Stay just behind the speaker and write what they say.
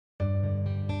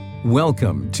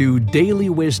Welcome to Daily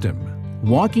Wisdom,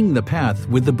 Walking the Path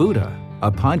with the Buddha,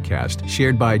 a podcast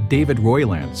shared by David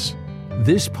Roylance.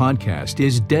 This podcast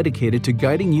is dedicated to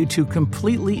guiding you to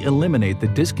completely eliminate the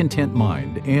discontent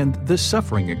mind and the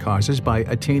suffering it causes by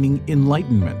attaining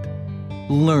enlightenment.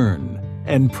 Learn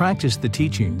and practice the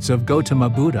teachings of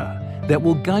Gautama Buddha that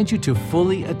will guide you to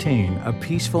fully attain a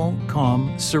peaceful,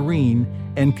 calm, serene,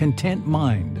 and content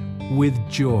mind with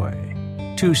joy.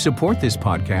 To support this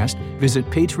podcast, visit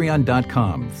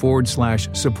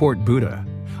patreon.com/support Buddha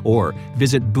or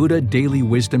visit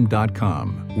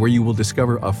buddhadailywisdom.com, where you will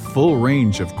discover a full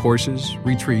range of courses,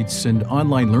 retreats, and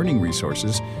online learning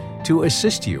resources to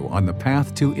assist you on the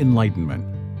path to enlightenment.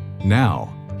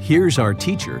 Now, here's our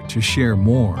teacher to share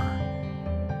more.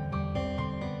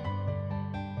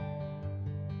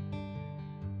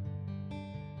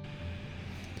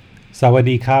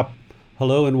 Sawadee Kap.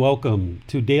 Hello and welcome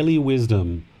to Daily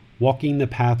Wisdom, Walking the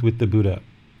Path with the Buddha.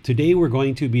 Today we're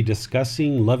going to be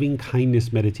discussing loving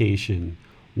kindness meditation,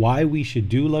 why we should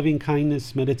do loving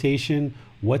kindness meditation,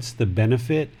 what's the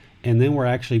benefit, and then we're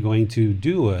actually going to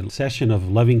do a session of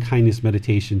loving kindness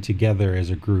meditation together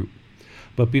as a group.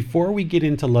 But before we get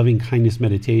into loving kindness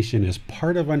meditation, as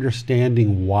part of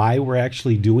understanding why we're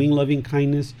actually doing loving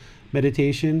kindness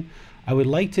meditation, I would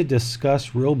like to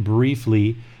discuss real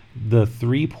briefly the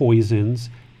three poisons,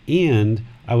 and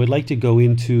I would like to go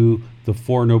into the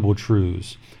Four Noble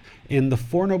Truths. And the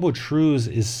Four Noble Truths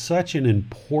is such an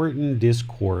important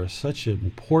discourse, such an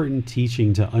important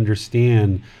teaching to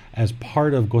understand as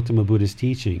part of Gautama Buddha's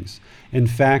teachings. In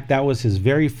fact, that was his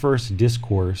very first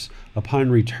discourse upon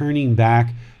returning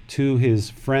back to his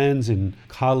friends and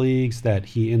colleagues that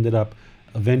he ended up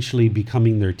eventually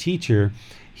becoming their teacher.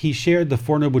 He shared the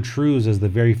Four Noble Truths as the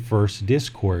very first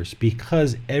discourse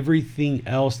because everything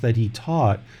else that he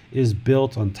taught is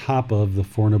built on top of the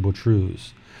Four Noble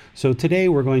Truths. So today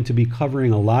we're going to be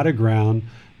covering a lot of ground,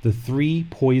 the three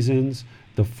poisons,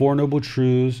 the Four Noble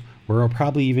Truths. We're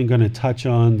probably even going to touch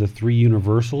on the three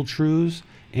universal truths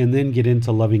and then get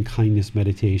into loving kindness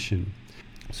meditation.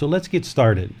 So let's get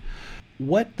started.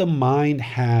 What the mind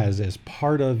has as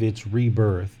part of its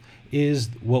rebirth is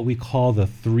what we call the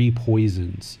three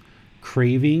poisons: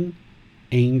 craving,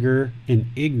 anger, and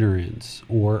ignorance,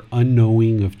 or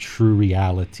unknowing of true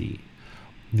reality.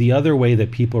 The other way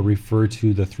that people refer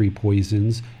to the three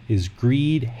poisons is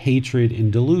greed, hatred,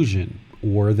 and delusion,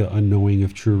 or the unknowing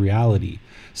of true reality.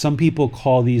 Some people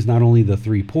call these not only the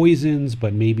three poisons,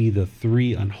 but maybe the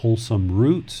three unwholesome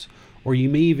roots, or you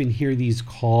may even hear these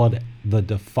called the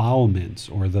defilements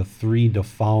or the three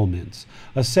defilements.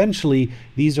 Essentially,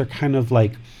 these are kind of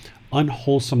like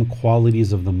unwholesome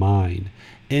qualities of the mind.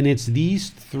 And it's these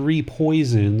three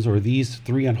poisons or these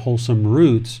three unwholesome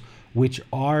roots which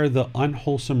are the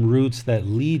unwholesome roots that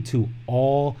lead to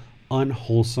all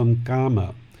unwholesome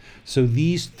karma. So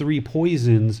these three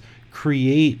poisons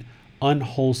create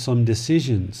unwholesome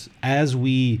decisions. As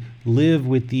we live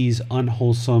with these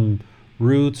unwholesome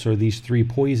roots or these three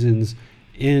poisons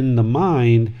in the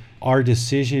mind, our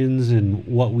decisions and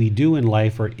what we do in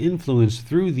life are influenced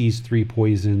through these three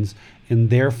poisons, and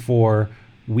therefore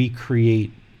we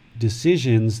create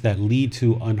decisions that lead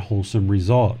to unwholesome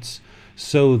results.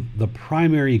 So the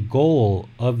primary goal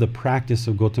of the practice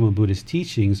of Gautama Buddha's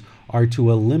teachings are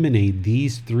to eliminate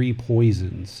these three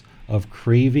poisons of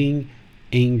craving,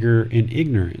 anger, and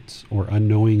ignorance, or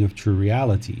unknowing of true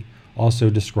reality, also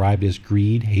described as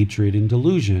greed, hatred, and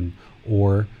delusion,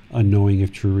 or unknowing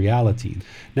of true reality.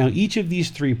 Now, each of these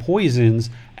three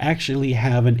poisons actually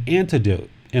have an antidote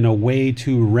and a way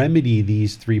to remedy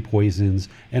these three poisons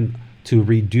and to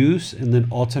reduce and then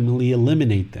ultimately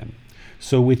eliminate them.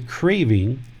 So with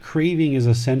craving is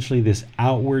essentially this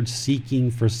outward seeking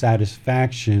for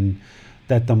satisfaction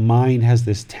that the mind has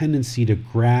this tendency to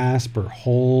grasp or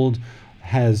hold,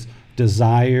 has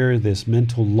desire, this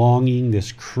mental longing,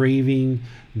 this craving,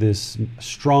 this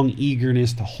strong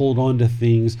eagerness to hold on to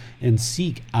things and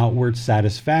seek outward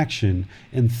satisfaction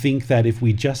and think that if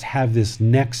we just have this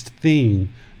next thing,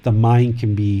 the mind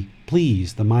can be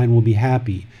pleased, the mind will be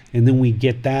happy. And then we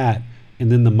get that, and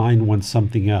then the mind wants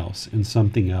something else and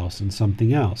something else and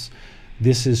something else.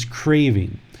 This is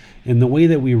craving. And the way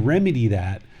that we remedy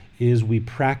that is we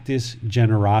practice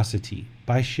generosity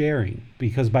by sharing,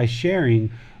 because by sharing,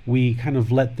 we kind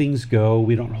of let things go.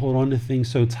 We don't hold on to things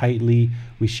so tightly.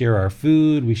 We share our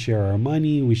food, we share our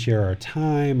money, we share our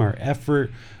time, our effort.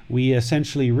 We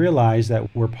essentially realize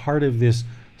that we're part of this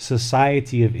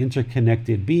society of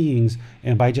interconnected beings,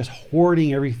 and by just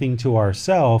hoarding everything to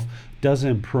ourselves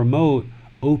doesn't promote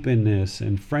openness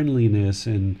and friendliness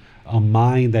and a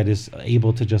mind that is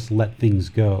able to just let things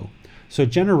go. So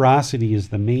generosity is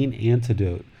the main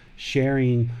antidote.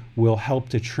 sharing will help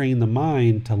to train the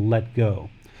mind to let go.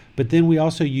 But then we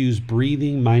also use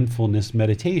breathing mindfulness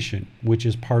meditation, which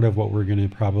is part of what we're going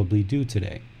to probably do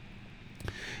today.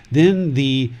 Then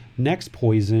the next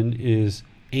poison is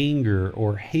anger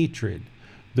or hatred.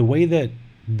 The way that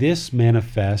this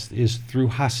manifests is through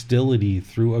hostility,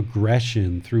 through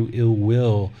aggression, through ill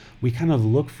will. We kind of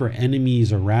look for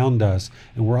enemies around us,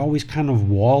 and we're always kind of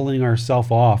walling ourselves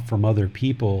off from other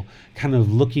people, kind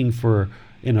of looking for,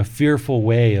 in a fearful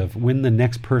way, of when the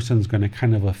next person's going to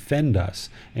kind of offend us.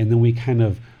 And then we kind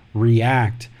of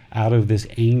react out of this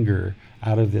anger,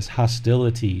 out of this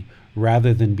hostility,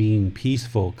 rather than being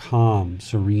peaceful, calm,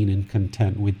 serene, and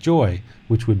content with joy,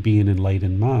 which would be an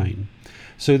enlightened mind.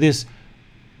 So this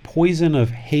poison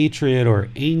of hatred or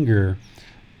anger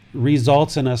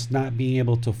results in us not being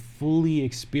able to fully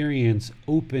experience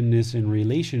openness in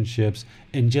relationships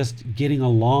and just getting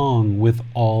along with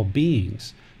all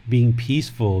beings, being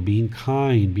peaceful, being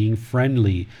kind, being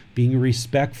friendly, being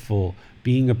respectful,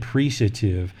 being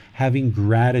appreciative, having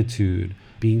gratitude,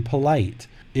 being polite.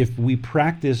 If we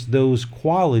practice those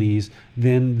qualities,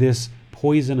 then this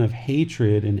poison of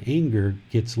hatred and anger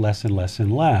gets less and less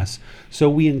and less. So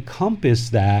we encompass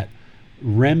that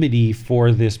remedy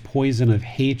for this poison of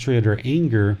hatred or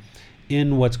anger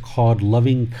in what's called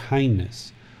loving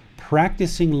kindness.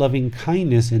 Practicing loving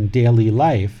kindness in daily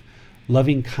life,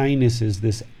 loving kindness is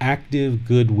this active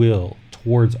goodwill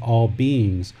towards all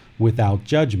beings without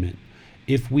judgment.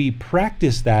 If we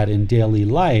practice that in daily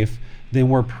life, then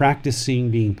we're practicing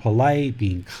being polite,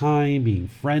 being kind, being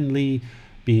friendly,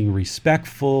 being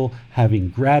respectful, having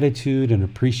gratitude and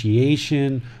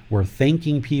appreciation. We're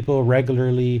thanking people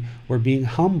regularly. We're being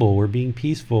humble. We're being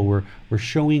peaceful. We're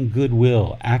showing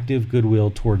goodwill, active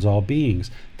goodwill towards all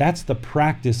beings. That's the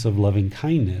practice of loving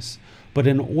kindness. But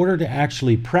in order to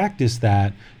actually practice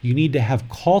that, you need to have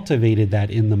cultivated that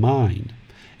in the mind.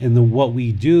 And then what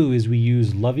we do is we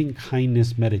use loving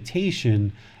kindness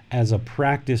meditation as a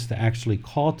practice to actually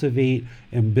cultivate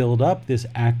and build up this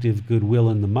active goodwill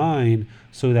in the mind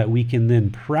so that we can then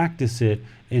practice it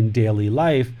in daily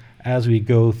life as we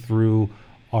go through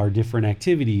our different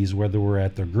activities, whether we're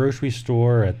at the grocery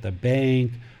store, at the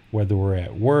bank, whether we're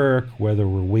at work, whether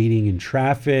we're waiting in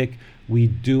traffic. We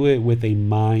do it with a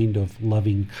mind of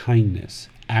loving kindness,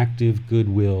 active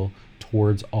goodwill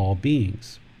towards all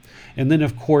beings. And then,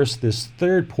 of course, this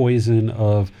third poison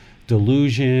of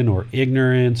delusion or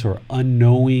ignorance or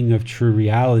unknowing of true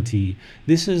reality.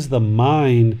 This is the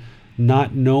mind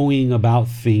not knowing about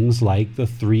things like the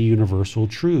three universal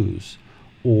truths,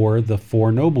 or the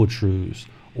Four Noble Truths,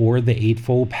 or the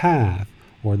Eightfold Path,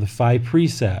 or the Five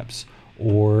Precepts,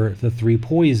 or the Three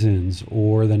Poisons,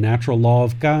 or the Natural Law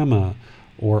of Karma,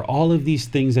 or all of these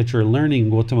things that you're learning in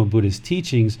Gautama Buddha's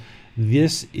teachings.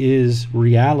 This is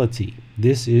reality.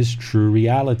 This is true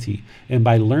reality. And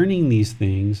by learning these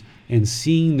things and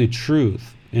seeing the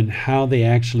truth and how they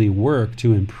actually work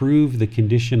to improve the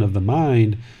condition of the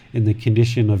mind and the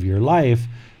condition of your life,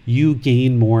 you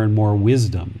gain more and more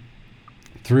wisdom.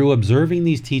 Through observing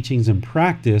these teachings in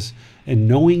practice and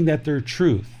knowing that they're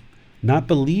truth, not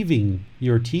believing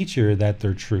your teacher that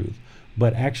they're truth,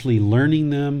 but actually learning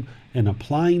them and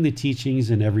applying the teachings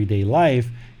in everyday life,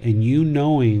 and you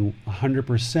knowing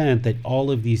 100% that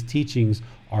all of these teachings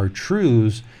are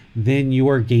truths, then you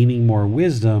are gaining more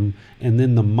wisdom, and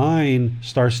then the mind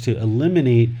starts to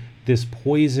eliminate this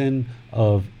poison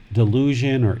of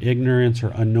delusion or ignorance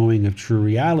or unknowing of true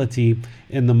reality,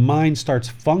 and the mind starts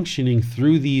functioning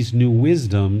through these new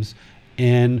wisdoms.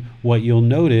 And what you'll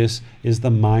notice is the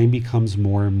mind becomes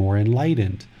more and more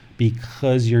enlightened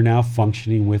because you're now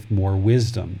functioning with more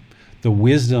wisdom. The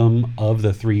wisdom of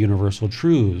the three universal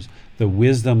truths, the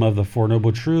wisdom of the Four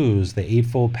Noble Truths, the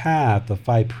Eightfold Path, the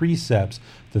Five Precepts,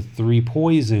 the Three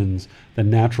Poisons, the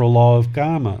Natural Law of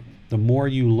Karma. The more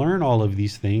you learn all of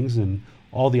these things and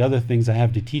all the other things I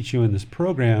have to teach you in this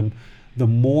program, the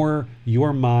more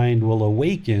your mind will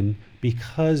awaken,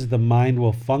 because the mind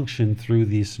will function through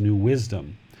this new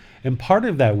wisdom. And part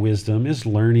of that wisdom is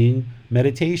learning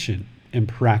meditation and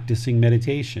practicing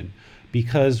meditation.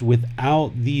 Because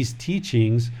without these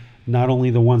teachings, not only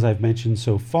the ones I've mentioned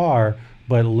so far,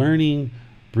 but learning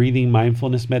breathing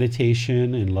mindfulness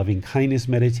meditation and loving kindness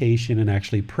meditation and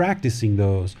actually practicing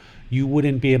those, you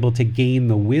wouldn't be able to gain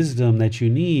the wisdom that you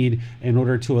need in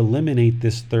order to eliminate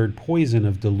this third poison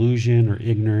of delusion or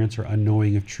ignorance or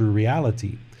unknowing of true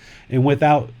reality. And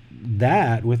without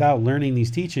that, without learning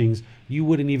these teachings, you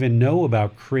wouldn't even know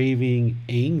about craving,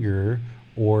 anger,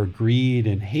 or greed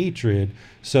and hatred.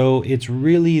 So it's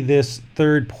really this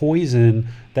third poison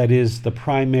that is the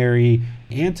primary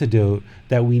antidote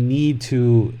that we need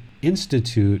to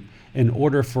institute in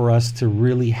order for us to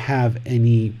really have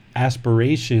any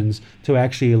aspirations to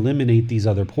actually eliminate these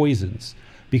other poisons.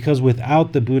 Because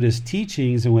without the Buddha's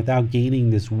teachings and without gaining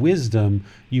this wisdom,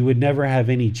 you would never have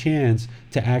any chance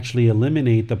to actually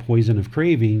eliminate the poison of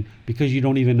craving, because you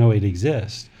don't even know it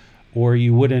exists. Or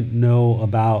you wouldn't know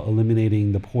about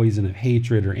eliminating the poison of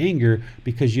hatred or anger,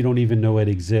 because you don't even know it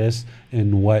exists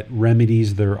and what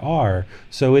remedies there are.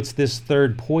 So it's this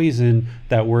third poison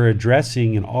that we're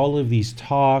addressing in all of these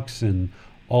talks and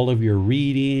all of your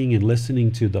reading and listening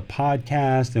to the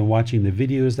podcast and watching the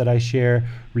videos that I share,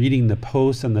 reading the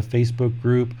posts on the Facebook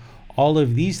group. All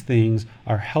of these things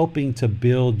are helping to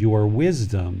build your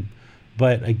wisdom.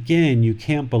 But again, you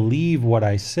can't believe what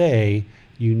I say.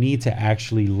 You need to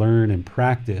actually learn and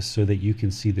practice so that you can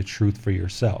see the truth for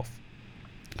yourself.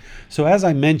 So as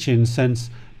I mentioned, since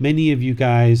many of you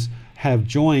guys have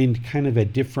joined kind of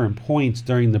at different points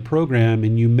during the program,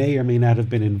 and you may or may not have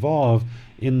been involved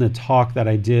in the talk that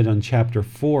I did on chapter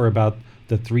 4 about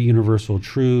the 3 universal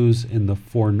truths and the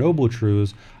 4 noble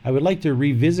truths, I would like to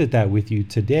revisit that with you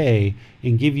today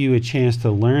and give you a chance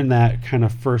to learn that kind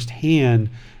of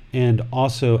firsthand and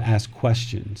also ask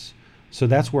questions. So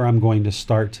that's where I'm going to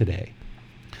start today.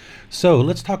 So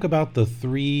let's talk about the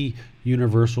 3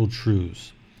 universal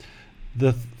truths.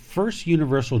 The first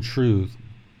universal truth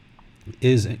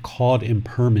is called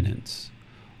impermanence.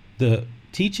 The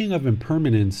teaching of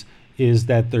impermanence is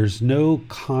that there's no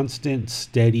constant,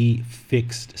 steady,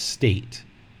 fixed state.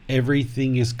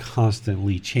 Everything is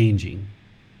constantly changing.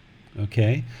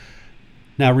 Okay?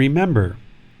 Now remember,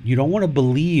 you don't want to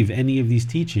believe any of these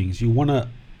teachings. You want to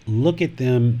look at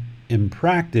them in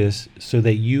practice so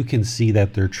that you can see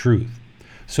that they're truth.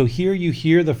 So here you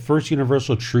hear the first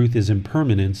universal truth is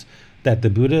impermanence, that the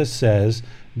Buddha says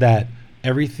that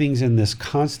everything's in this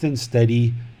constant,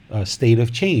 steady state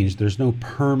of change. There's no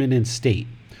permanent state.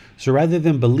 So rather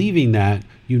than believing that,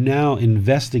 you now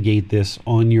investigate this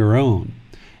on your own.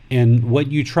 And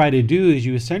what you try to do is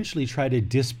you essentially try to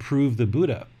disprove the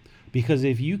Buddha. Because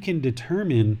if you can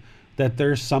determine that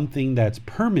there's something that's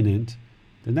permanent,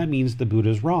 then that means the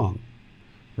Buddha's wrong,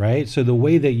 right? So the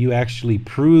way that you actually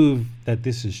prove that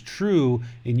this is true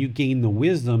and you gain the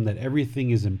wisdom that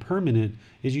everything is impermanent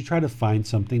is you try to find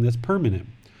something that's permanent.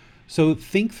 So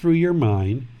think through your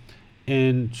mind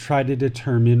and try to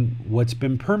determine what's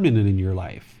been permanent in your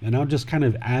life. And I'll just kind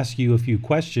of ask you a few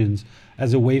questions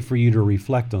as a way for you to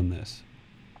reflect on this.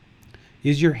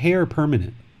 Is your hair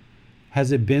permanent?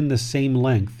 Has it been the same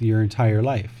length your entire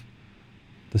life?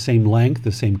 The same length,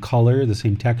 the same color, the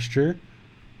same texture?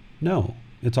 No,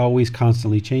 it's always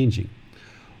constantly changing.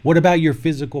 What about your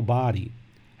physical body?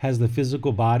 Has the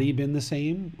physical body been the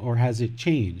same, or has it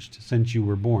changed since you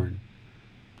were born?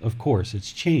 Of course,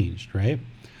 it's changed, right?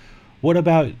 What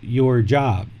about your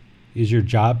job? Is your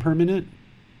job permanent?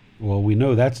 Well, we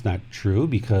know that's not true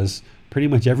because pretty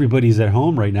much everybody's at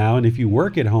home right now. And if you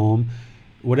work at home,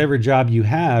 whatever job you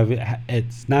have,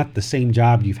 it's not the same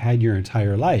job you've had your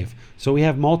entire life. So we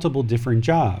have multiple different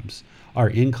jobs.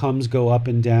 Our incomes go up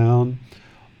and down.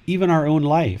 Even our own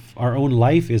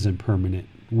life isn't permanent.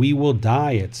 We will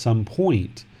die at some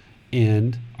point,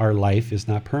 and our life is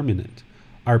not permanent.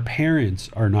 Our parents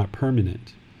are not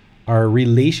permanent. Our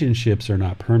relationships are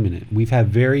not permanent. We've had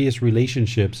various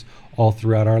relationships all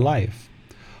throughout our life.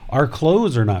 Our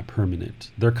clothes are not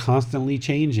permanent. They're constantly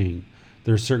changing.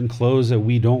 There's certain clothes that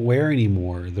we don't wear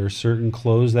anymore. There's certain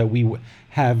clothes that we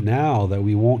have now that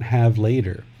we won't have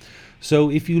later. So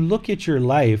if you look at your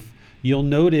life, you'll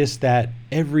notice that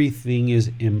everything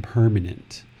is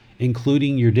impermanent,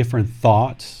 including your different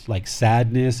thoughts like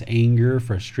sadness, anger,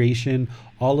 frustration,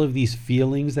 all of these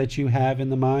feelings that you have in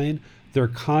the mind. They're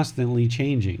constantly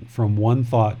changing from one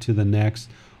thought to the next,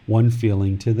 one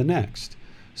feeling to the next.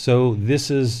 So this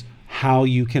is how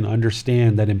you can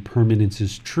understand that impermanence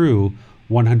is true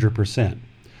 100%.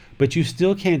 But you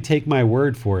still can't take my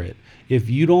word for it. If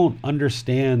you don't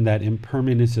understand that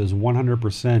impermanence is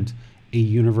 100% a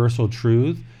universal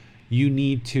truth, you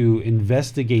need to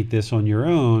investigate this on your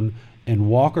own and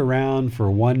walk around for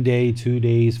 1 day, 2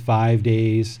 days, 5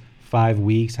 days, 5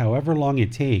 weeks, however long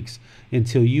it takes,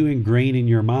 until you ingrain in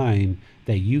your mind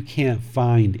that you can't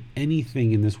find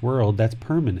anything in this world that's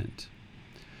permanent.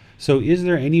 So is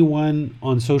there anyone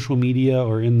on social media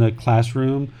or in the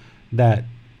classroom that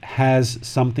has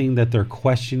something that they're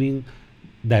questioning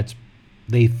that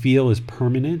they feel is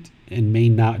permanent and may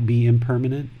not be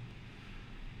impermanent?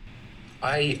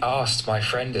 I asked my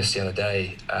friend this the other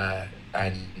day,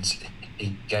 and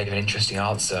he gave an interesting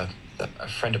answer. A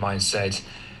friend of mine said,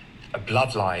 a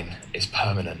bloodline is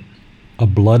permanent. A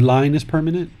bloodline is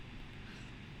permanent?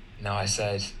 No, I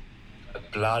said, a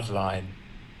bloodline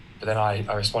But then I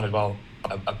responded, well,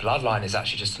 a bloodline is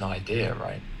actually just an idea,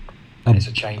 right? And it's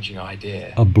a changing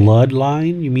idea. A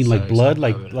bloodline? You mean So like it's blood, not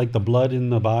like permanent. the blood in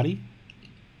the body?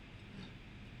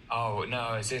 Oh,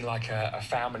 no, it's in like a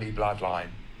family bloodline.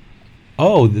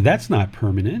 Oh, that's not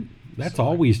permanent. That's So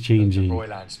like always the changing.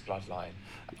 Roylance bloodline.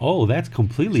 Oh, that's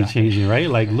completely Exactly. changing, right?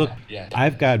 Like, look, Yeah.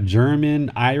 I've got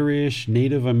German, Irish,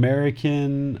 Native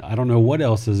American. I don't know what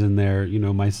else is in there. You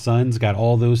know, my son's got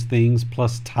all those things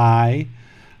plus Thai,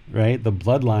 right? The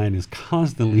bloodline is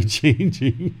constantly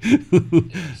changing.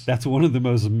 Yes. That's one of the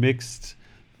most mixed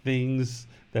things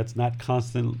that's not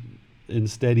constant and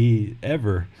steady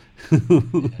ever. Yeah,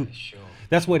 sure.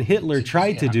 That's what Hitler It's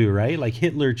tried to interesting do, right? Like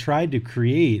Hitler tried to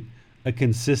create a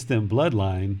consistent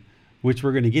bloodline, which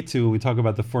we're going to get to when we talk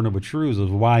about the Four Noble Truths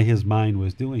of why his mind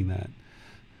was doing that.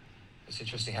 It's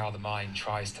interesting how the mind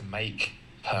tries to make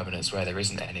permanence where there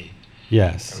isn't any.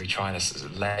 Yes. And we try to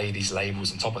lay these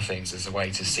labels on top of things as a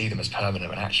way to see them as permanent,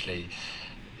 when actually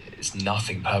it's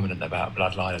nothing permanent about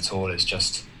bloodline at all. It's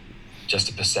just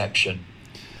a perception.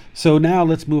 So now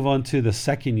let's move on to the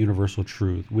second universal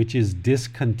truth, which is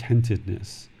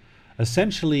discontentedness.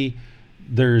 Essentially,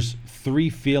 there's three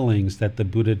feelings that the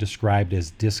Buddha described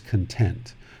as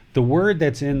discontent. The word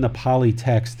that's in the Pali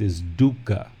text is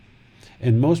dukkha,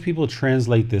 and most people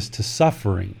translate this to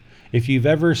suffering. If you've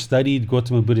ever studied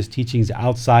Gautama Buddha's teachings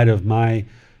outside of my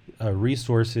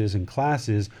resources and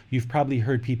classes, you've probably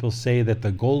heard people say that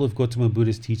the goal of Gautama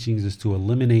Buddha's teachings is to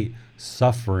eliminate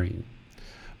suffering.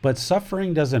 But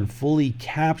suffering doesn't fully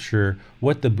capture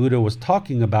what the Buddha was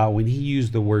talking about when he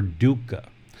used the word dukkha.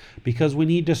 Because when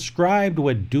he described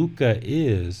what dukkha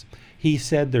is, he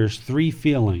said there's three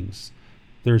feelings.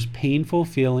 There's painful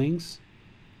feelings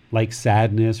like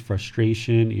sadness,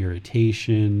 frustration,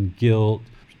 irritation, guilt,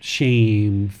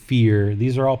 shame, fear.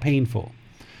 These are all painful.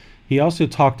 He also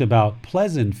talked about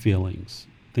pleasant feelings,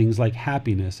 things like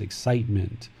happiness,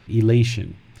 excitement,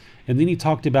 elation. And then he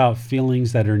talked about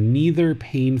feelings that are neither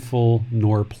painful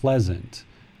nor pleasant,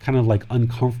 kind of like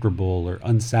uncomfortable or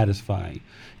unsatisfying.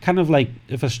 Kind of like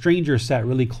if a stranger sat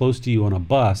really close to you on a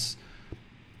bus,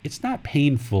 it's not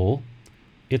painful,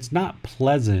 it's not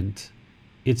pleasant,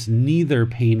 it's neither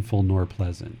painful nor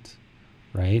pleasant,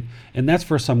 right? And that's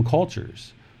for some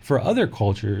cultures. For other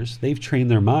cultures, they've trained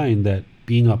their mind that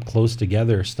being up close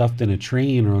together, stuffed in a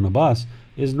train or on a bus,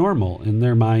 is normal, and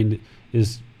their mind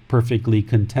is perfectly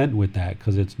content with that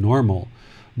because it's normal.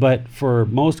 But for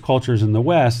most cultures in the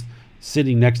West,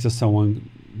 sitting next to someone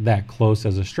that close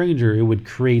as a stranger, it would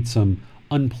create some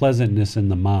unpleasantness in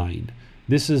the mind.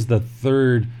 This is the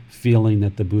third feeling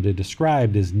that the Buddha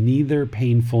described as neither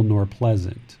painful nor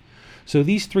pleasant. So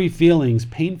these three feelings,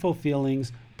 painful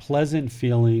feelings, pleasant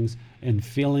feelings, and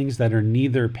feelings that are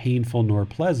neither painful nor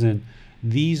pleasant,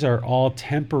 these are all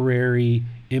temporary,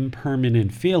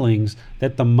 impermanent feelings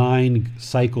that the mind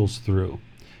cycles through.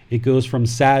 It goes from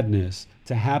sadness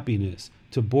to happiness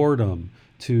to boredom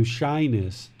to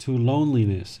shyness to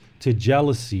loneliness to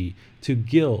jealousy to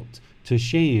guilt to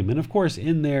shame. And of course,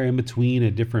 in there, in between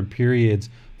at different periods,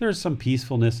 there's some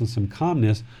peacefulness and some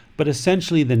calmness. But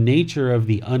essentially, the nature of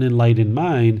the unenlightened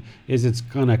mind is it's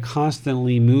going to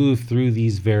constantly move through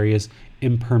these various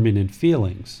impermanent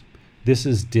feelings. This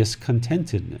is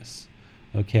discontentedness.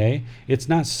 Okay? It's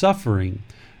not suffering,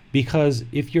 because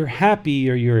if you're happy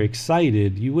or you're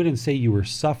excited, you wouldn't say you were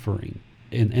suffering.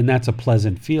 And that's a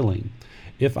pleasant feeling.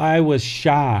 If I was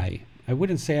shy, I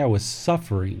wouldn't say I was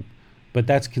suffering, but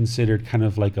that's considered kind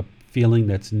of like a feeling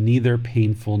that's neither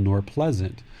painful nor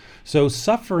pleasant. So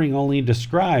suffering only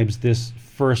describes this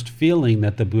first feeling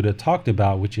that the Buddha talked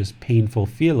about, which is painful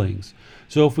feelings.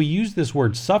 So if we use this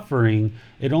word suffering,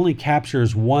 it only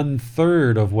captures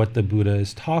 1/3 of what the Buddha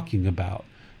is talking about.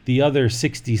 The other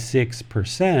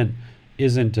 66%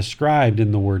 isn't described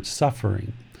in the word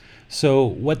suffering. So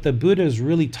what the Buddha is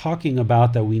really talking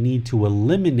about that we need to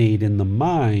eliminate in the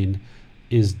mind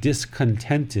is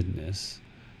discontentedness.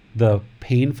 The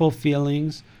painful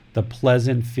feelings, the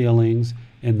pleasant feelings,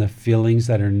 and the feelings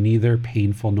that are neither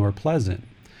painful nor pleasant.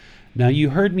 Now,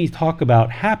 you heard me talk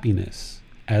about happiness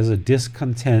as a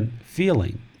discontent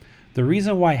feeling. The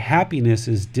reason why happiness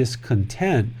is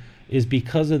discontent is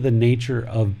because of the nature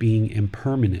of being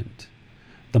impermanent.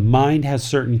 The mind has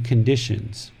certain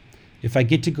conditions. If I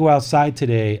get to go outside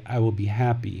today, I will be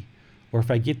happy. Or if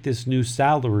I get this new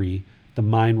salary, the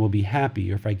mind will be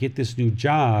happy. Or if I get this new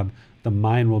job, the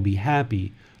mind will be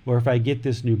happy. Or if I get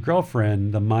this new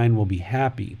girlfriend, the mind will be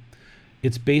happy.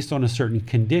 It's based on a certain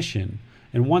condition.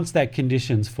 And once that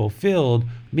condition's fulfilled,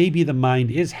 maybe the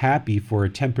mind is happy for a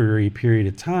temporary period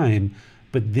of time,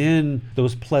 but then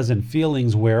those pleasant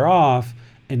feelings wear off,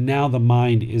 and now the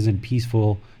mind isn't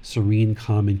peaceful serene,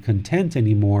 calm, and content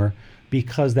anymore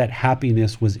because that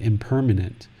happiness was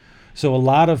impermanent. So a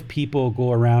lot of people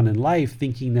go around in life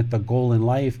thinking that the goal in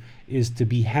life is to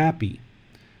be happy.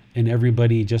 And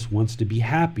everybody just wants to be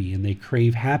happy and they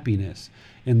crave happiness.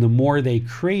 And the more they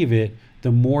crave it,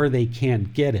 the more they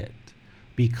can't get it.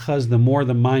 Because the more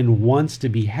the mind wants to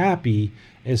be happy,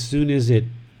 as soon as it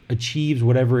achieves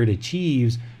whatever it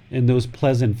achieves and those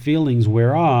pleasant feelings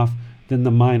wear off, then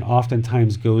the mind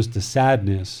oftentimes goes to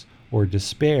sadness or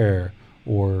despair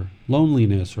or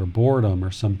loneliness or boredom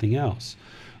or something else.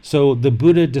 So the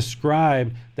Buddha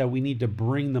described that we need to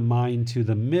bring the mind to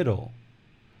the middle,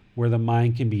 where the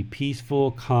mind can be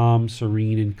peaceful, calm,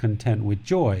 serene, and content with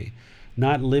joy,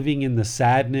 not living in the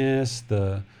sadness,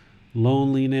 the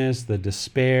loneliness, the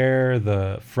despair,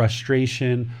 the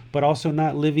frustration, but also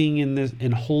not living in this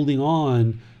and holding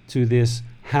on to this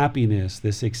happiness,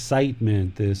 this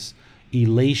excitement, this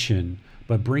elation,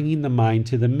 but bringing the mind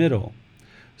to the middle.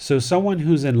 So someone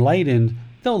who's enlightened,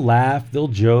 they'll laugh, they'll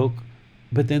joke,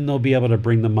 but then they'll be able to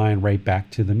bring the mind right back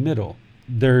to the middle.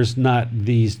 There's not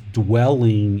these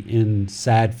dwelling in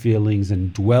sad feelings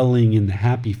and dwelling in the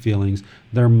happy feelings.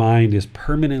 Their mind is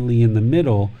permanently in the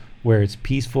middle, where it's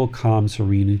peaceful, calm,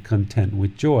 serene, and content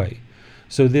with joy.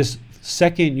 So this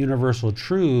second universal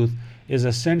truth is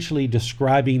essentially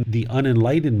describing the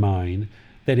unenlightened mind,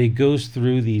 that it goes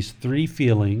through these three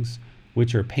feelings,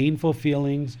 which are painful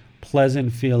feelings,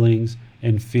 pleasant feelings,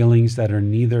 and feelings that are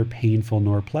neither painful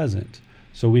nor pleasant.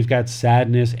 So we've got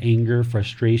sadness, anger,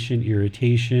 frustration,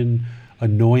 irritation,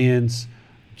 annoyance,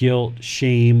 guilt,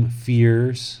 shame,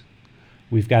 fears.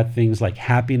 We've got things like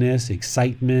happiness,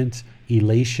 excitement,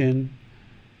 elation,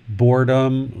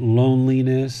 boredom,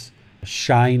 loneliness,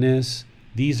 shyness.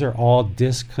 These are all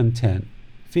discontent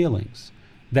feelings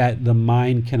that the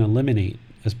mind can eliminate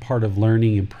as part of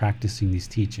learning and practicing these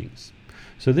teachings.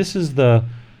 So this is the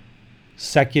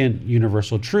second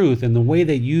universal truth. And the way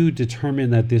that you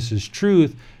determine that this is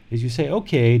truth is you say,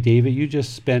 okay, David, you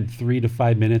just spent 3 to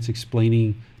 5 minutes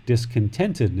explaining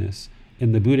discontentedness,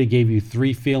 and the Buddha gave you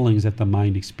 3 feelings that the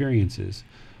mind experiences.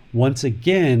 Once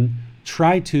again,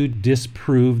 try to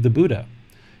disprove the Buddha.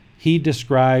 He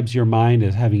describes your mind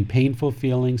as having painful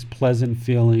feelings, pleasant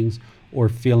feelings, or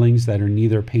feelings that are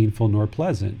neither painful nor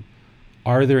pleasant.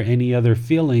 Are there any other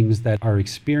feelings that are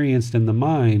experienced in the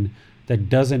mind that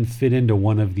doesn't fit into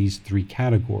one of these 3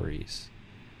 categories?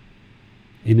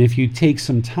 And if you take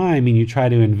some time and you try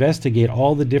to investigate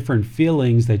all the different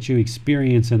feelings that you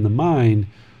experience in the mind,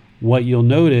 what you'll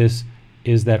notice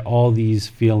is that all these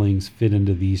feelings fit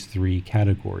into these 3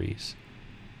 categories: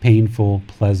 painful,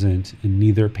 pleasant, and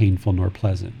neither painful nor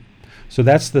pleasant. So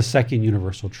that's the second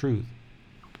universal truth.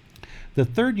 The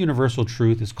third universal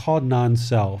truth is called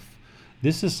non-self.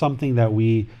 This is something that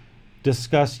we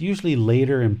discuss usually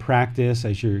later in practice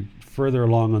as you're further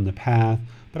along on the path,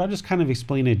 but I'll just kind of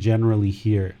explain it generally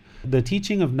here. The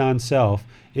teaching of non-self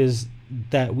is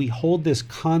that we hold this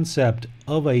concept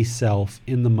of a self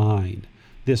in the mind,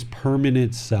 this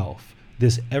permanent self,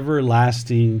 this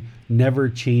everlasting,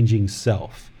 never-changing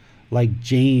self. Like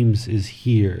James is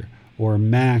here, or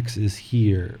Max is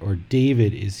here, or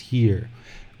David is here.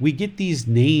 We get these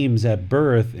names at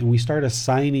birth and we start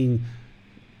assigning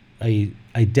a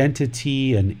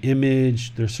identity, an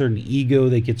image. There's certain ego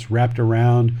that gets wrapped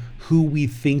around who we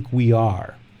think we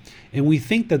are. And we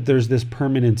think that there's this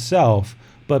permanent self,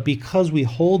 but because we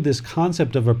hold this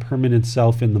concept of a permanent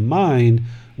self in the mind,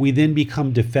 we then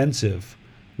become defensive.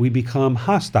 We become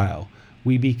hostile.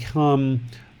 We become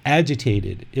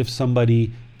agitated if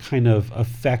somebody kind of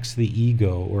affects the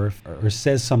ego or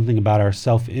says something about our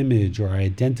self-image or our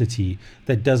identity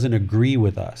that doesn't agree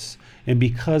with us. And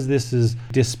because this is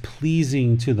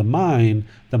displeasing to the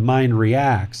mind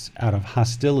reacts out of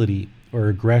hostility or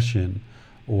aggression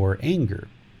or anger.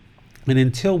 And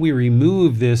until we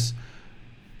remove this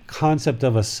concept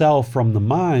of a self from the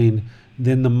mind,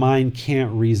 then the mind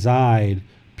can't reside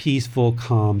peaceful,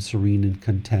 calm, serene, and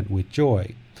content with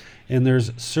joy. And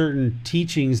there's certain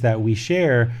teachings that we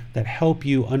share that help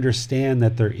you understand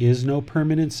that there is no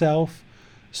permanent self,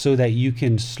 so that you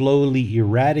can slowly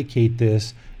eradicate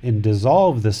this and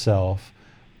dissolve the self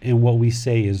in what we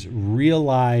say is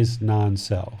realized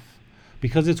non-self.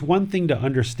 Because it's one thing to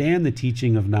understand the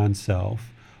teaching of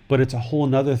non-self, but it's a whole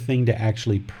nother thing to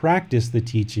actually practice the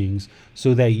teachings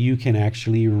so that you can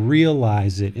actually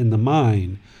realize it in the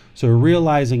mind. So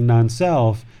realizing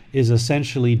non-self is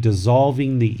essentially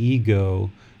dissolving the ego,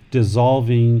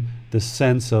 dissolving the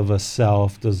sense of a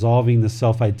self, dissolving the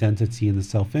self-identity and the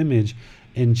self-image,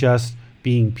 and just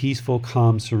being peaceful,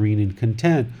 calm, serene, and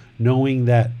content, knowing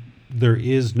that there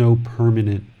is no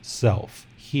permanent self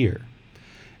here.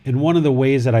 And one of the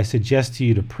ways that I suggest to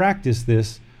you to practice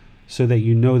this so that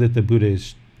you know that the Buddha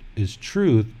is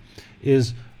truth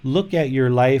is look at your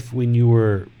life when you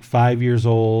were 5 years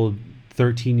old,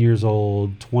 13 years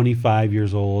old, 25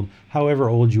 years old, however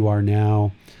old you are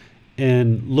now,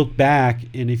 and look back.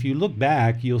 And if you look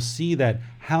back, you'll see that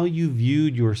how you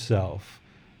viewed yourself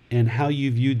and how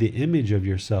you viewed the image of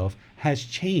yourself has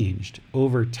changed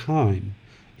over time.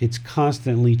 It's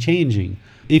constantly changing.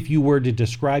 If you were to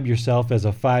describe yourself as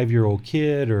a 5-year-old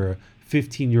kid or a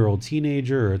 15-year-old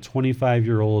teenager or a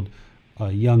 25-year-old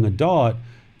young adult,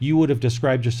 you would have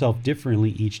described yourself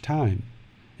differently each time.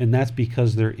 And that's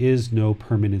because there is no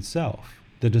permanent self.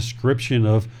 The description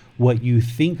of what you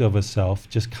think of a self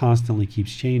just constantly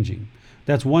keeps changing.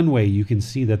 That's one way you can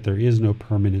see that there is no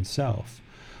permanent self.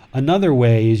 Another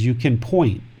way is you can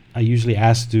point. I usually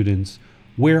ask students,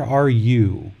 where are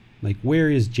you? Like, where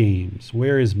is James?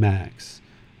 Where is Max?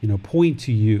 Point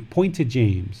to you, point to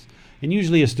James. And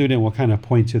usually a student will kind of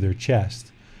point to their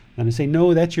chest. And I say,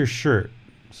 no, that's your shirt.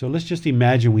 So let's just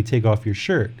imagine we take off your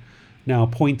shirt. Now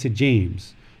point to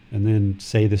James. And then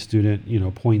say the student,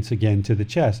 points again to the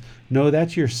chest. No,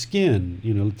 that's your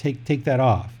skin. Take that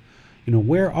off.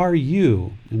 Where are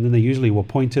you? And then they usually will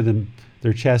point to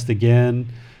their chest again.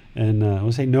 And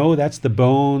we'll say, no, that's the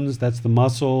bones, that's the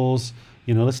muscles.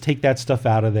 Let's take that stuff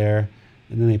out of there.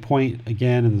 And then they point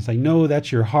again and it's like, no,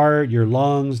 that's your heart, your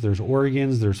lungs, there's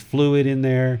organs, there's fluid in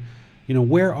there.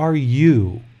 Where are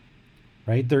you?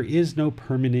 Right? There is no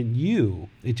permanent you.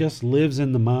 It just lives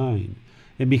in the mind.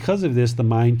 And because of this, the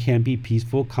mind can't be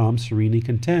peaceful, calm, serene, and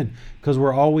content, because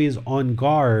we're always on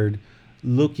guard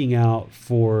looking out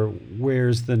for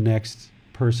where's the next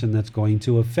person that's going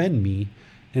to offend me.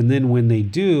 And then when they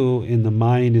do, and the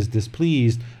mind is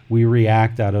displeased, we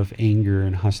react out of anger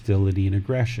and hostility and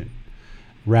aggression.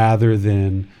 Rather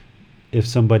than if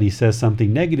somebody says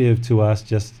something negative to us,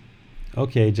 just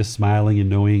smiling and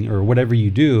knowing, or whatever you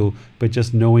do, but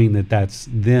just knowing that that's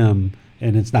them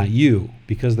and it's not you,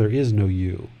 because there is no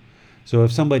you. So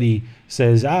if somebody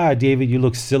says, David, you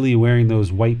look silly wearing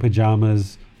those white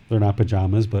pajamas, they're not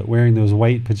pajamas, but wearing those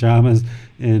white pajamas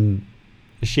and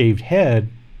a shaved head,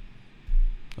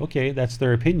 okay, that's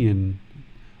their opinion.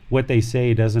 What they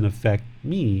say doesn't affect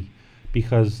me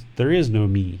because there is no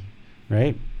me,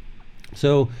 right?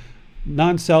 So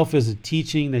non-self is a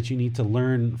teaching that you need to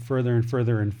learn further and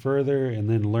further and further, and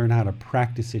then learn how to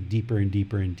practice it deeper and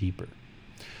deeper and deeper.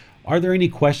 Are there any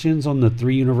questions on the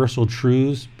 3 universal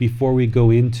truths before we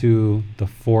go into the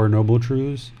 4 noble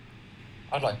truths?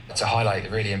 I'd like to highlight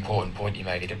a really important point you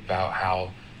made about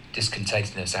how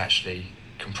discontentedness actually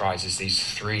comprises these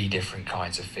 3 different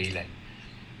kinds of feeling.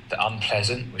 The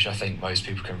unpleasant, which I think most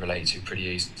people can relate to pretty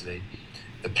easily.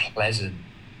 The pleasant,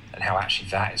 and how actually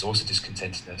that is also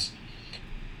discontentedness.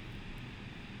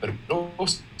 But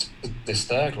also this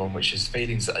 3rd one, which is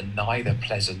feelings that are neither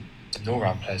pleasant nor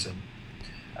unpleasant.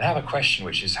 And I have a question,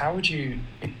 which is, how would you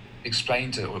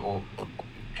explain to or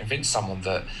convince someone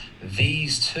that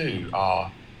these 2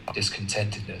 are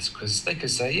discontentedness? Because they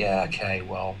could say, yeah, okay,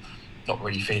 well, not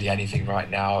really feeling anything right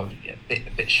now, a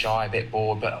bit shy, a bit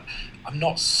bored, but I'm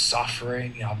not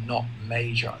suffering, I'm not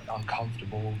major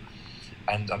uncomfortable,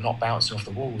 and I'm not bouncing off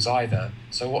the walls either.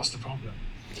 So what's the problem?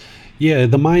 Yeah,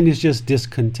 the mind is just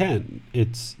discontent.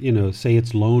 It's, say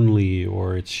it's lonely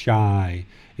or it's shy.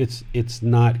 It's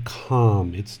not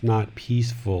calm. It's not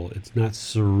peaceful. It's not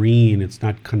serene. It's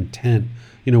not content.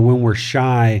 When we're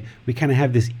shy, we kind of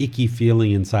have this icky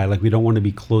feeling inside, like we don't want to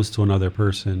be close to another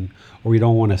person, or we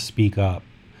don't want to speak up.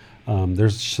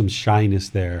 There's some shyness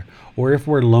there. Or if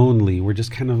we're lonely, we're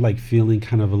just kind of like feeling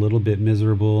kind of a little bit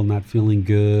miserable, not feeling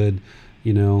good.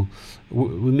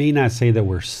 We may not say that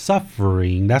we're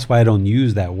suffering. That's why I don't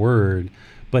use that word.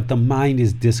 But the mind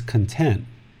is discontent,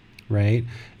 right?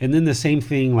 And then the same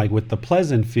thing like with the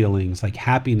pleasant feelings, like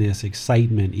happiness,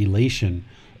 excitement, elation.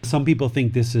 Some people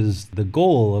think this is the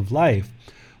goal of life.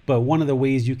 But one of the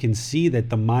ways you can see that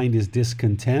the mind is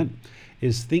discontent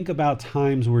is think about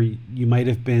times where you might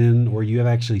have been, or you have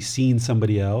actually seen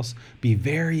somebody else be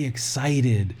very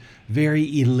excited,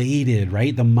 very elated,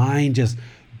 right? The mind just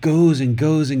goes and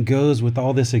goes and goes with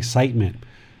all this excitement.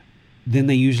 Then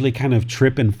they usually kind of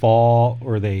trip and fall,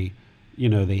 or they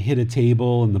hit a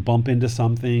table and they bump into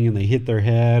something and they hit their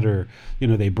head, or,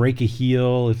 they break a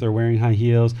heel if they're wearing high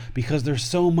heels, because there's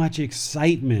so much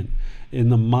excitement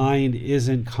and the mind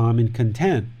isn't calm and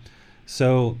content.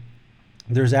 So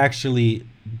there's actually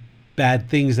bad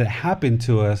things that happen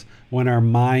to us when our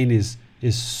mind is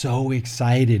so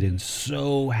excited and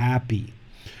so happy,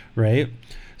 right?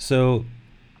 So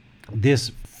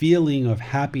this feeling of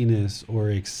happiness or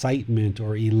excitement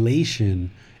or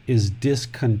elation is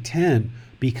discontent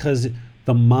because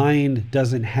the mind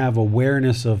doesn't have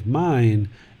awareness of mind,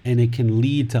 and it can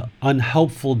lead to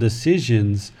unhelpful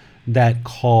decisions that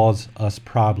cause us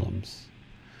problems.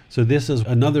 So this is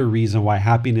another reason why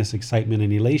happiness, excitement,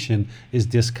 and elation is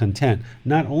discontent.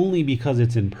 Not only because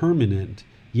it's impermanent.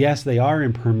 Yes, they are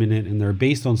impermanent and they're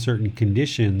based on certain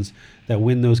conditions that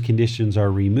when those conditions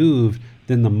are removed,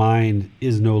 then the mind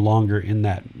is no longer in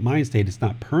that mind state. It's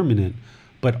not permanent.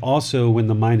 But also when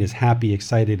the mind is happy,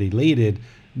 excited, elated,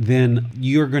 then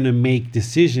you're going to make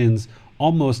decisions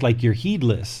almost like you're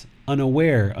heedless,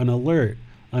 unaware, unalert,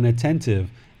 unattentive.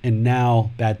 And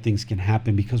now bad things can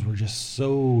happen because we're just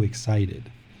so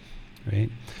excited, right?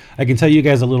 I can tell you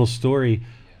guys a little story.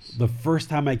 The first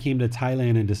time I came to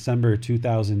Thailand in December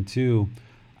 2002,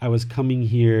 I was coming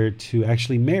here to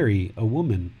actually marry a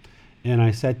woman. And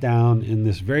I sat down in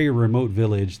this very remote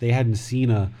village. They hadn't seen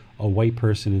a white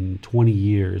person in 20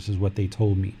 years is what they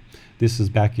told me. This is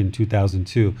back in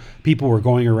 2002. People were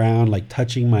going around like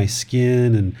touching my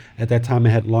skin. And at that time I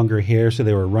had longer hair. So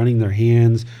they were running their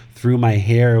hands through my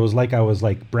hair. It was like I was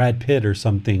like Brad Pitt or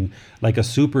something, like a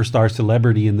superstar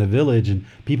celebrity in the village. And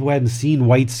people hadn't seen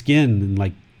white skin. And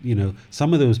like, you know,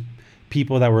 some of those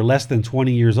people that were less than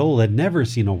 20 years old had never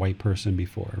seen a white person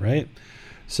before, right?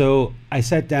 So I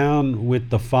sat down with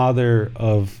the father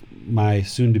of my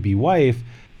soon-to-be wife.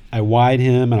 I wide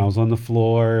him and I was on the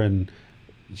floor and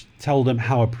told him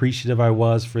how appreciative I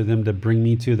was for them to bring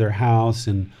me to their house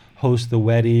and host the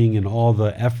wedding and all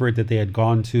the effort that they had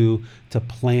gone to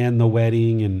plan the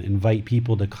wedding and invite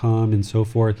people to come and so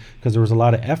forth, because there was a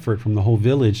lot of effort from the whole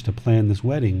village to plan this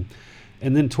wedding.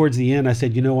 And then towards the end, I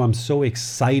said, you know, I'm so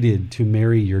excited to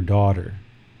marry your daughter.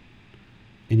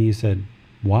 And he said,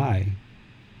 why?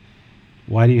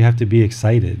 Why do you have to be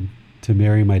excited to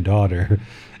marry my daughter?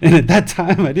 And at that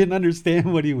time, I didn't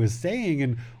understand what he was saying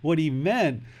and what he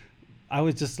meant. I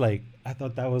was just like, I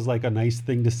thought that was like a nice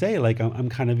thing to say. Like, I'm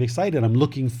kind of excited. I'm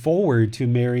looking forward to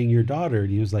marrying your daughter.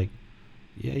 And he was like,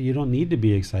 yeah, you don't need to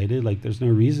be excited. Like, there's no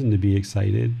reason to be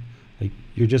excited. Like,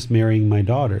 you're just marrying my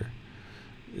daughter.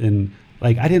 And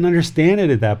like, I didn't understand it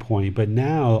at that point. But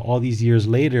now, all these years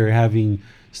later, having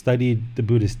studied the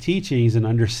Buddhist teachings and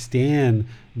understand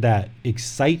that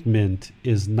excitement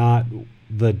is not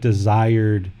the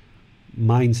desired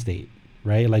mind state,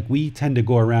 right? Like, we tend to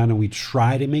go around and we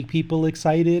try to make people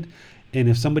excited. And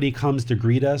if somebody comes to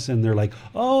greet us and they're like,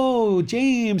 oh,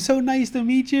 James, so nice to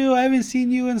meet you. I haven't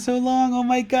seen you in so long. Oh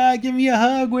my God, give me a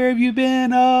hug. Where have you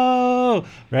been? Oh,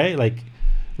 right?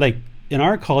 Like in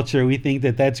our culture, we think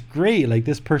that that's great. Like,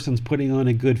 this person's putting on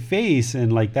a good face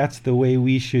and like, that's the way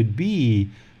we should be.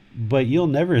 But you'll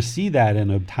never see that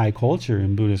in a Thai culture,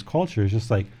 in Buddhist culture. It's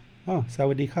just like, oh,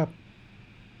 Sawadee Krap.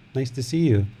 Nice to see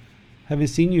you. Haven't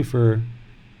seen you for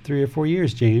 3 or 4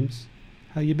 years, James.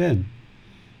 How you been?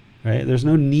 Right? There's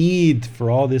no need for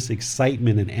all this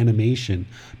excitement and animation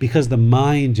because the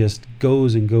mind just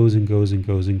goes and goes and goes and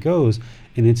goes and goes,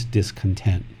 and it's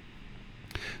discontent.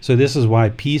 So this is why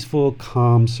peaceful,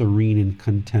 calm, serene, and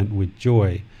content with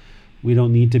joy. We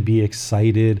don't need to be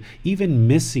excited, even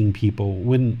missing people.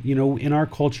 When, you know, in our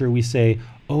culture, we say,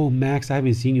 oh, Max, I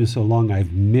haven't seen you so long,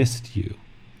 I've missed you.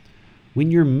 When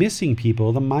you're missing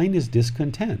people, the mind is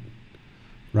discontent,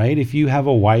 right? If you have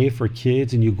a wife or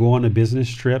kids and you go on a business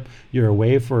trip, you're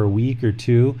away for a week or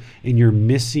two, and you're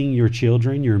missing your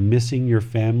children, you're missing your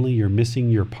family, you're missing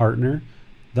your partner,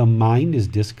 the mind is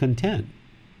discontent.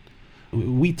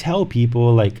 We tell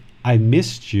people like, I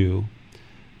missed you,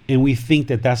 and we think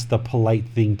that that's the polite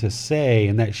thing to say,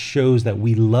 and that shows that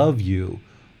we love you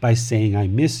by saying, I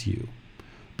miss you.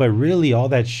 But really all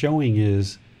that's showing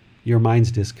is your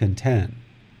mind's discontent.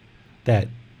 That,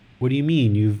 what do you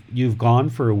mean? You've gone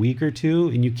for a week or two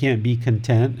and you can't be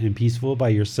content and peaceful by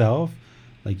yourself?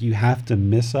 Like, you have to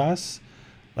miss us?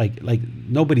 Like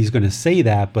nobody's going to say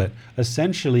that, but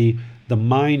essentially the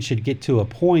mind should get to a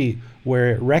point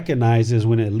where it recognizes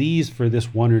when it leaves for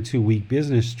this 1 or 2 week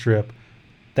business trip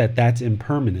that that's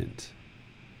impermanent.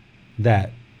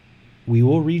 That we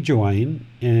will rejoin,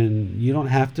 and you don't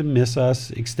have to miss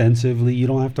us extensively. You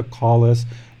don't have to call us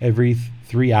every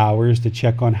 3 hours to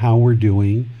check on how we're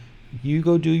doing. You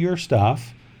go do your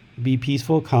stuff, be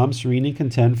peaceful, calm, serene, and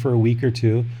content for a week or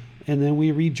two, and then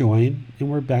we rejoin and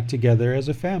we're back together as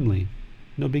a family.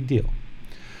 No big deal.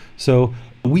 So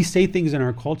we say things in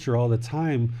our culture all the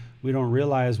time. We don't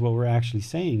realize what we're actually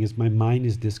saying is my mind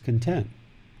is discontent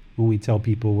when we tell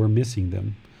people we're missing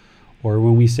them. Or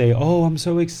when we say, oh, I'm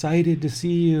so excited to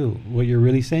see you. What you're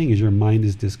really saying is your mind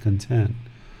is discontent,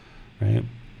 right?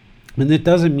 And it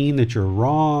doesn't mean that you're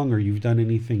wrong or you've done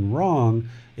anything wrong.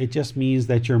 It just means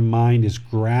that your mind is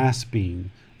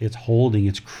grasping, it's holding,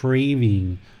 it's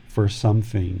craving for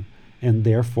something, and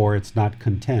therefore it's not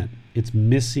content. It's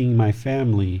missing my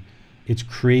family. It's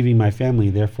craving my family,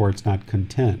 therefore it's not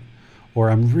content. Or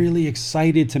I'm really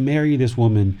excited to marry this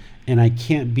woman and I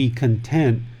can't be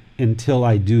content until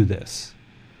I do this.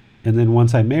 And then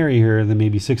once I marry her, then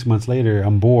maybe 6 months later,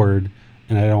 I'm bored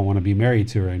and I don't want to be married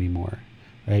to her anymore,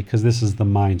 right? Because this is the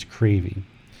mind's craving.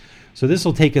 So this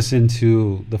will take us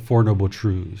into the Four Noble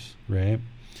Truths, right?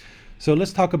 So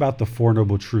let's talk about the Four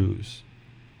Noble Truths.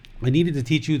 I needed to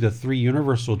teach you the three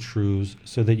universal truths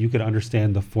so that you could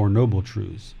understand the Four Noble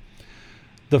Truths.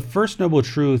 The first noble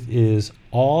truth is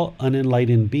all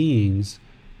unenlightened beings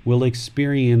will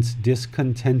experience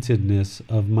discontentedness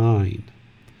of mind.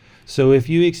 So if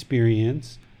you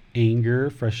experience anger,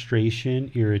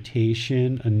 frustration,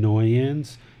 irritation,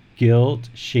 annoyance, guilt,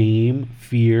 shame,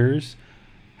 fears,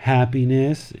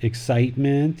 happiness,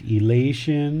 excitement,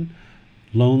 elation,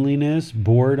 loneliness,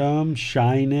 boredom,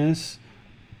 shyness,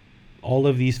 all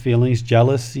of these feelings,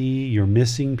 jealousy, you're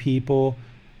missing people,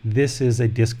 this is a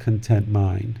discontent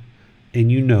mind.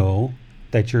 And you know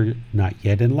that you're not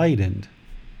yet enlightened.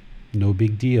 No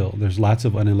big deal. There's lots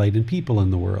of unenlightened people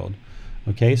in the world.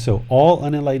 Okay, so all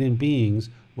unenlightened beings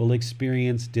will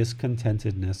experience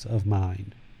discontentedness of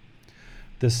mind.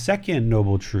 The second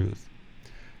noble truth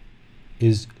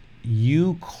is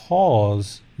you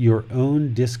cause your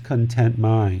own discontent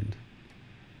mind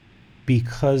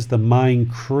because the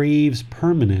mind craves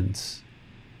permanence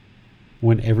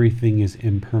when everything is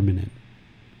impermanent.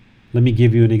 Let me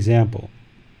give you an example.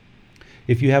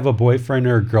 If you have a boyfriend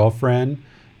or a girlfriend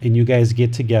and you guys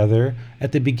get together,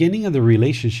 at the beginning of the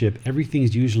relationship,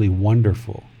 everything's usually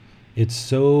wonderful. It's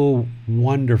so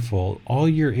wonderful. All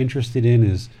you're interested in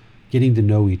is getting to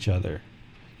know each other.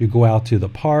 You go out to the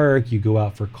park, you go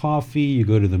out for coffee, you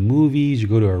go to the movies, you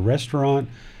go to a restaurant.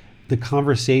 The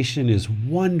conversation is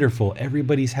wonderful.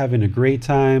 Everybody's having a great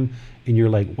time. And you're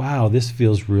like, wow, this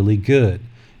feels really good.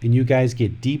 And you guys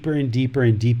get deeper and deeper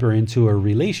and deeper into a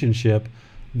relationship.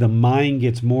 The mind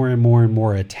gets more and more and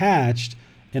more attached.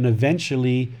 And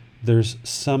eventually there's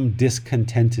some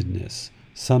discontentedness,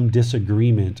 some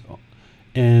disagreement.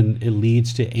 And it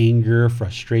leads to anger,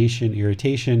 frustration,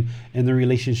 irritation. And the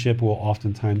relationship will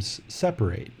oftentimes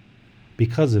separate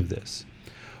because of this.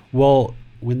 Well,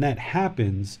 when that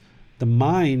happens, the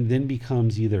mind then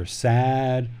becomes either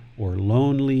sad or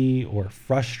lonely or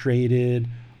frustrated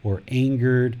or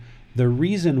angered. The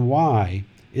reason why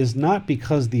is not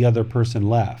because the other person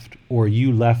left or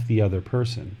you left the other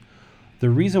person. The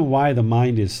reason why the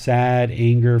mind is sad,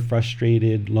 anger,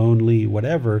 frustrated, lonely,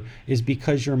 whatever, is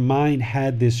because your mind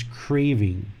had this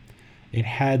craving. It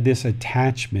had this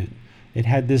attachment. It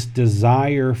had this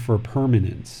desire for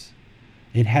permanence.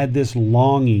 It had this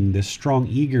longing, this strong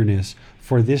eagerness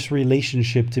for this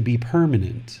relationship to be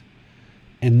permanent.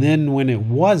 And then when it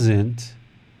wasn't,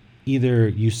 either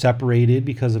you separated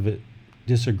because of a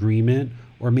disagreement,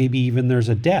 or maybe even there's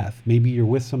a death. Maybe you're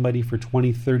with somebody for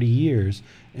 20, 30 years,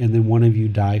 and then one of you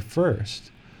die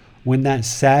first. When that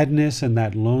sadness and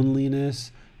that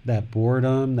loneliness, that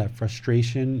boredom, that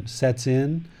frustration sets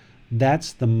in,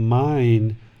 that's the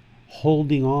mind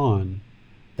holding on.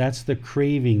 That's the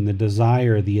craving, the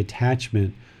desire, the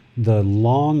attachment, the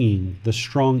longing, the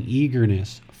strong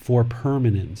eagerness for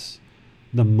permanence.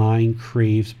 The mind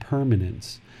craves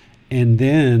permanence. And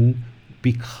then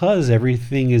because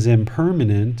everything is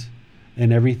impermanent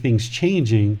and everything's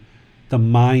changing, the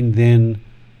mind then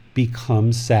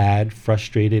becomes sad,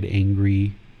 frustrated,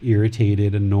 angry,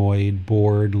 irritated, annoyed,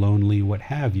 bored, lonely, what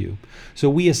have you. So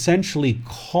we essentially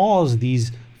cause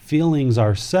these feelings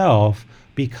ourselves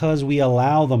because we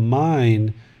allow the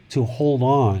mind to hold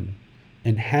on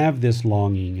and have this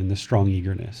longing and the strong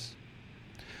eagerness.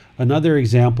 Another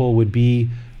example would be,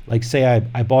 like, say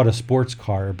I bought a sports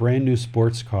car, a brand new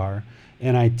sports car,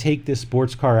 and I take this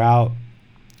sports car out,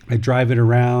 I drive it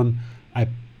around, I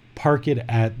park it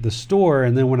at the store,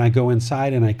 and then when I go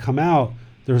inside and I come out,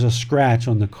 there's a scratch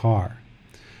on the car.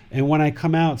 And when I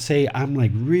come out, say I'm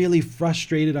like really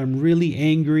frustrated, I'm really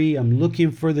angry, I'm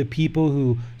looking for the people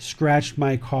who scratched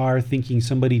my car, thinking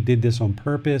somebody did this on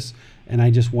purpose, and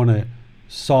I just want to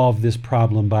solve this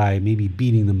problem by maybe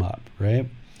beating them up, right?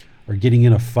 Or getting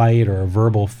in a fight or a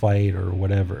verbal fight or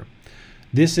whatever.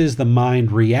 This is the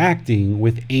mind reacting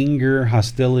with anger,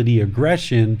 hostility,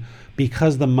 aggression,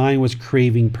 because the mind was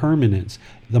craving permanence.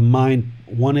 The mind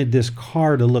wanted this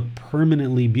car to look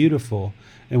permanently beautiful.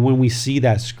 And when we see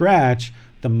that scratch,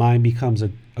 the mind becomes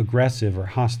aggressive or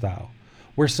hostile.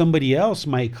 Where somebody else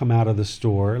might come out of the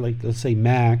store, like let's say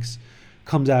Max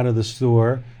comes out of the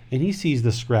store and he sees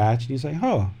the scratch and he's like,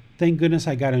 oh, thank goodness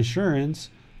I got insurance.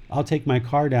 I'll take my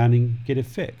car down and get it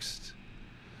fixed.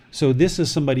 So this is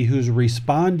somebody who's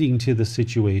responding to the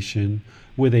situation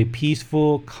with a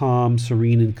peaceful, calm,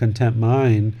 serene, and content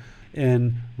mind,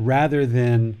 and rather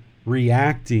than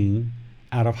reacting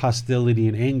out of hostility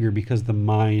and anger because the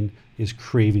mind is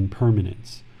craving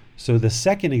permanence. So the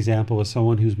second example is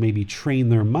someone who's maybe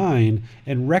trained their mind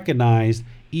and recognized,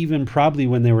 even probably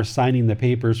when they were signing the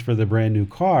papers for the brand new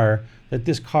car, that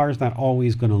this car is not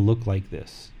always going to look like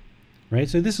this, right?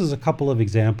 So this is a couple of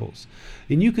examples.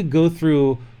 And you could go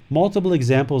through multiple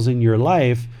examples in your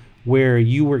life where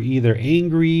you were either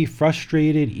angry,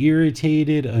 frustrated,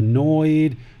 irritated,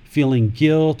 annoyed, feeling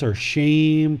guilt or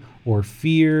shame or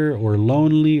fear or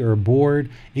lonely or bored,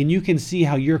 and you can see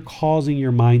how you're causing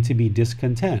your mind to be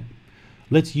discontent.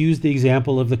 Let's use the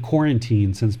example of the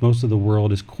quarantine, since most of the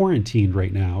world is quarantined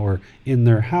right now or in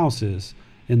their houses,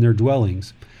 in their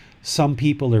dwellings. Some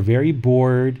people are very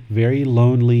bored, very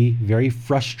lonely, very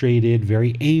frustrated,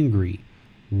 very angry.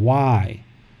 Why?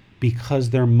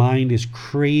 Because their mind is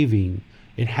craving.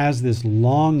 It has this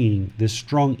longing, this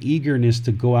strong eagerness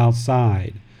to go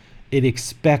outside. It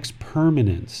expects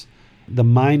permanence. The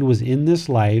mind was in this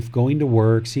life, going to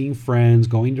work, seeing friends,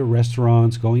 going to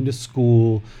restaurants, going to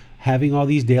school, having all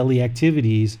these daily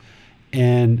activities,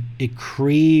 and it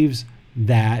craves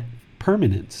that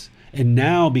permanence. And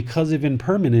now, because of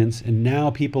impermanence, and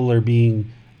now people are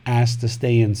being asked to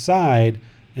stay inside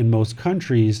in most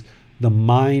countries, the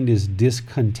mind is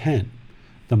discontent.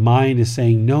 The mind is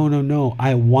saying, no,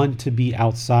 I want to be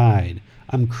outside.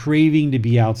 I'm craving to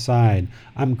be outside.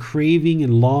 I'm craving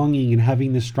and longing and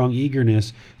having this strong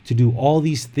eagerness to do all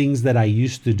these things that I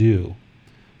used to do.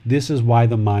 This is why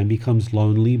the mind becomes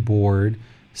lonely, bored,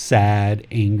 sad,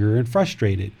 angry, and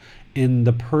frustrated. And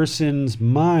the person's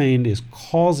mind is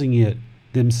causing it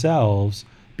themselves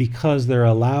because they're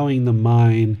allowing the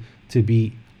mind to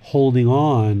be holding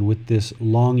on with this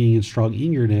longing and strong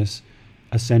eagerness,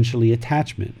 essentially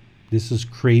attachment. This is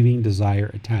craving,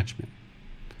 desire, attachment.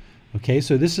 Okay,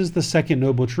 so this is the second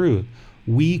noble truth.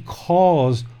 We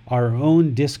cause our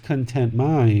own discontent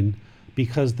mind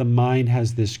because the mind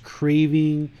has this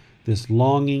craving, this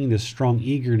longing, this strong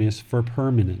eagerness for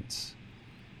permanence.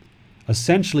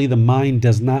 Essentially, the mind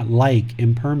does not like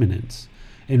impermanence.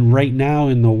 And right now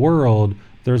in the world,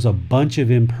 there's a bunch of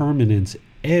impermanence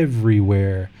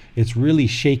everywhere. It's really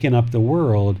shaken up the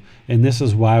world. And this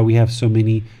is why we have so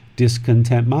many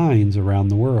discontent minds around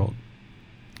the world.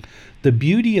 The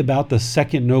beauty about the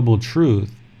second noble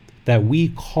truth, that we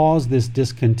cause this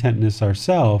discontentness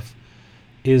ourselves,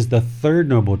 is the third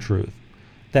noble truth,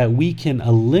 that we can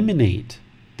eliminate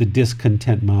the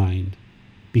discontent mind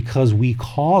because we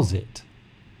cause it.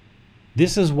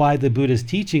 This is why the Buddha's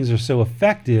teachings are so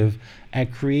effective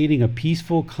at creating a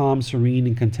peaceful, calm, serene,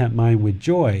 and content mind with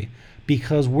joy.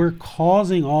 Because we're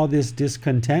causing all this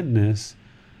discontentness,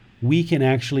 we can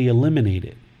actually eliminate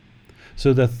it.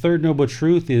 So the third noble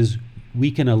truth is we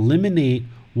can eliminate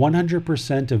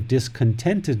 100% of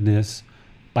discontentedness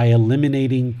by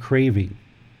eliminating craving,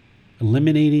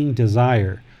 eliminating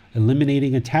desire,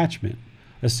 eliminating attachment,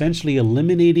 essentially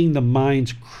eliminating the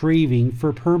mind's craving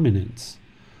for permanence.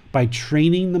 By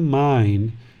training the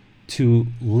mind to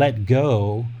let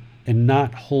go and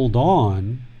not hold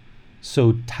on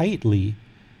so tightly,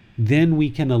 then we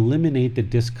can eliminate the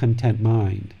discontent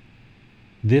mind.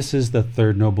 This is the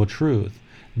third noble truth.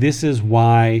 This is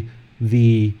why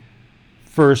the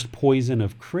first poison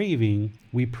of craving,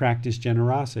 we practice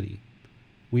generosity.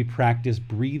 We practice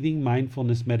breathing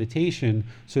mindfulness meditation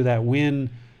so that when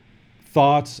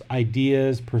thoughts,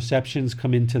 ideas, perceptions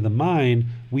come into the mind,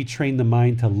 we train the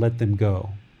mind to let them go.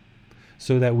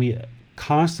 So that we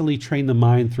constantly train the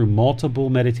mind through multiple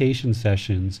meditation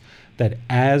sessions, that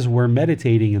as we're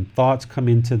meditating and thoughts come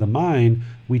into the mind,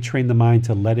 we train the mind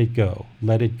to let it go,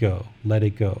 let it go, let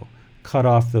it go. Cut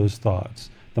off those thoughts.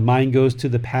 The mind goes to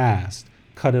the past,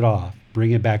 cut it off,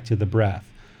 bring it back to the breath.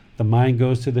 The mind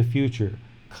goes to the future,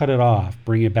 cut it off,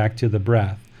 bring it back to the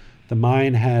breath. The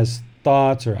mind has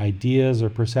thoughts or ideas or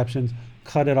perceptions,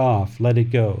 cut it off, let it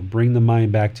go, bring the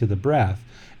mind back to the breath.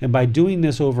 And by doing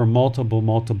this over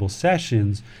multiple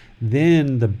sessions,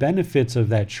 then the benefits of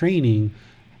that training,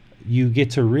 you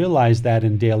get to realize that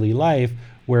in daily life,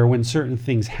 where when certain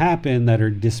things happen that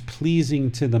are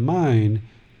displeasing to the mind,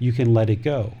 you can let it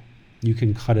go. You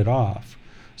can cut it off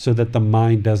so that the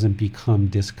mind doesn't become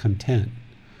discontent.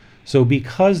 So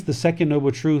because the second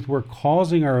noble truth, we're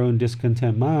causing our own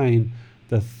discontent mind,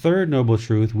 the third noble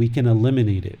truth, we can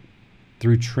eliminate it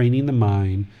through training the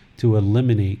mind to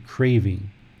eliminate craving,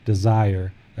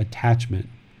 desire, attachment,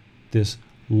 this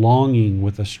longing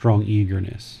with a strong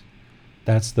eagerness.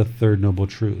 That's the third noble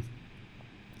truth.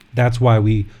 That's why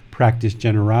we practice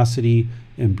generosity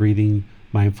and breathing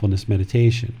mindfulness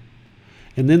meditation.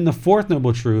 And then the fourth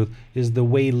noble truth is the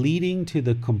way leading to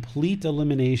the complete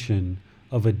elimination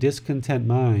of a discontent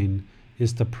mind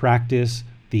is to practice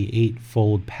the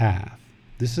Eightfold Path.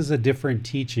 This is a different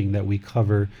teaching that we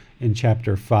cover in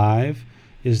chapter 5,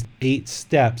 is 8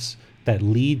 steps that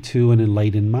lead to an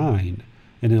enlightened mind.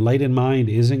 An enlightened mind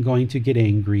isn't going to get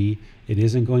angry. It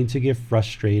isn't going to get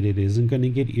frustrated. It isn't going to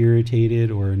get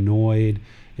irritated or annoyed.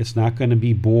 It's not going to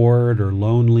be bored or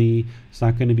lonely. It's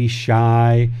not going to be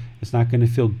shy. It's not going to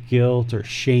feel guilt or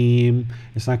shame.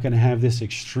 It's not going to have this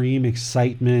extreme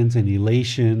excitement and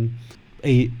elation.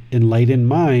 An enlightened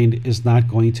mind is not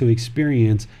going to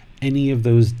experience any of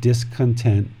those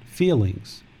discontent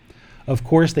feelings. Of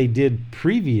course, they did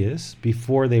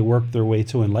before they worked their way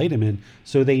to enlightenment,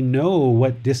 so they know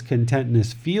what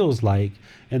discontentness feels like.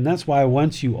 And that's why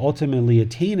once you ultimately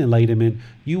attain enlightenment,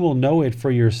 you will know it for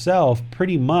yourself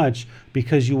pretty much,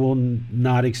 because you will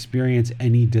not experience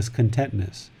any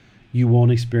discontentness. You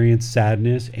won't experience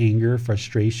sadness, anger,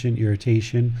 frustration,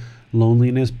 irritation,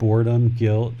 loneliness, boredom,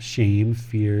 guilt, shame,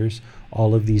 fears,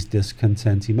 all of these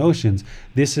discontent emotions.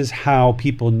 This is how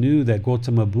people knew that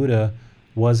Gautama Buddha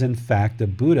was in fact a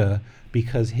Buddha,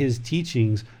 because his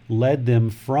teachings led them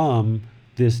from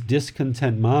this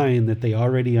discontent mind that they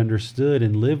already understood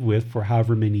and lived with for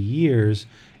however many years.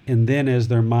 And then as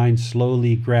their mind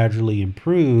slowly, gradually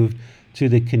improved to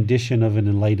the condition of an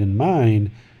enlightened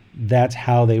mind, that's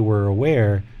how they were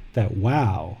aware that,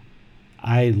 wow,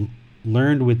 I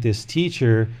learned with this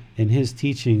teacher and his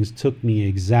teachings took me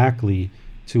exactly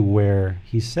to where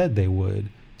he said they would,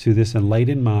 to this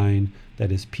enlightened mind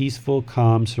that is peaceful,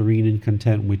 calm, serene, and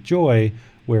content with joy,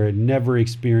 where it never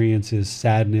experiences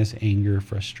sadness, anger,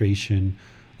 frustration,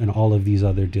 and all of these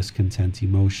other discontent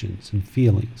emotions and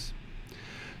feelings.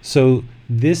 So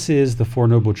this is the Four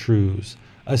Noble Truths.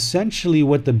 Essentially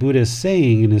what the Buddha is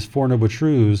saying in his Four Noble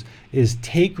Truths is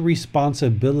take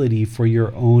responsibility for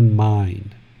your own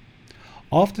mind.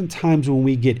 Oftentimes when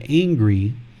we get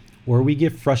angry or we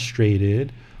get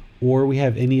frustrated or we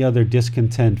have any other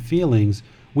discontent feelings,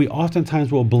 we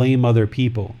oftentimes will blame other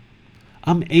people.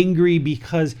 I'm angry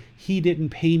because he didn't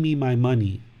pay me my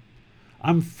money.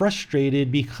 I'm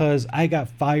frustrated because I got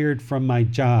fired from my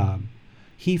job.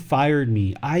 He fired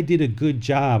me. I did a good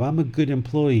job. I'm a good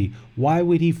employee. Why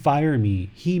would he fire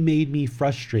me? He made me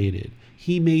frustrated.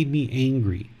 He made me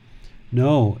angry.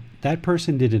 No, that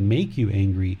person didn't make you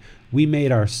angry. We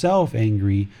made ourselves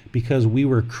angry because we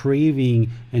were craving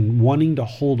and wanting to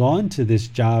hold on to this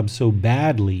job so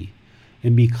badly.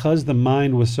 And because the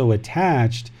mind was so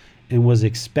attached and was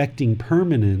expecting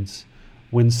permanence,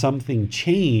 when something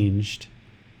changed,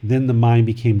 then the mind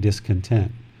became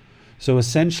discontent. So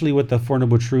essentially what the Four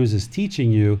Noble Truths is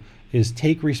teaching you is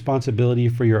take responsibility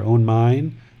for your own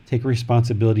mind, take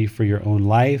responsibility for your own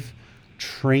life,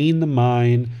 train the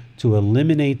mind to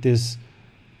eliminate this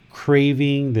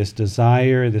craving, this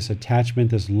desire, this attachment,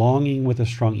 this longing with a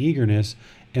strong eagerness,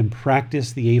 and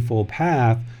practice the Eightfold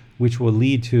Path, which will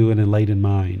lead to an enlightened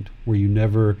mind where you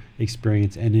never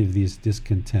experience any of these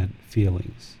discontent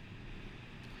feelings.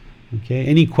 Okay,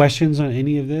 any questions on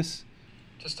any of this?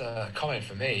 Just a comment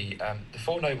from me. The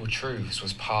Four Noble Truths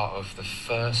was part of the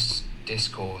first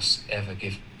discourse ever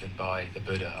given by the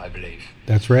Buddha, I believe.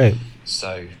 That's right.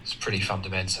 So it's pretty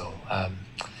fundamental.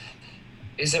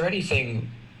 Is there anything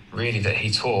really that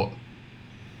he taught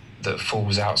that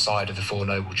falls outside of the Four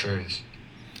Noble Truths?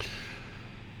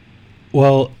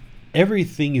 Well,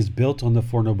 everything is built on the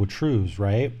Four Noble Truths,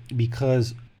 right?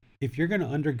 Because if you're going to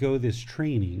undergo this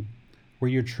training, where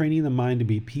you're training the mind to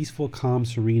be peaceful, calm,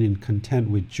 serene, and content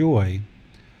with joy,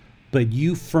 but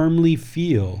you firmly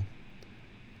feel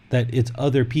that it's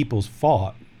other people's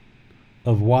fault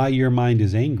of why your mind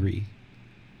is angry,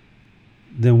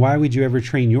 then why would you ever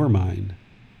train your mind?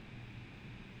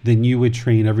 Then you would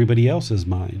train everybody else's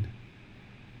mind.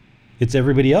 It's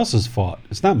everybody else's fault.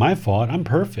 It's not my fault. I'm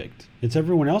perfect. It's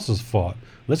everyone else's fault.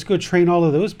 Let's go train all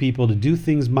of those people to do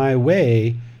things my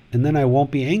way, and then I won't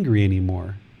be angry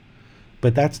anymore.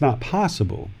 But that's not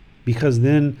possible, because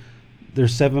then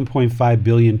there's 7.5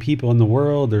 billion people in the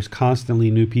world. There's constantly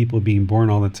new people being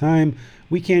born all the time.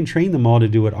 We can't train them all to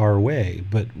do it our way,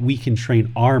 but we can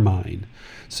train our mind.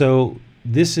 So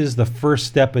this is the first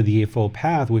step of the Eightfold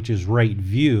Path, which is right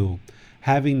view.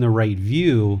 Having the right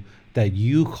view that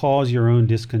you cause your own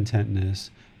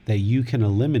discontentness, that you can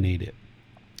eliminate it.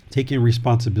 Taking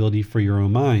responsibility for your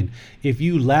own mind. If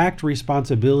you lacked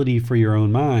responsibility for your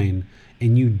own mind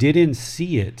and you didn't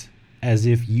see it as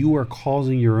if you are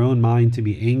causing your own mind to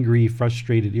be angry,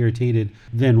 frustrated, irritated,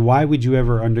 then why would you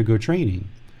ever undergo training?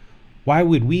 Why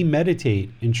would we meditate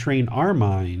and train our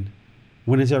mind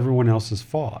when it's everyone else's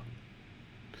fault?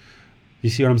 You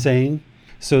see what I'm saying?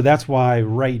 So that's why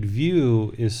right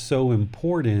view is so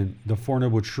important. The Four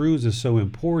Noble Truths is so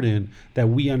important, that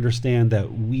we understand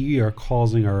that we are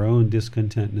causing our own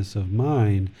discontentness of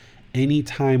mind.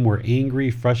 Anytime we're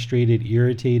angry, frustrated,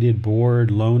 irritated,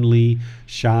 bored, lonely,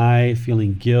 shy,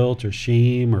 feeling guilt or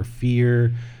shame or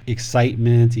fear,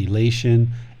 excitement,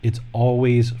 elation, it's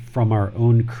always from our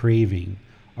own craving,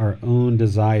 our own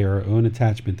desire, our own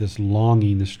attachment, this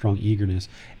longing, this strong eagerness.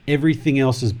 Everything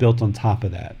else is built on top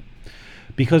of that.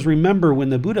 Because remember, when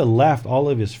the Buddha left all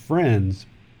of his friends,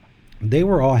 they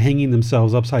were all hanging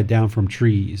themselves upside down from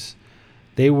trees.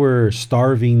 They were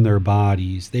starving their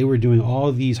bodies. They were doing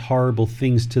all these horrible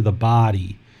things to the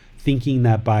body, thinking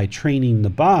that by training the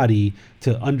body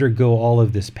to undergo all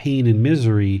of this pain and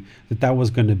misery, that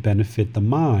was going to benefit the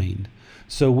mind.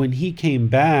 So when he came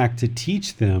back to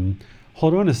teach them,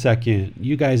 hold on a second,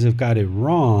 you guys have got it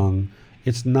wrong.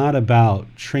 It's not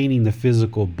about training the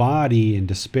physical body and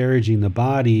disparaging the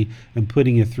body and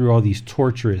putting it through all these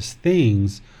torturous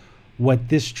things. What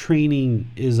this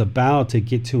training is about to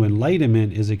get to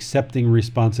enlightenment is accepting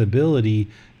responsibility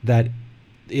that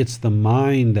it's the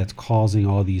mind that's causing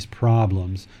all these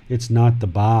problems. It's not the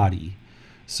body.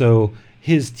 So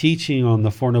his teaching on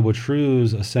the Four Noble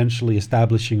Truths, essentially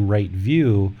establishing right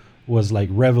view, was like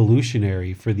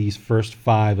revolutionary for these first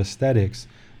 5 aesthetics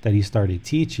that he started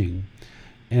teaching.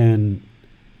 And,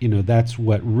 that's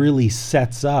what really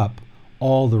sets up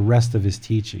all the rest of his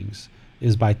teachings,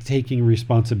 is by taking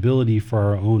responsibility for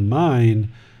our own mind,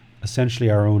 essentially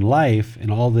our own life,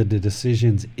 and all the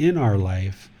decisions in our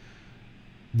life.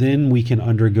 Then we can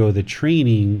undergo the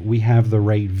training. We have the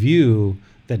right view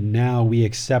that now we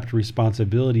accept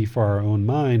responsibility for our own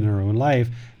mind and our own life.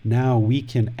 Now we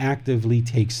can actively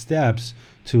take steps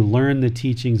to learn the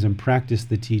teachings and practice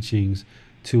the teachings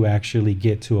to actually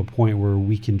get to a point where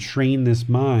we can train this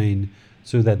mind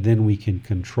so that then we can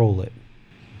control it.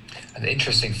 And the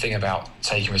interesting thing about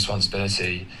taking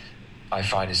responsibility, I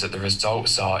find, is that the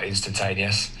results are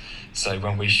instantaneous. So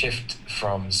when we shift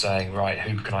from saying, right,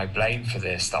 who can I blame for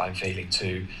this that I'm feeling,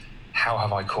 to how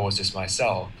have I caused this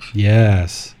myself?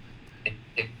 Yes.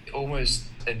 It almost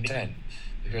then,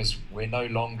 because we're no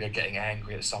longer getting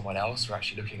angry at someone else. We're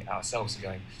actually looking at ourselves and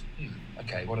going,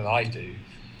 okay, what did I do?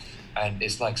 And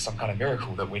it's like some kind of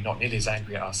miracle that we're not nearly as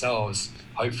angry at ourselves,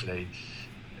 hopefully,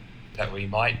 that we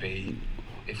might be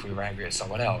if we were angry at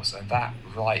someone else. And that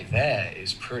right there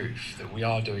is proof that we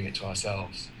are doing it to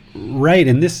ourselves. Right.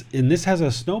 And this has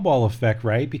a snowball effect,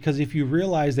 right? Because if you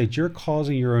realize that you're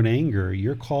causing your own anger,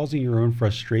 you're causing your own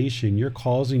frustration, you're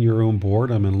causing your own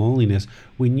boredom and loneliness,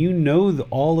 when you know that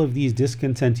all of these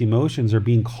discontent emotions are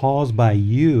being caused by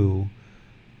you,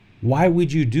 why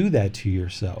would you do that to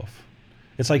yourself?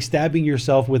 It's like stabbing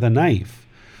yourself with a knife.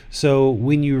 So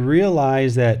when you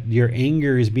realize that your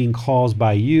anger is being caused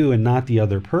by you and not the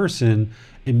other person,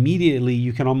 immediately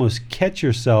you can almost catch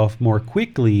yourself more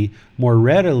quickly, more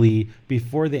readily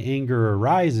before the anger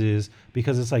arises,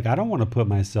 because it's like, I don't want to put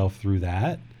myself through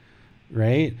that,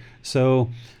 right? So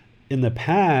in the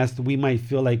past, we might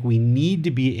feel like we need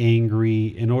to be angry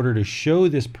in order to show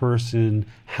this person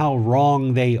how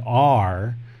wrong they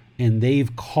are, and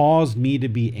they've caused me to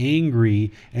be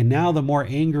angry. And now the more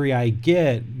angry I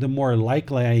get, the more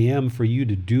likely I am for you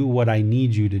to do what I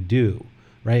need you to do,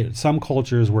 right? Some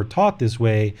cultures were taught this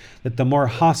way, that the more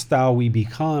hostile we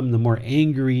become, the more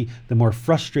angry, the more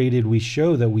frustrated we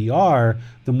show that we are,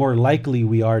 the more likely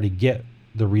we are to get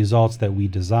the results that we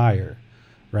desire,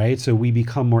 right? So we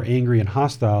become more angry and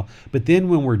hostile. But then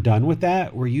when we're done with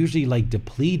that, we're usually like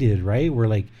depleted, right? We're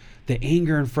like, the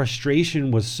anger and frustration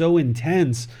was so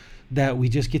intense that we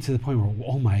just get to the point where,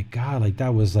 oh my God, like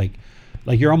that was like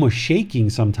you're almost shaking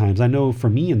sometimes. I know for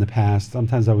me in the past,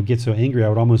 sometimes I would get so angry, I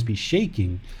would almost be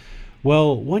shaking.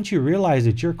 Well, once you realize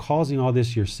that you're causing all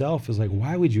this yourself, it's like,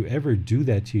 why would you ever do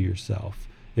that to yourself?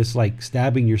 It's like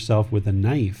stabbing yourself with a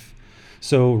knife.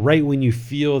 So right when you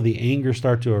feel the anger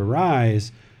start to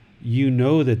arise, you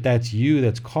know that that's you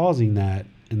that's causing that.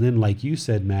 And then, like you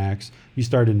said, Max, you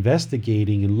start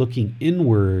investigating and looking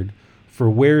inward for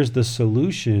where's the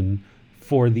solution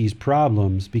for these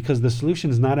problems, because the solution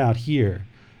is not out here.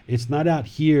 It's not out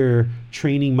here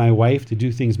training my wife to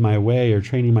do things my way or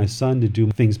training my son to do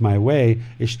things my way.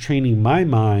 It's training my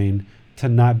mind to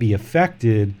not be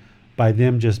affected by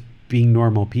them just being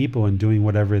normal people and doing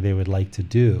whatever they would like to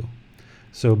do.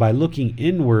 So by looking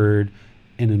inward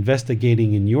and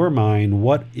investigating in your mind,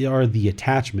 what are the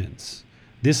attachments?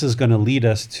 This is going to lead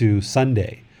us to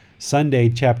Sunday. Sunday,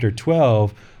 chapter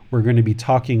 12, we're going to be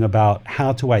talking about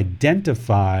how to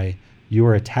identify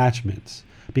your attachments.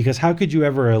 Because how could you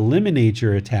ever eliminate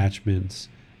your attachments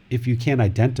if you can't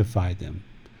identify them?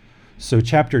 So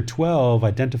chapter 12,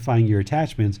 identifying your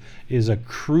attachments, is a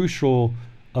crucial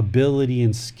ability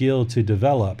and skill to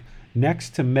develop.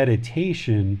 Next to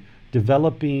meditation,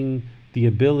 developing the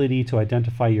ability to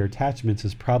identify your attachments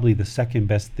is probably the second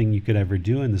best thing you could ever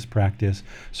do in this practice,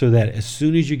 so that as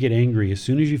soon as you get angry, as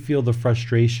soon as you feel the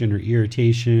frustration or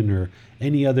irritation or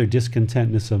any other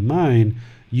discontentness of mind,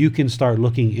 you can start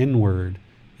looking inward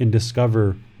and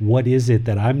discover, what is it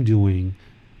that I'm doing?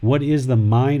 What is the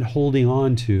mind holding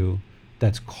on to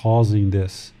that's causing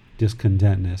this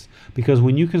discontentness? Because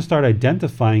when you can start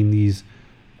identifying these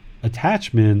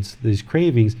attachments, these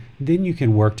cravings, then you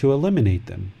can work to eliminate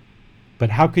them. But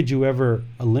how could you ever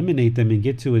eliminate them and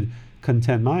get to a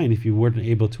content mind if you weren't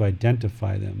able to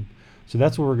identify them? So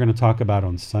that's what we're going to talk about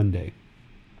on Sunday.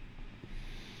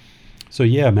 So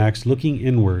yeah, Max, looking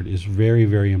inward is very,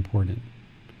 very important.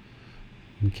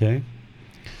 Okay.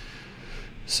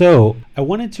 So I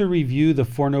wanted to review the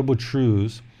Four Noble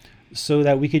Truths so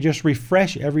that we could just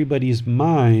refresh everybody's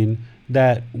mind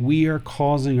that we are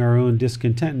causing our own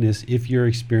discontentness if you're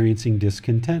experiencing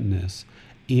discontentness,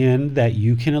 and that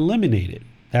you can eliminate it.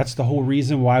 That's the whole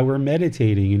reason why we're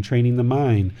meditating and training the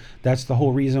mind. That's the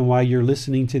whole reason why you're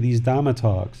listening to these Dhamma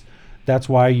talks. That's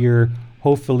why you're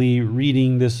hopefully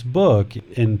reading this book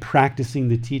and practicing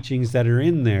the teachings that are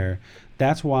in there.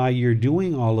 That's why you're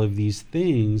doing all of these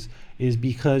things, is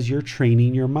because you're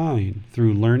training your mind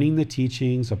through learning the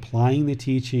teachings, applying the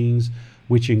teachings,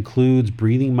 which includes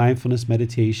breathing mindfulness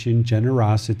meditation,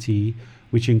 generosity,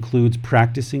 which includes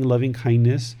practicing loving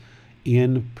kindness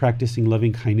and practicing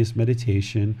loving kindness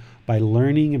meditation. By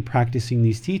learning and practicing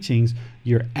these teachings,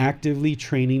 you're actively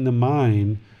training the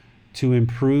mind to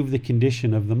improve the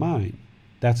condition of the mind.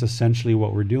 That's essentially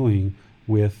what we're doing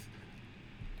with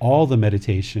all the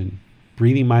meditation,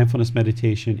 breathing mindfulness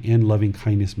meditation and loving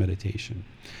kindness meditation,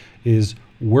 is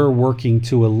we're working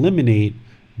to eliminate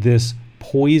this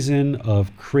poison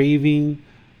of craving,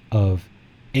 of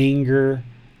anger,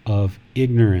 of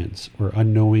ignorance or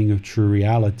unknowing of true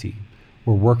reality.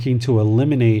 We're working to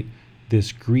eliminate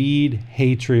this greed,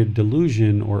 hatred,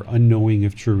 delusion, or unknowing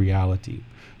of true reality.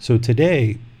 So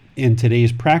today, in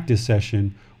today's practice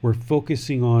session, we're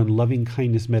focusing on loving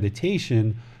kindness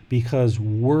meditation because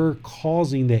we're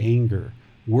causing the anger,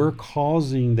 we're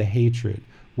causing the hatred,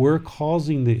 we're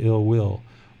causing the ill will,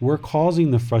 we're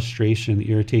causing the frustration,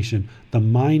 the irritation. The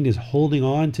mind is holding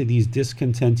on to these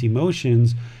discontent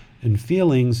emotions and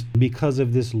feelings because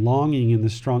of this longing and the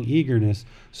strong eagerness.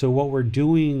 So what we're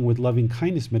doing with loving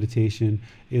kindness meditation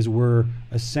is we're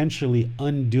essentially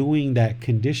undoing that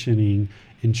conditioning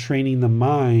and training the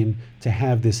mind to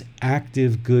have this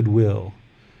active goodwill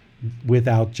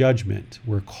without judgment.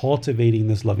 We're cultivating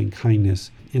this loving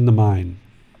kindness in the mind.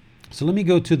 So let me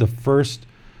go to the first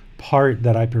part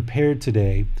that I prepared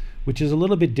today, which is a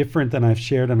little bit different than I've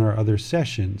shared in our other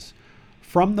sessions.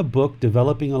 From the book,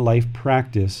 Developing a Life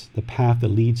Practice, The Path That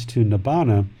Leads to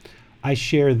Nibbana, I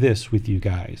share this with you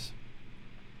guys.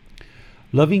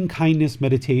 Loving kindness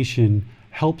meditation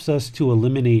helps us to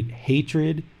eliminate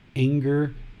hatred,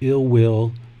 anger, ill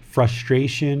will,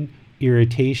 frustration,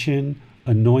 irritation,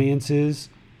 annoyances,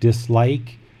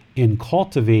 dislike, and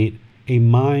cultivate a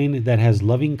mind that has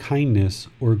loving kindness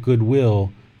or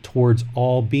goodwill towards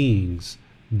all beings,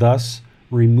 thus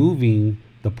removing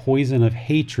the poison of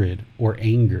hatred or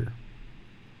anger.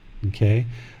 Okay?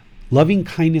 Loving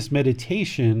kindness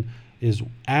meditation is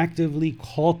actively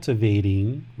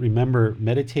cultivating. Remember,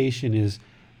 meditation is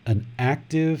an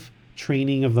active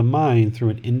training of the mind through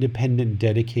an independent,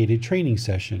 dedicated training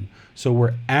session. So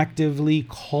we're actively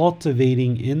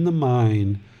cultivating in the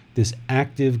mind this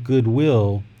active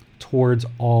goodwill towards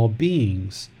all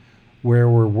beings, where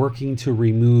we're working to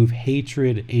remove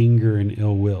hatred, anger, and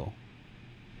ill will.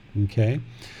 Okay?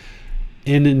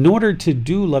 And in order to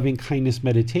do loving kindness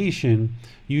meditation,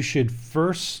 you should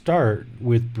first start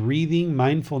with breathing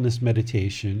mindfulness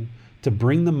meditation to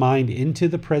bring the mind into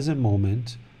the present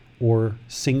moment, or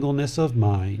singleness of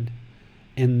mind,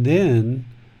 and then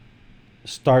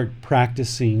start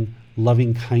practicing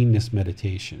loving kindness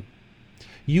meditation.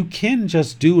 You can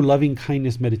just do loving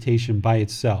kindness meditation by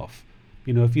itself.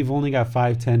 You know, if you've only got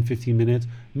 5, 10, 15 minutes,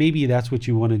 maybe that's what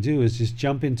you want to do, is just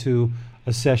jump into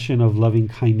a session of loving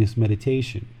kindness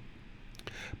meditation.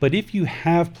 But if you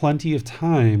have plenty of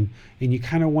time and you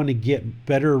kind of want to get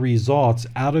better results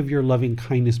out of your loving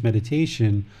kindness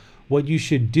meditation, what you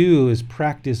should do is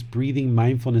practice breathing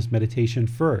mindfulness meditation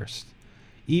first.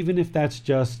 Even if that's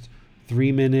just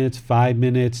 3 minutes, 5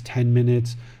 minutes, 10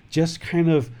 minutes, just kind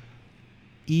of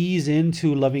ease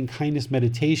into loving kindness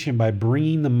meditation by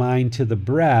bringing the mind to the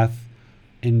breath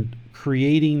and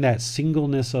creating that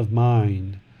singleness of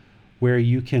mind, where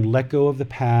you can let go of the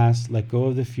past, let go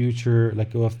of the future,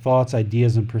 let go of thoughts,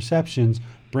 ideas, and perceptions,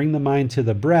 bring the mind to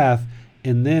the breath,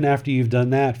 and then after you've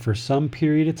done that for some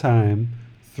period of time,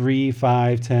 3,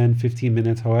 5, 10, 15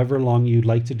 minutes, however long you'd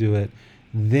like to do it,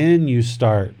 then you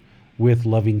start with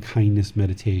loving kindness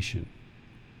meditation.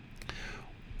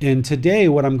 And today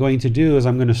what I'm going to do is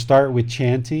I'm going to start with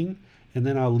chanting, and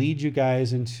then I'll lead you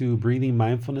guys into breathing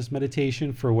mindfulness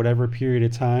meditation for whatever period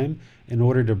of time in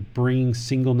order to bring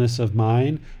singleness of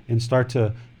mind and start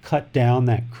to cut down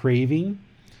that craving.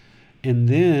 And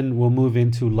then we'll move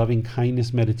into loving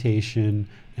kindness meditation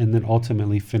and then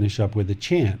ultimately finish up with a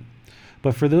chant.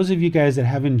 But for those of you guys that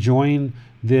haven't joined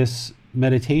this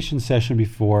meditation session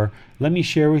before, let me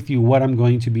share with you what I'm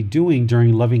going to be doing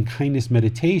during loving kindness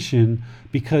meditation,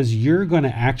 because you're going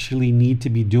to actually need to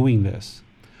be doing this.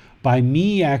 By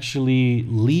me actually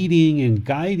leading and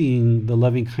guiding the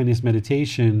loving kindness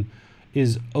meditation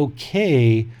is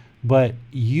okay, but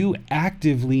you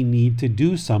actively need to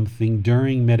do something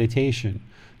during meditation.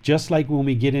 Just like when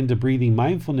we get into breathing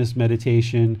mindfulness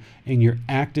meditation and you're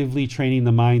actively training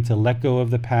the mind to let go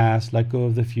of the past, let go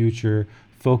of the future,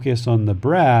 focus on the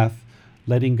breath,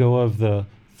 letting go of the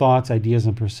thoughts, ideas,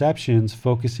 and perceptions,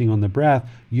 focusing on the breath,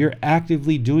 you're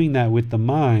actively doing that with the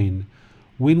mind.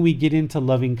 When we get into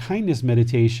loving kindness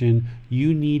meditation,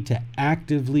 you need to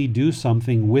actively do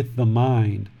something with the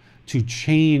mind to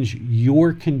change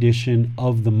your condition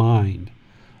of the mind.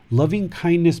 Loving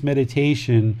kindness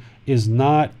meditation is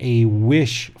not a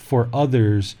wish for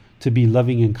others to be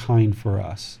loving and kind for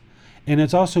us. And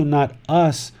it's also not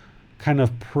us kind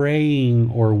of praying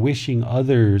or wishing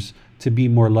others to be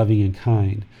more loving and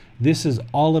kind. This is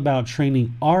all about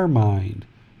training our mind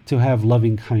to have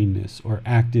loving kindness or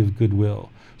active goodwill.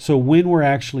 So when we're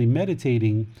actually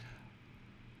meditating,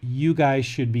 you guys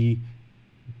should be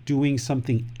doing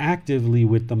something actively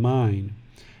with the mind.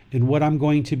 And what I'm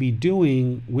going to be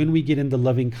doing when we get into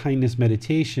loving kindness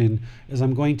meditation is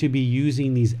I'm going to be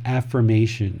using these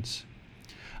affirmations.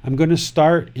 I'm going to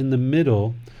start in the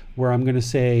middle where I'm going to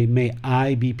say, may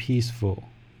I be peaceful.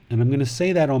 And I'm going to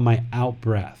say that on my out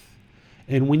breath.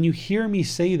 And when you hear me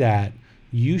say that,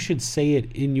 you should say it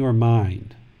in your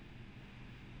mind.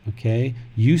 Okay?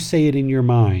 You say it in your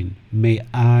mind, may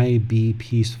I be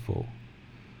peaceful.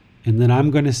 And then I'm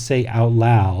going to say out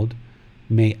loud,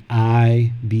 may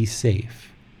I be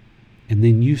safe. And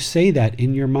then you say that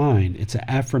in your mind. It's an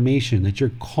affirmation that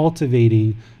you're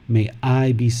cultivating, may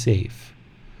I be safe.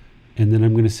 And then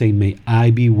I'm going to say, may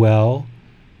I be well,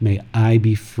 may I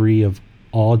be free of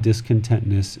all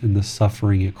discontentness and the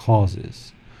suffering it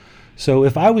causes. So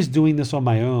if I was doing this on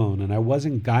my own and I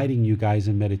wasn't guiding you guys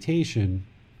in meditation,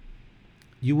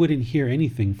 you wouldn't hear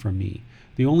anything from me.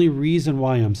 The only reason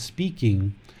why I'm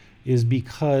speaking is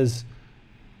because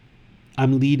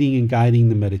I'm leading and guiding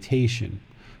the meditation.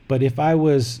 But if I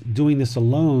was doing this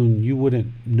alone, you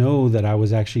wouldn't know that I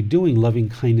was actually doing loving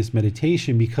kindness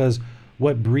meditation, because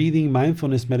what breathing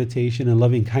mindfulness meditation and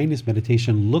loving kindness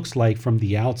meditation looks like from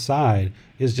the outside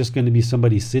is just going to be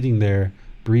somebody sitting there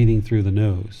breathing through the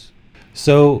nose.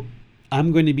 So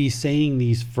I'm going to be saying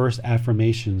these first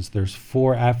affirmations. There's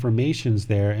 4 affirmations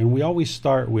there, and we always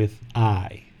start with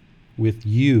I, with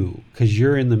you, because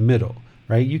you're in the middle,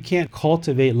 right? You can't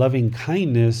cultivate loving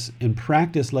kindness and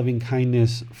practice loving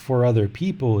kindness for other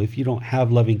people if you don't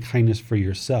have loving kindness for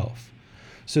yourself.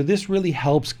 So this really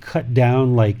helps cut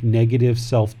down like negative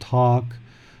self-talk.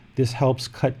 This helps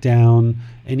cut down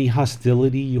any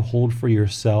hostility you hold for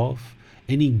yourself,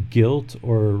 any guilt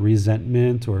or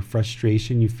resentment or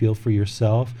frustration you feel for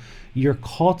yourself. You're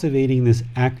cultivating this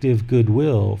active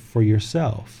goodwill for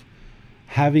yourself,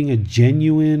 having a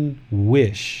genuine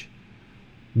wish.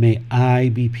 May I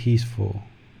be peaceful.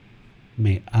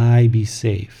 May I be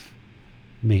safe.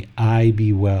 May I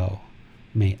be well.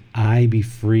 May I be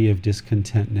free of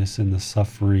discontentness and the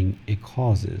suffering it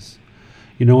causes.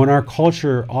 You know, in our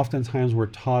culture, oftentimes we're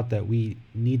taught that we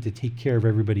need to take care of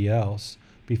everybody else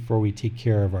before we take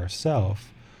care of ourselves.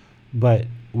 But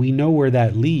we know where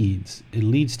that leads. It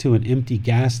leads to an empty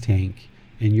gas tank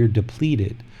and you're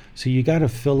depleted. So you got to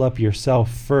fill up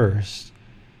yourself first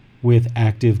with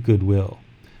active goodwill.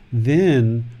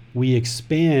 Then we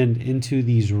expand into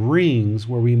these rings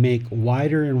where we make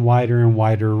wider and wider and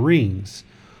wider rings.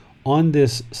 On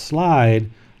this slide,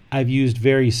 I've used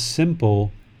very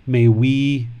simple, may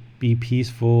we be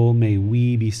peaceful, may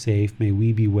we be safe, may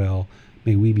we be well,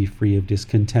 may we be free of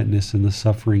discontentness and the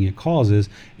suffering it causes.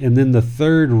 And then the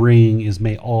third ring is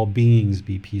may all beings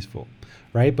be peaceful,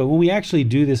 right? But when we actually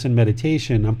do this in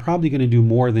meditation, I'm probably going to do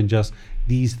more than just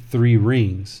these 3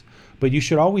 rings. But you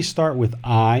should always start with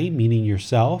I, meaning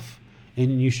yourself,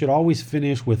 and you should always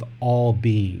finish with all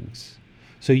beings.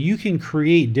 So you can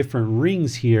create different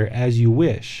rings here as you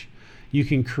wish. You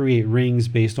can create rings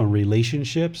based on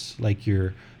relationships, like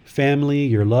your family,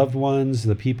 your loved ones,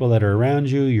 the people that are around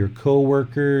you, your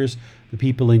co-workers, the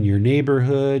people in your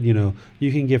neighborhood. You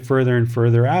can get further and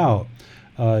further out.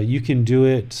 You can do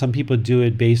it. Some people do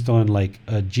it based on like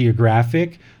a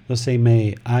geographic. They'll say,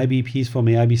 may I be peaceful,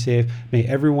 may I be safe, may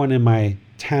everyone in my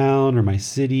town or my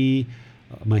city,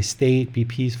 my state be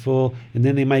peaceful. And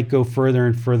then they might go further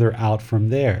and further out from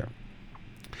there.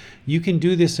 You can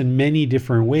do this in many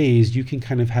different ways. You can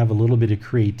kind of have a little bit of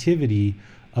creativity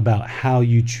about how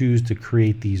you choose to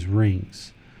create these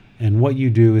rings. And what you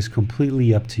do is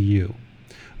completely up to you.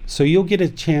 So you'll get a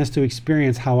chance to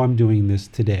experience how I'm doing this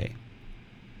today.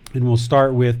 And we'll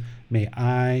start with may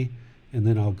I, and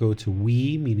then I'll go to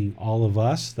we, meaning all of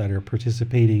us that are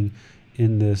participating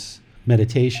in this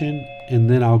meditation. And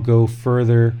then I'll go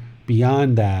further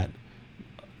beyond that,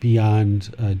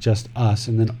 beyond just us.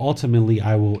 And then ultimately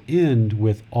I will end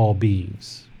with all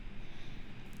beings.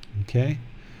 Okay?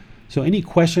 So any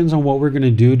questions on what we're going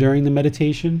to do during the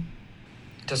meditation?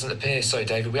 It doesn't appear so,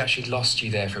 David. We actually lost you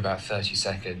there for about 30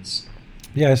 seconds.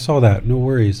 Yeah, I saw that. No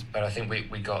worries. But I think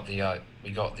we got the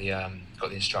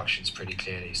instructions pretty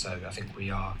clearly, so I think we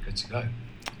are good to go.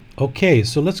 Okay,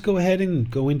 so let's go ahead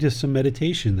and go into some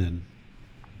meditation then.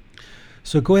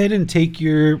 So go ahead and take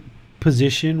your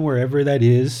position wherever that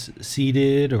is,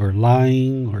 seated or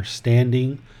lying or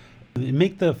standing.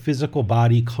 Make the physical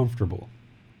body comfortable.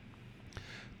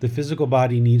 The physical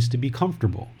body needs to be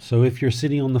comfortable. So if you're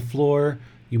sitting on the floor,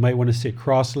 you might want to sit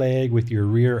cross-legged with your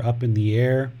rear up in the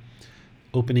air,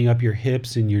 opening up your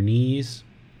hips and your knees.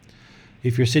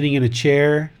 If you're sitting in a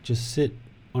chair, just sit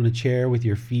on a chair with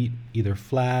your feet either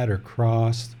flat or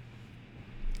crossed.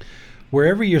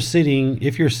 Wherever you're sitting,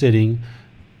 if you're sitting,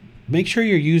 make sure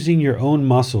you're using your own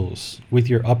muscles with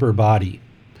your upper body.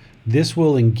 This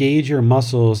will engage your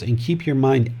muscles and keep your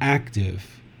mind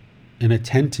active and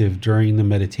attentive during the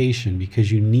meditation,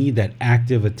 because you need that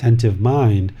active, attentive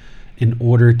mind in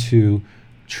order to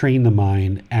train the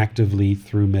mind actively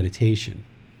through meditation.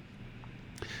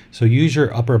 So use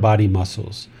your upper body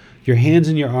muscles. Your hands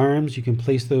and your arms, you can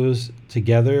place those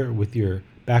together with your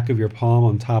back of your palm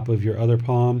on top of your other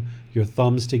palm, your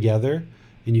thumbs together,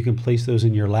 and you can place those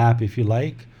in your lap if you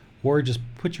like, or just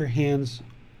put your hands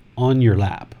on your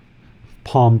lap,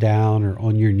 palm down or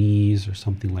on your knees or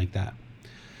something like that.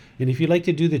 And if you'd like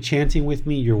to do the chanting with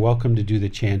me, you're welcome to do the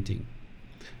chanting.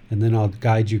 And then I'll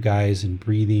guide you guys in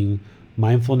breathing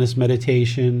mindfulness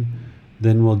meditation.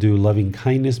 Then we'll do loving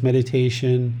kindness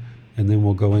meditation. And then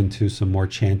we'll go into some more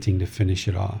chanting to finish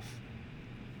it off.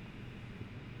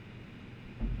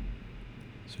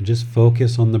 So just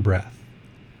focus on the breath.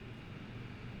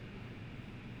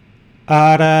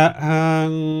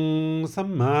 Arahang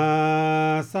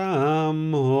Samma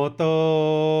Sambuddho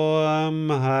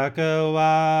Bhagava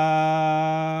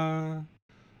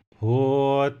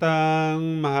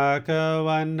Bhutang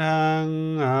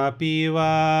Bhagavantang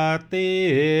Apivateyami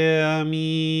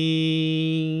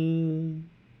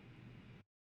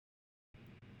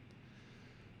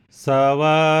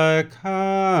Savakhato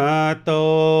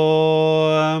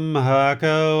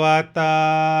Bhagavata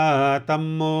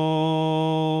Tammo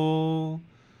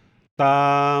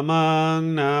Tamang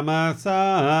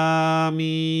Namasami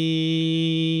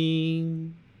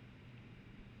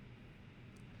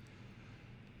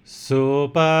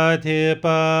Supatipano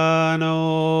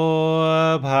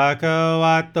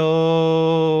Bhagavato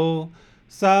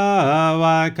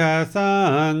Savaka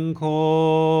Sangho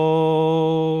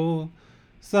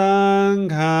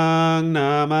Sanghang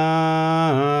Namami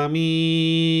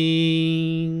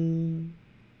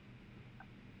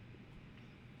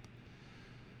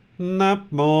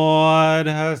Namo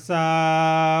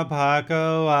Tassa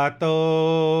Bhagavato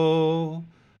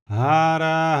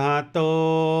Arahato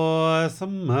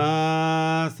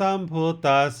Samma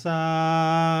Sambuddhassa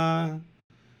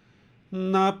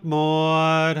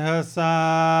Namo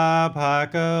Tassa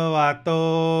Bhagavato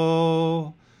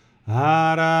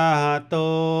Arahato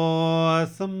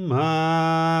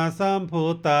Samma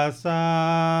Sambuddhassa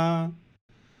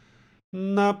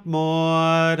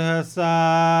Namo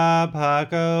Tassa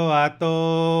Bhagavato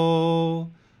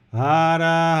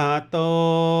Arahato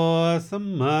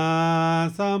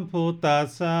Samma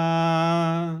Sambuddhassa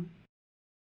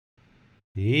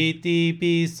Iti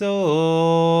piso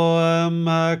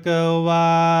bhagava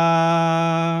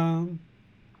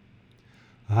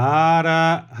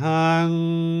Arahang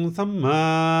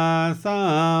Samma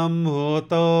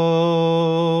Sambuddho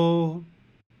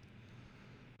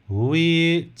วิ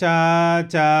จา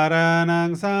จารนั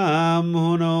งสัมมุ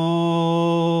โน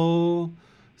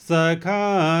สคา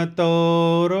โต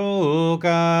โรก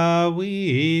าวิ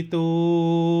ตู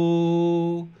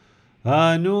อ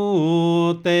นุ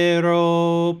เตโร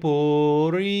ปุ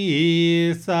ริ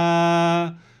สา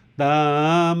ตา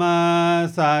มา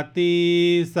สติ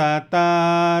สตา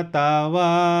ตาว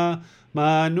าม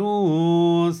นุ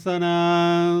สนั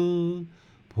ง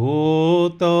พุ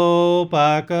โตภ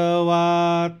ควา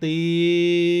ติ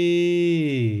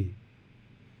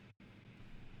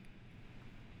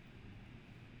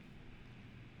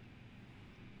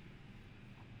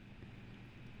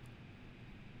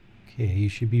Okay, you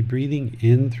should be breathing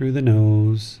in through the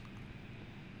nose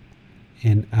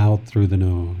and out through the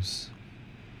nose.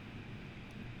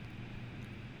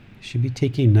 You should be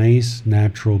taking nice,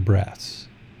 natural breaths.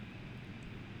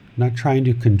 Not trying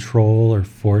to control or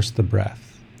force the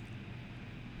breath.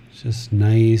 Just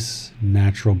nice,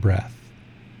 natural breath.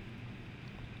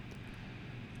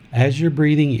 As you're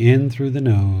breathing in through the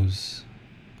nose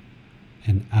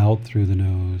and out through the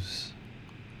nose,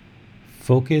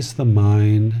 focus the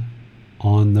mind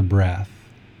on the breath,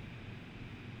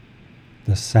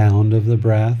 the sound of the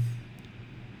breath,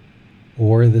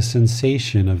 or the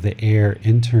sensation of the air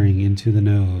entering into the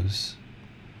nose.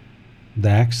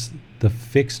 That's the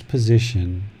fixed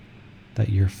position that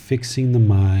you're fixing the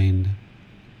mind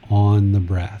on the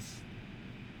breath.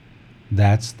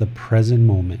 That's the present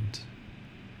moment.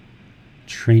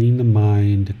 Training the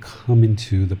mind to come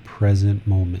into the present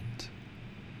moment.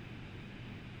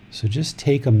 So just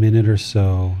take a minute or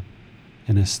so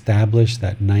and establish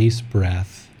that nice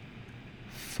breath,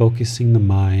 focusing the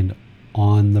mind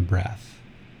on the breath.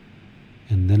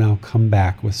 And then I'll come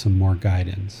back with some more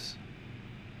guidance.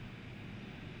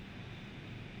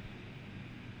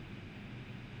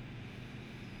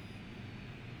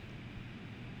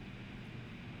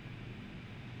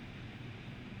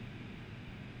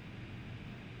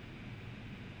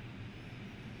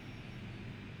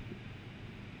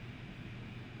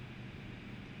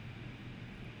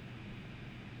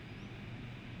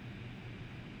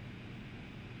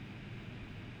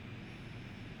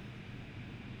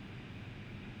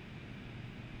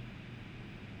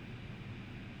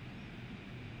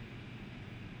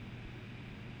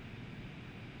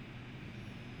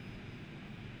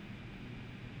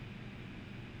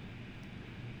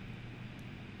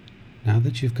 Now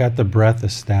that you've got the breath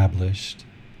established,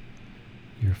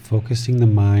 you're focusing the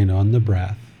mind on the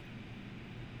breath.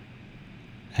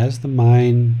 As the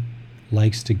mind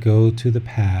likes to go to the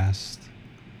past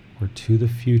or to the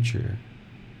future,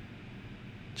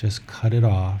 just cut it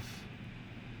off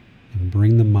and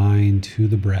bring the mind to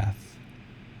the breath.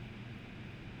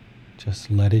 Just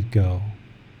let it go.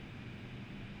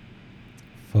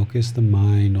 Focus the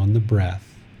mind on the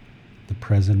breath, the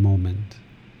present moment.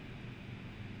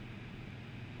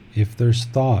 If there's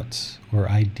thoughts or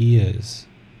ideas,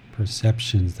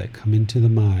 perceptions that come into the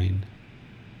mind,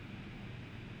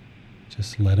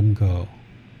 just let them go.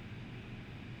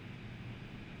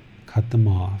 Cut them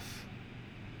off.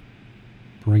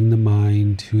 Bring the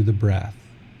mind to the breath,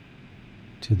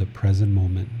 to the present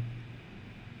moment.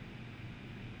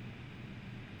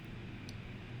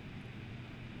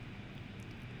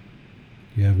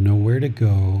 You have nowhere to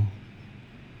go,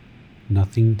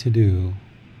 nothing to do.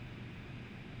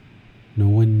 No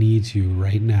one needs you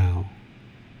right now.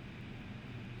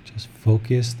 Just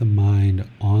focus the mind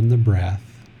on the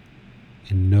breath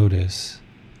and notice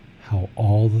how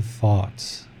all the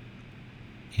thoughts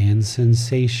and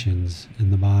sensations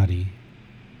in the body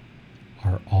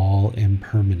are all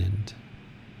impermanent.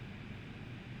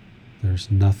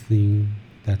 There's nothing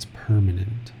that's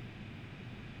permanent.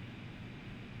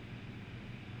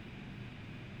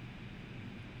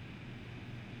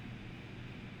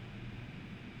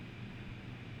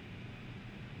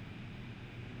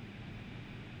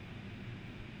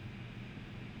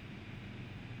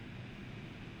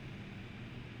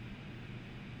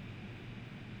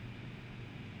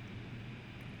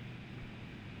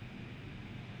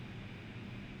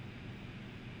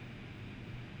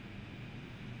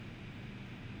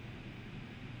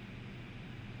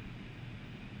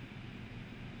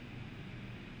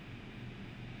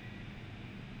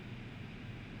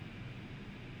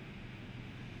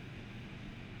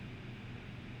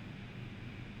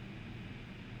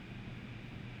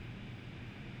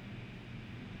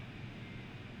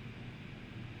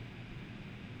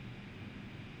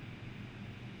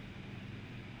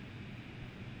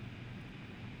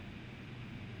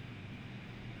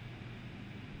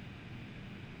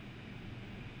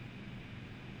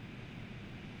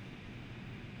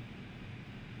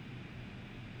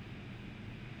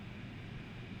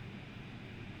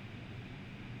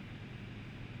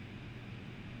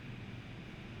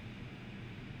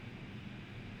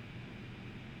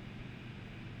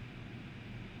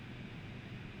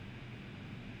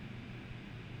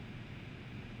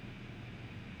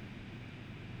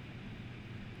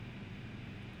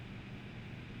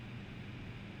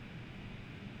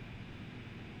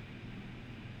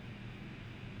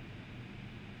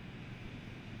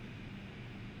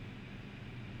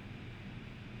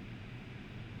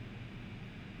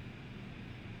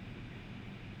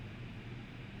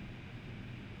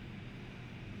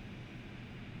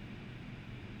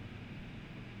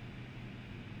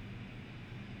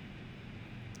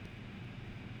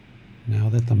 Now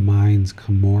that the mind's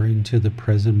come more into the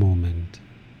present moment,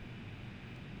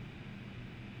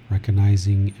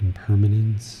 recognizing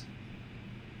impermanence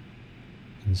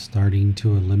and starting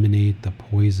to eliminate the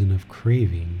poison of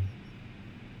craving,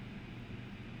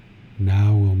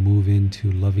 now we'll move into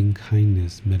loving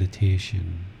kindness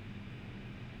meditation.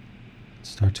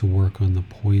 Start to work on the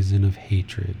poison of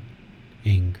hatred,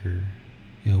 anger,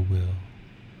 ill will.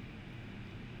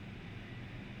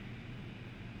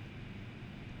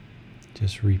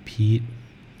 Just repeat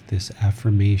this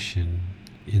affirmation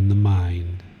in the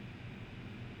mind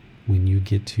when you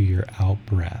get to your out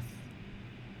breath.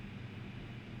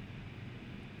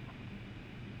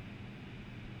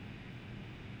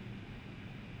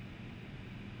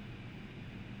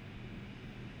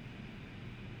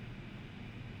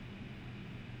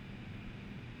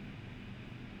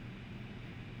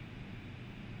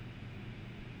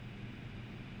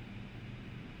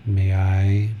 May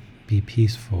I be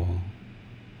peaceful.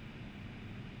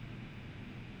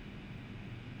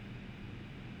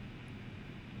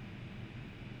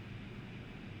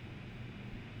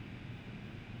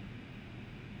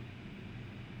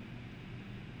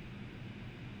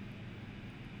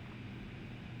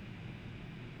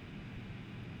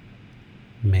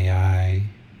 May I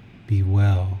be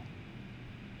well.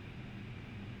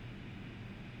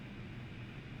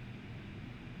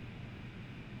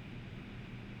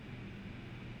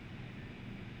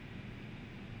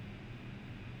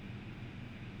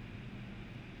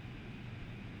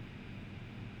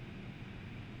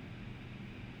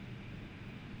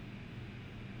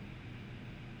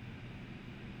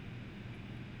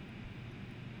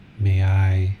 May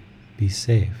I be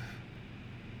safe.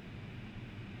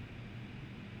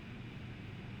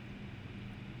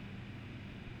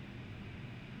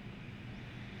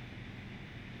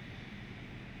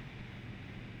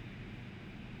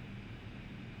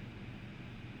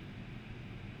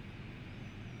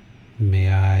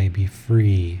 May I be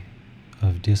free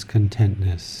of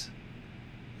discontentness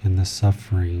and the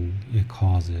suffering it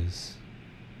causes.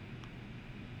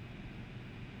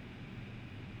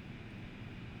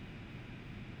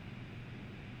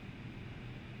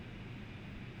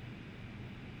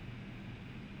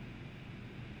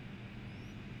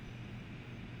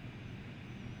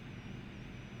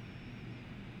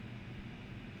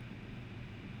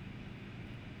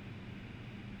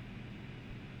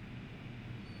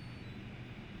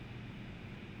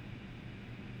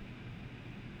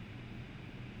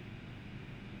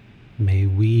 May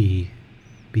we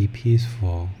be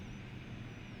peaceful.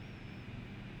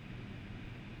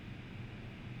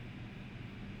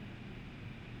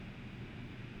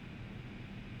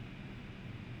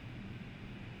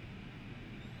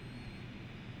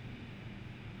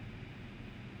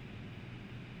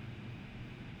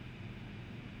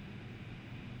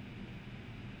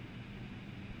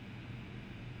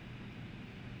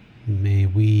 May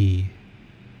we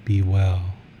be well.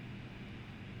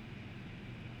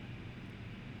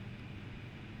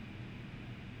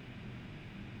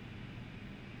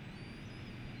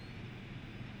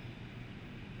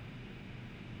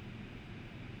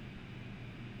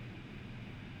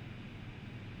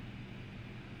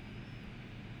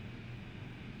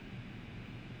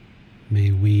 May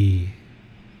we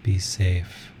be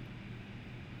safe.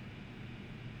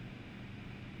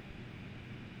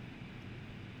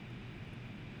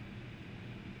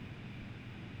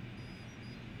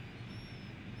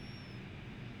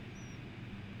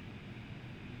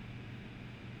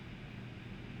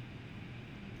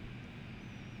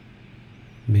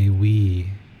 May we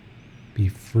be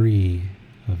free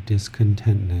of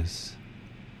discontentness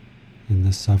and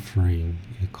the suffering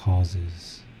it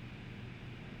causes.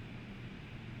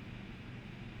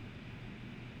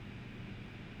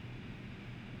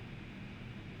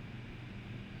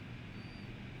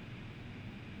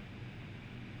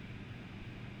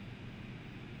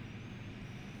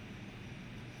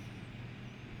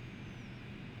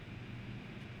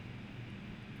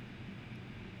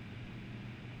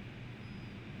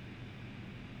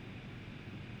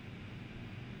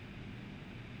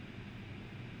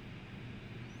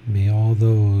 May all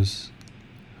those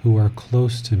who are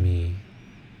close to me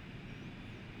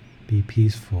be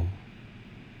peaceful.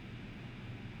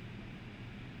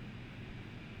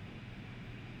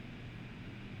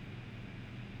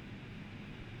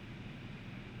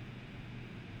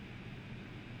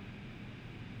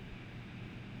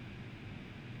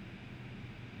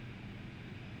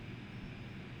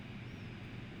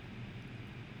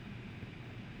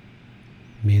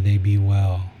 May they be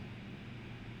well.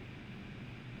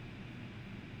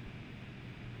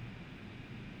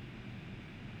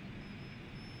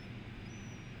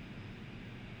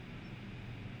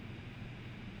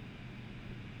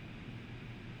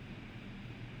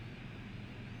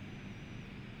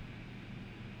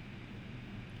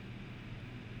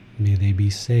 May they be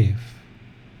safe.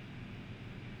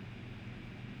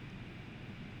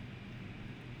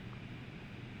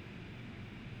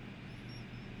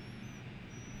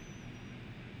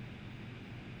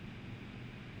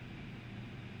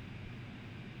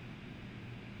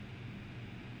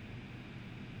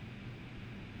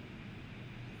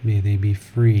 May they be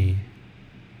free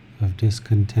of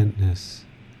discontentness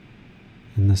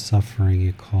and the suffering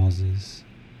it causes.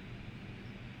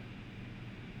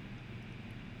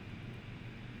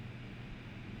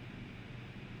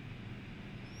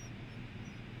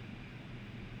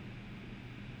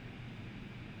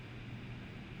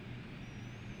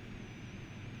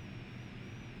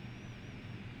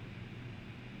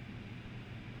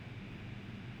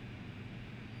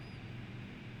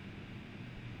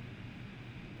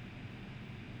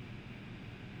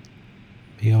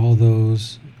 May all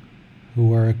those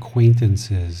who are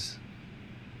acquaintances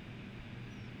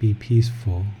be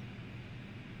peaceful.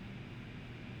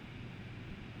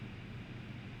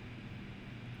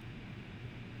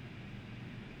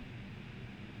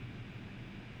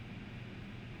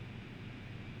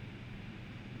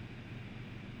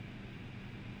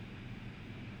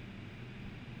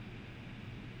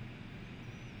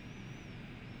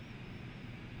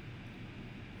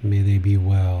 May they be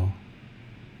well.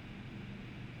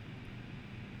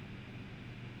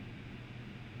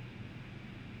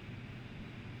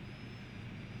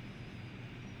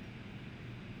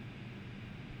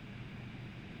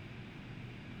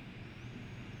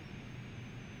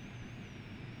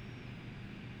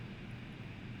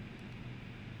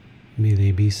 May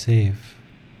they be safe.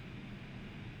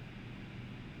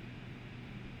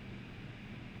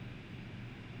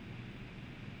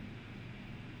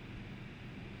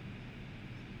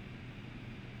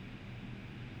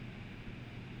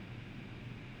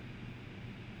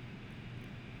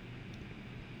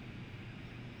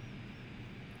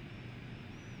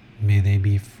 May they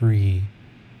be free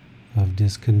of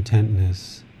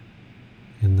discontentness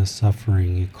and the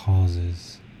suffering it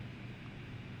causes.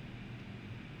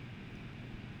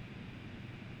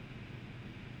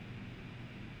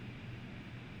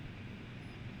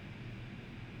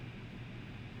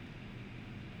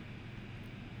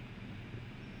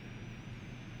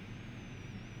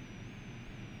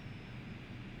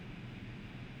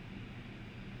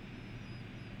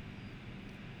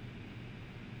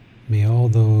 May all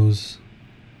those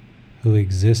who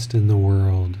exist in the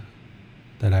world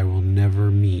that I will never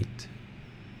meet,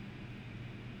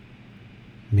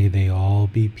 may they all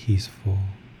be peaceful.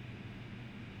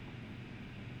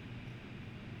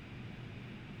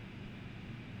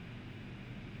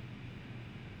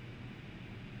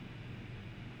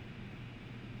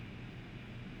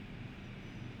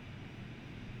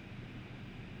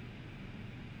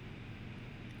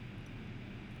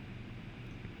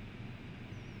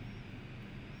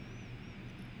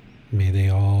 May they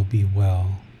all be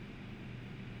well.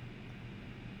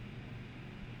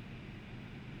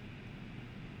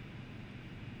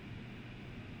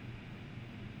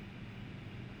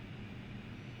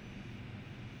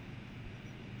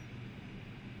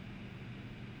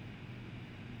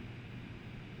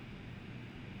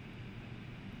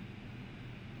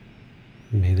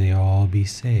 May they all be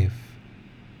safe.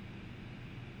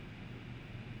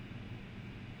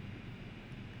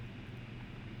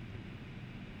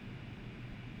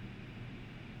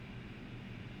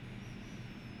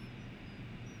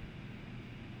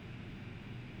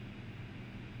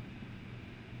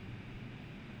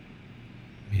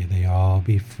 May they all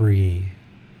be free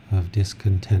of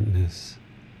discontentness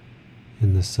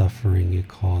and the suffering it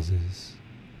causes.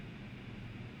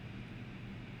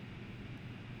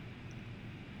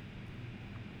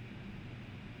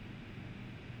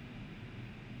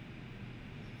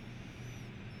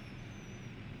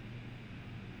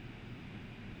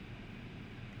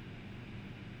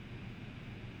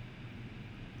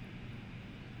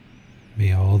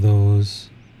 May all those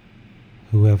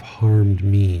who have harmed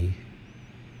me,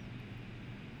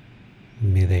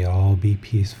 may they all be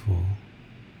peaceful.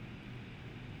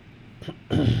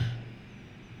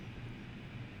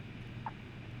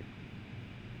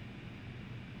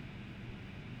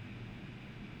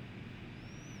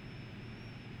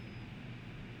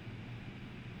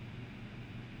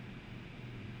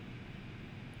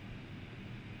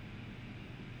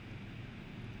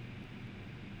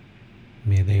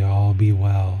 May they all be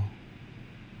well.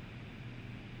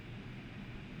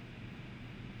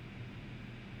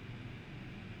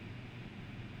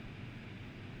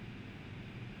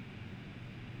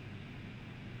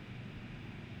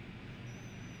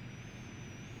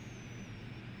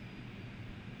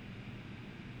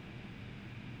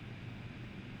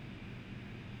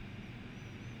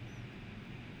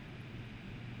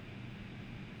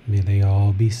 May they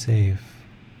all be safe.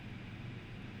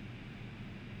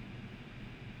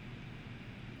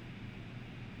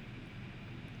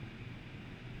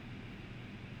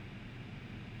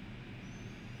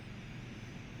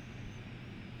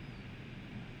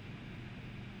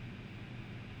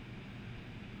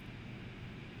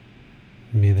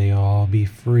 May they all be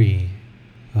free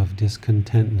of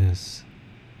discontentness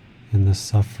and the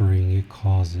suffering it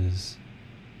causes.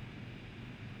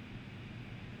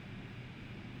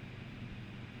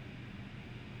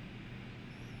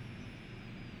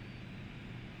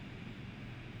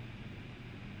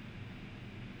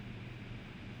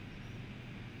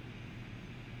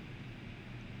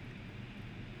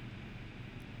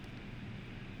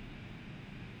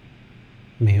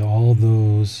 May all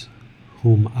those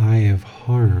whom I have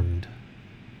harmed,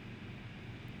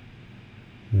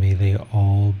 may they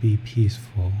all be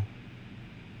peaceful.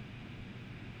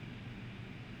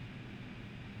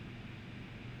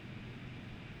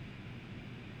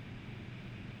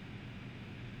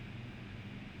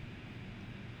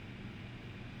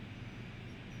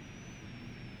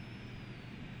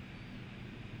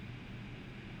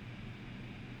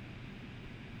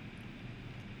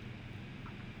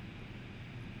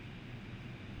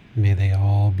 May they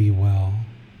all be well.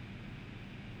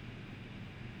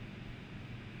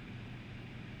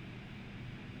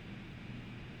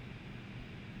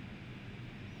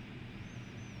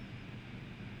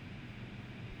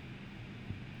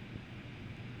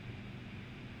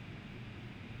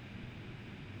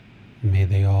 May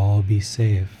they all be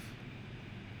safe.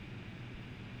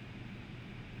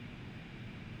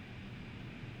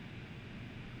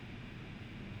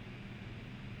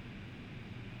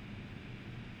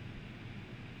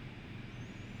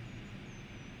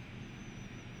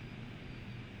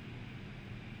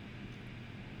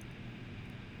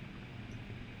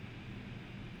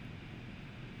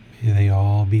 May they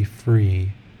all be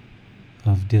free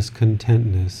of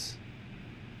discontentness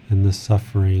and the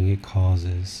suffering it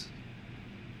causes.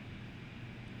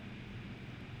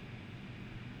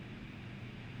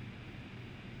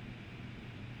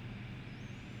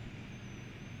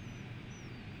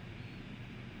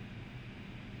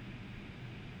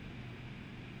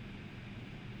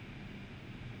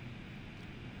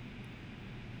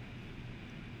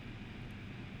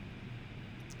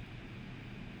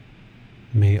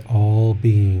 May all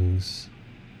beings,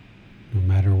 no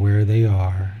matter where they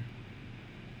are,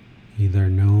 either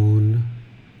known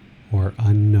or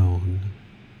unknown,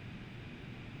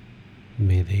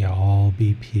 may they all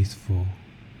be peaceful.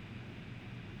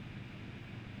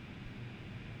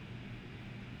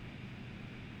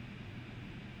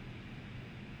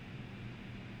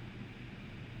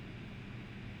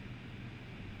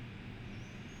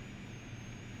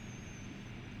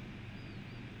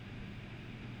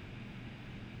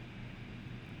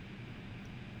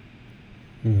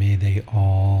 May they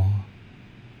all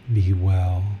be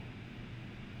well.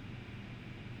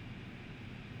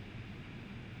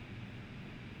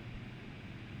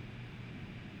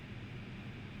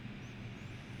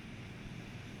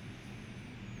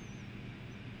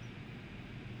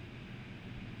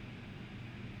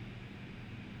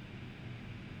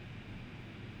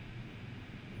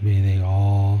 May they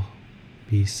all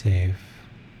be safe.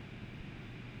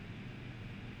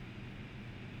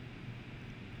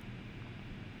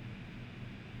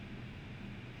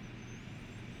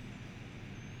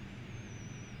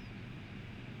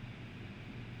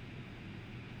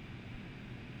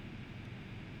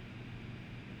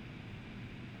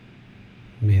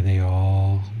 May they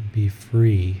all be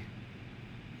free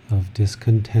of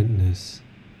discontentness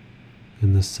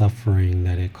and the suffering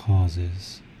that it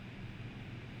causes.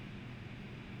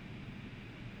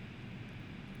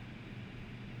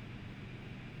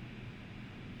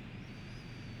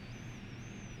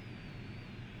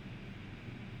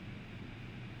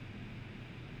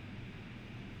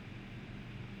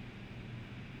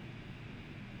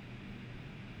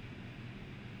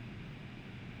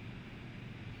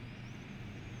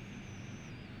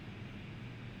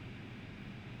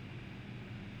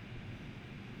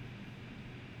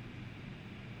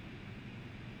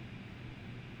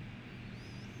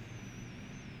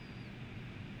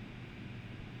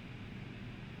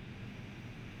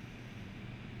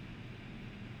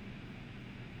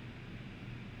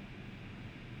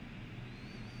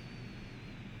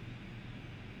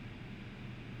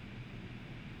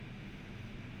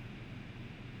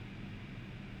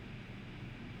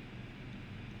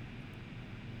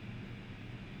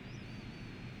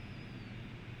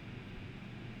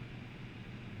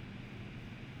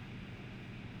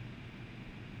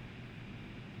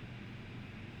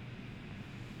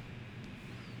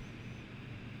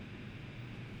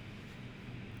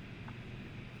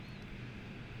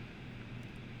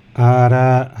 อะร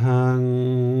ะหัง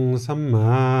สัมม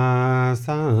า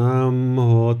สัม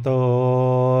พุทโธ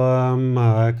ภ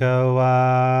ะคะวา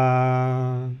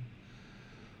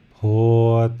พุ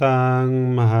ทธัง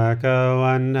ภะคะ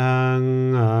วันตัง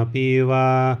อะภิวา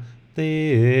เท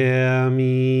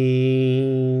มิ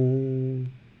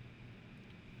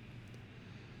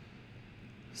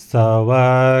สว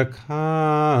ากขา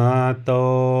โต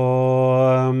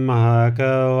ภะค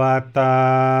ะวะตา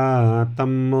ธั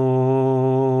มโม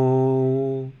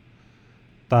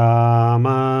ตา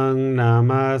มังนา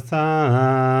มาสา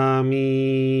มิ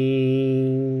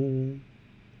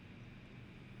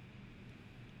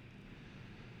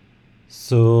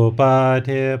สุป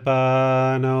ฏิปั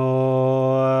นโน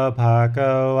ภะค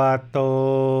ะวะโต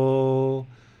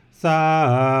สา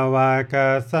วก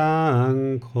สัง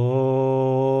โฆ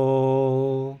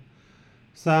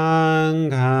สัง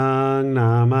ฆังน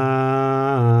ามา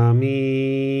มิ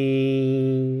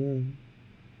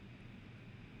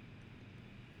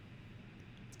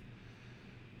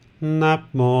นะ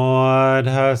โม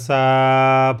ตัสสะ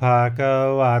ภะคะ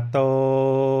วะโต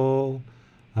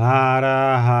อะระ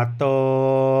หะโต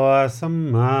สัม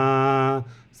มา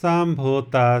สัมพุท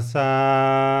ธัสสะ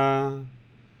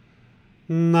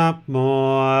นะโม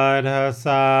ตัสส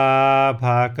ะภ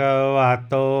ะคะวะ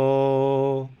โต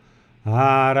อ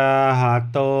ะระหะ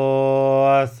โต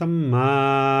สัมมา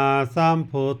สัม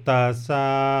พุทธัสสะ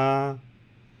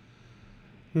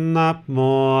นะโม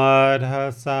ตั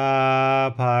สสะ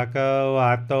ภะคะว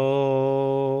ะโต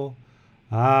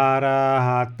อะระห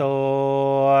ะโต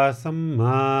สัมม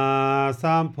า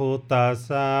สัมพุทธัสส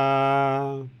ะ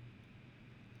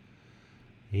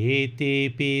อิติ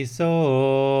ปิโส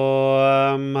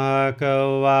ภะคะ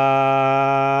วะ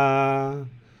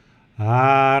อ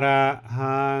ะระ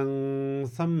หัง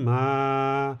สัมมา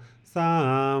สั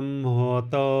มพุท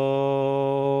โธ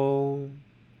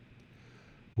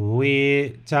วิ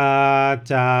ชา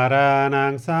จารนั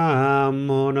งสัม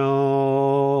มุโน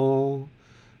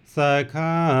สกข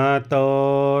าโต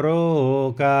โร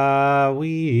กา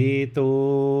วิตุ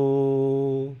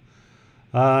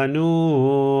อนุ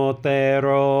เตโร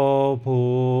ภู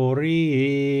ริ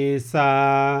สา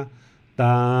ต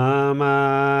ามา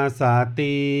ส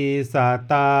ติส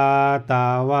ตาตา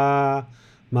วา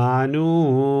มานุ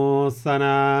ส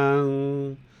นัง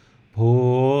พุ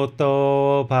ทโธ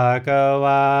ภคว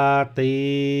าติ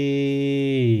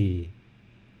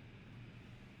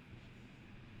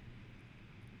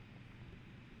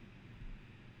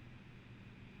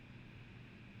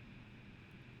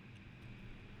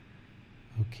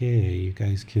Okay, you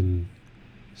guys can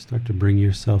start to bring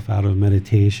yourself out of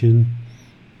meditation.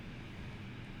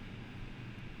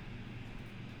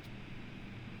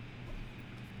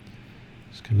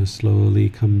 Just gonna slowly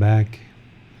come back.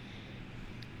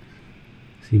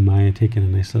 See Maya taking a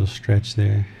nice little stretch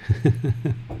there.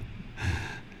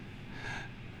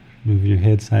 Move your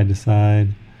head side to side.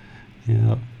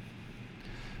 Yeah.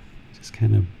 Just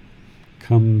kind of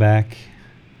come back.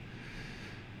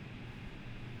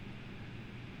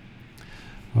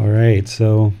 All right,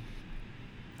 so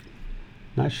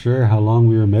not sure how long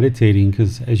we were meditating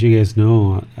because, as you guys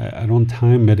know, I don't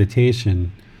time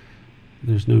meditation.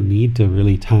 There's no need to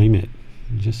really time it.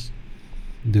 Just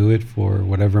do it for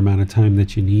whatever amount of time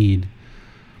that you need.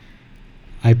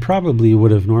 I probably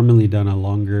would have normally done a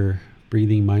longer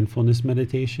breathing mindfulness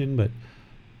meditation, but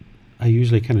I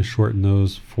usually kind of shorten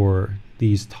those for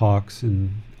these talks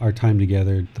and our time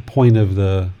together. The point of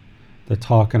the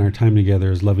talk and our time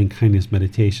together is loving kindness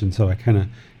meditation, so I kind of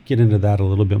get into that a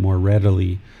little bit more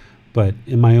readily. But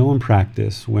in my own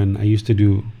practice, when I used to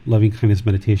do loving kindness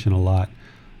meditation a lot,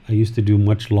 I used to do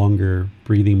much longer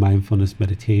breathing mindfulness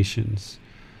meditations.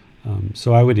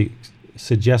 So I would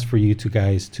suggest for you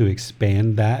guys to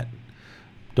expand that.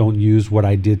 Don't use what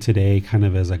I did today kind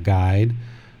of as a guide.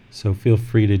 So feel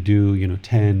free to do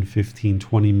 10, 15,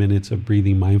 20 minutes of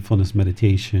breathing mindfulness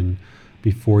meditation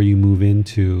before you move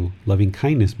into loving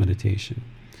kindness meditation.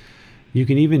 You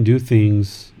can even do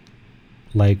things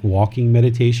like walking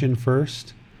meditation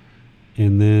first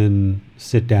and then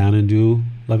sit down and do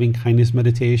loving kindness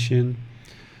meditation.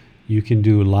 You can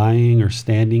do lying or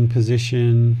standing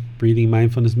position, breathing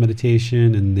mindfulness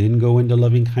meditation, and then go into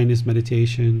loving kindness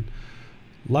meditation.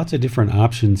 Lots of different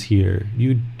options here.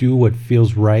 You do what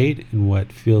feels right and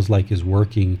what feels like is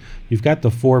working. You've got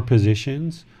the 4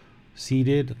 positions: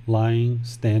 seated, lying,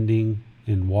 standing,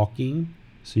 and walking.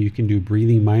 So you can do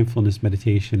breathing mindfulness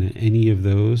meditation in any of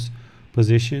those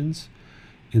positions.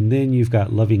 And then you've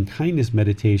got loving kindness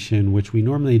meditation, which we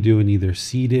normally do in either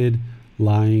seated,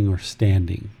 lying, or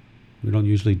standing. We don't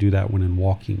usually do that when in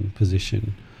walking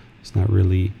position. It's not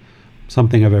really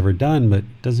something I've ever done, but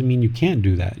doesn't mean you can't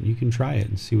do that. You can try it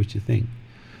and see what you think.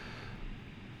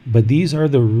 But these are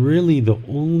really the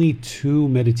only two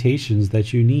meditations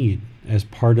that you need as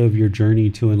part of your journey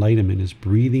to enlightenment, is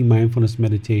breathing mindfulness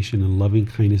meditation and loving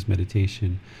kindness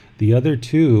meditation. The other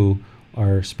two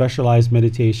are specialized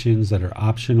meditations that are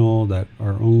optional, that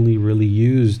are only really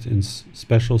used in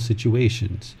special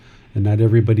situations, and not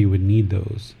everybody would need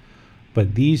those.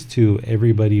 But these two,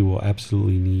 everybody will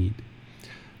absolutely need.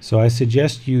 So I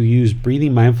suggest you use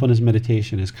breathing mindfulness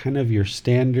meditation as kind of your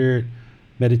standard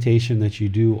meditation that you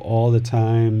do all the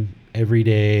time, every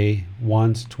day,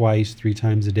 once, twice, 3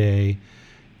 times a day,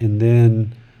 and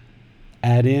then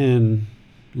add in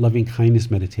loving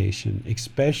kindness meditation,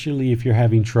 especially if you're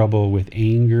having trouble with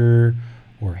anger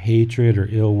or hatred or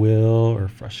ill will or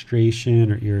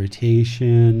frustration or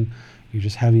irritation. You're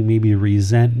just having maybe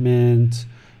resentment.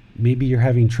 Maybe you're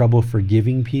having trouble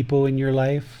forgiving people in your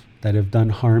life that have done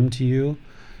harm to you,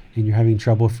 and you're having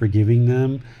trouble forgiving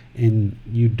them, and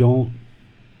you don't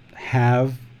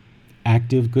have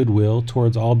active goodwill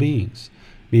towards all beings.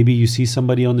 Maybe you see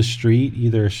somebody on the street,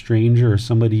 either a stranger or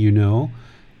somebody you know,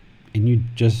 and you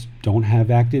just don't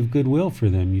have active goodwill for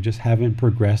them. You just haven't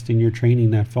progressed in your training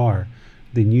that far.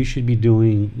 Then you should be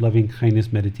doing loving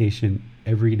kindness meditation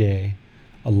every day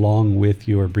along with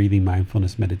your breathing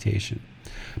mindfulness meditation,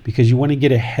 because you want to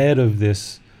get ahead of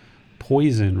this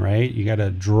poison, right? You got to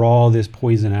draw this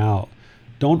poison out.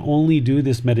 Don't only do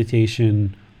this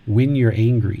meditation when you're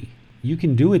angry. You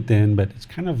can do it then, but it's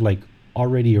kind of like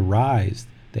already arised.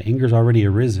 The anger's already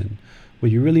arisen.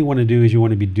 What you really want to do is you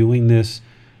want to be doing this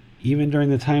even during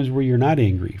the times where you're not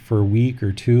angry, for a week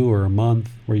or 2 or a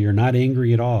month where you're not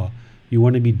angry at all. You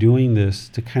want to be doing this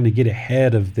to kind of get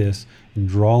ahead of this and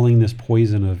drawing this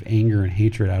poison of anger and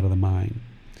hatred out of the mind.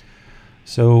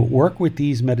 So work with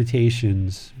these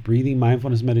meditations, breathing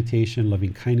mindfulness meditation,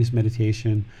 loving kindness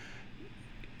meditation.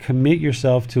 Commit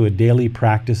yourself to a daily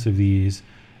practice of these,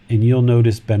 and you'll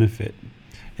notice benefit.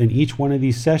 And each one of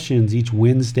these sessions, each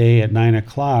Wednesday at 9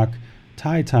 o'clock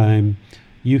Thai time,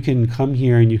 you can come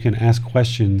here and you can ask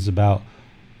questions about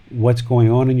what's going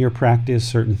on in your practice,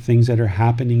 certain things that are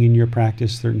happening in your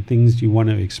practice, certain things you want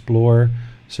to explore,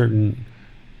 certain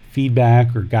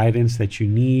feedback or guidance that you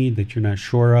need that you're not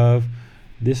sure of.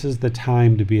 This is the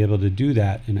time to be able to do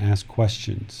that and ask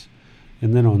questions.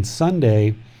 And then on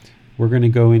Sunday, we're going to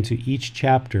go into each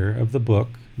chapter of the book.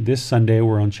 This Sunday,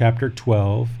 we're on chapter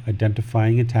 12,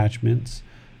 Identifying Attachments,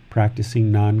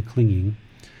 Practicing Non-Clinging.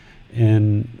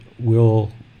 And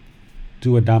we'll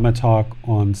do a Dhamma talk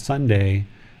on Sunday.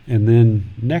 And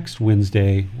then next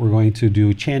Wednesday, we're going to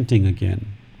do chanting again.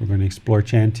 We're going to explore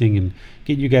chanting and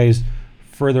get you guys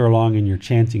further along in your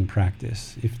chanting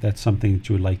practice, if that's something that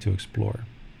you would like to explore.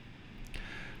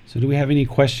 So do we have any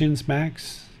questions,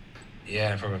 Max?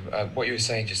 Yeah, no problem. What you were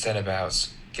saying just then about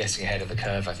getting ahead of the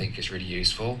curve, I think is really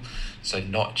useful. So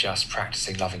not just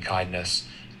practicing loving kindness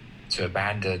to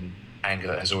abandon anger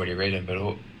that has already arisen, but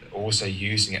also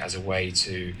using it as a way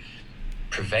to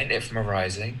prevent it from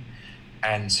arising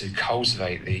and to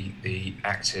cultivate the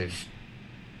active,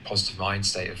 positive mind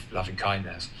state of loving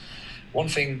kindness. One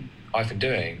thing I've been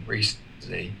doing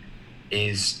recently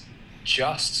is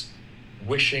just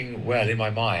wishing well in my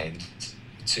mind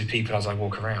to people as I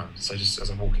walk around. So just as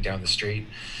I'm walking down the street,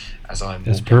 as I'm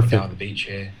walking down the beach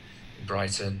here in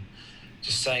Brighton,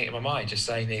 just saying it in my mind, just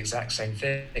saying the exact same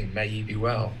thing, may you be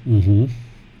well. Mm-hmm.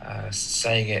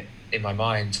 Saying it in my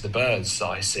mind to the birds that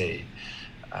I see.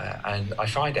 And I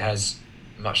find it has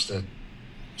much the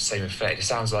same effect. It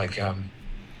sounds like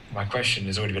my question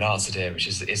has already been answered here, which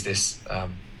is this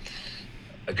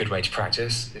a good way to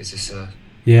practice? Is this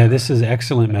this is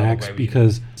excellent, Max,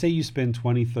 because say you spend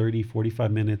 20, 30,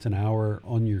 45 minutes, an hour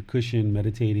on your cushion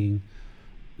meditating,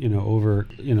 over,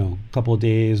 a couple of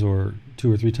days or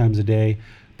 2 or 3 times a day.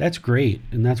 That's great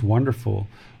and that's wonderful.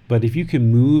 But if you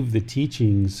can move the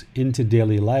teachings into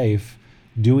daily life,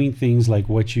 doing things like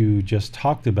what you just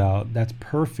talked about, that's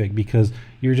perfect, because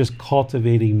you're just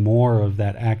cultivating more of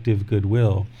that active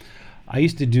goodwill. I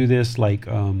used to do this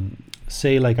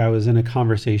say I was in a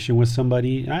conversation with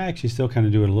somebody. I actually still kind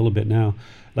of do it a little bit now.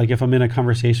 Like if I'm in a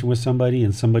conversation with somebody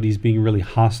and somebody's being really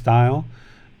hostile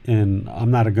and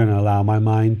I'm not going to allow my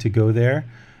mind to go there,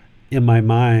 in my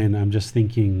mind, I'm just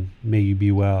thinking, may you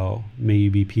be well, may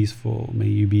you be peaceful, may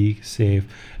you be safe.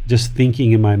 Just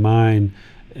thinking in my mind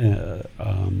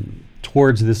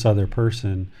towards this other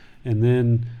person. And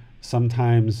then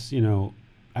sometimes,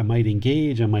 I might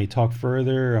engage, I might talk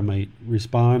further, I might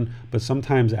respond, but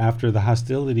sometimes after the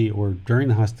hostility or during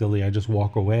the hostility, I just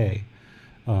walk away.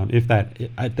 If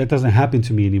that doesn't happen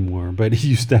to me anymore, but it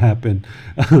used to happen.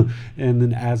 And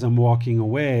then as I'm walking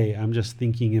away, I'm just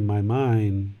thinking in my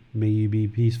mind, may you be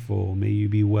peaceful, may you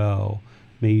be well,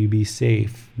 may you be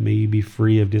safe, may you be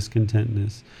free of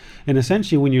discontentness. And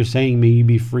essentially when you're saying may you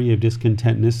be free of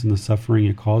discontentness and the suffering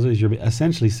it causes, you're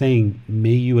essentially saying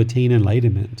may you attain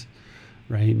enlightenment,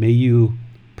 right? May you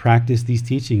practice these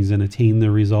teachings and attain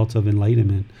the results of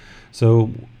enlightenment.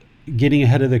 So getting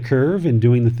ahead of the curve and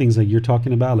doing the things like you're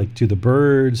talking about, like to the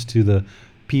birds, to the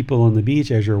people on the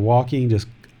beach as you're walking, just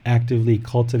actively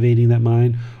cultivating that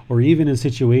mind, or even in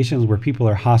situations where people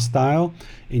are hostile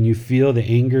and you feel the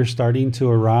anger starting to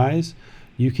arise,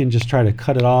 you can just try to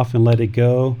cut it off and let it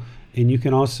go. And you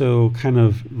can also kind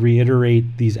of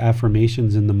reiterate these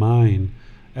affirmations in the mind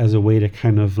as a way to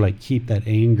kind of like keep that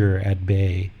anger at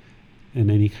bay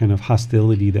and any kind of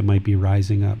hostility that might be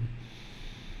rising up.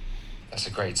 That's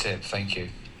a great tip. Thank you.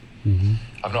 Mm-hmm.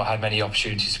 I've not had many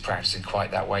opportunities to practice in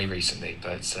quite that way recently,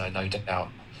 but no doubt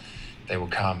they will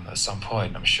come at some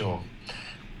point, I'm sure.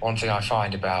 One thing I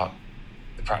find about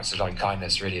the practice of loving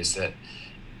kindness really is that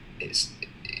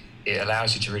it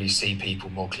allows you to really see people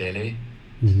more clearly,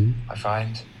 Mm-hmm. I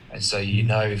find. And so you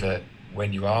know that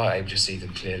when you are able to see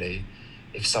them clearly,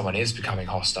 if someone is becoming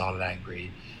hostile and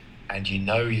angry, and you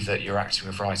know that you're acting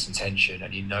with right intention,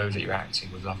 and you know that you're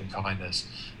acting with loving kindness,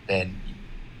 then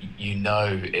you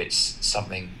know it's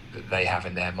something that they have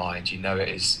in their mind. You know it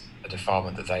is a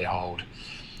defilement that they hold.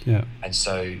 Yeah. And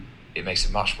so it makes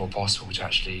it much more possible to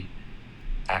actually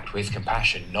act with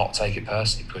compassion, not take it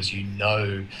personally, because you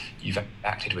know you've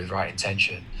acted with right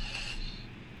intention.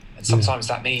 And sometimes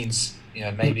that means,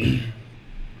 maybe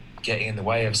getting in the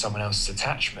way of someone else's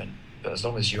attachment. But as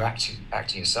long as you're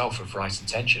acting yourself with right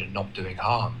intention and not doing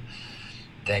harm,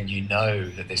 then you know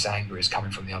that this anger is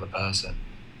coming from the other person.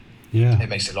 Yeah. It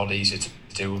makes it a lot easier to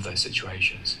deal with those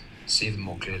situations, see them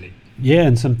more clearly. Yeah,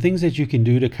 and some things that you can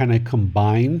do to kind of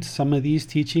combine some of these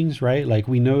teachings, right? Like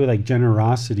we know like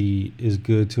generosity is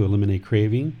good to eliminate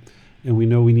craving, and we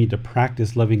know we need to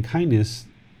practice loving kindness,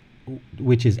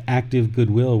 which is active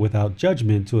goodwill without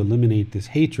judgment, to eliminate this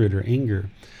hatred or anger.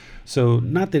 So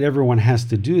not that everyone has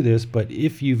to do this, but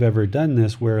if you've ever done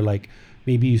this where like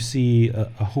maybe you see a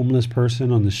homeless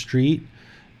person on the street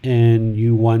and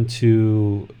you want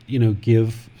to,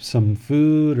 give some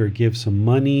food or give some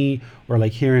money, or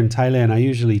like here in Thailand, I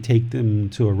usually take them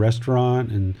to a restaurant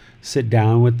and sit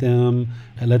down with them.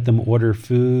 I let them order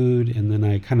food, and then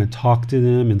I kind of talk to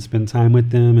them and spend time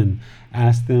with them and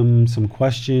ask them some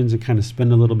questions and kind of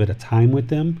spend a little bit of time with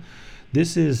them.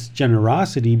 This is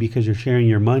generosity because you're sharing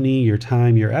your money, your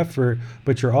time, your effort,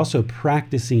 but you're also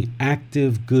practicing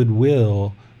active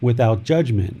goodwill without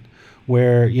judgment.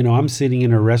 Where, I'm sitting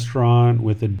in a restaurant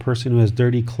with a person who has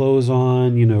dirty clothes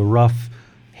on, rough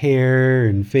hair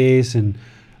and face, and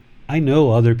I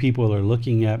know other people are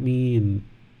looking at me, and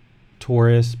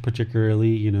tourists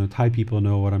particularly, Thai people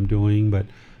know what I'm doing, but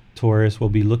tourists will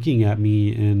be looking at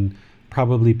me and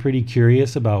probably pretty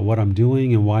curious about what I'm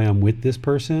doing and why I'm with this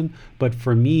person. But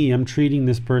for me, I'm treating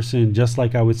this person just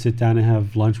like I would sit down and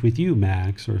have lunch with you,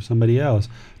 Max, or somebody else,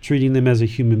 treating them as a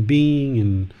human being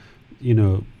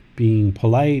and, being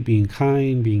polite, being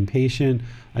kind, being patient.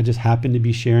 I just happen to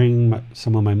be sharing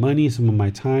some of my money, some of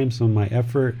my time, some of my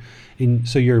effort. And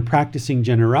so you're practicing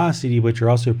generosity, but you're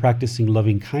also practicing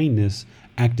loving kindness,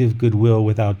 active goodwill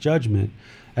without judgment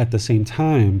at the same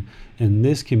time. And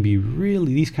these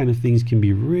kind of things can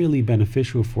be really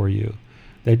beneficial for you.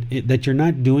 That you're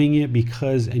not doing it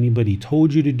because anybody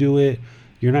told you to do it.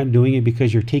 You're not doing it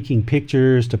because you're taking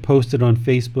pictures to post it on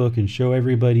Facebook and show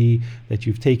everybody that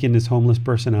you've taken this homeless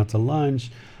person out to lunch.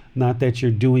 Not that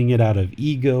you're doing it out of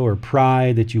ego or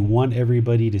pride, that you want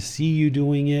everybody to see you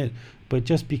doing it, but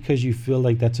just because you feel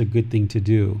like that's a good thing to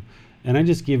do. And I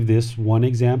just give this one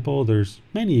example. There's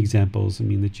many examples,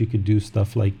 that you could do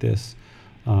stuff like this.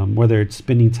 Whether it's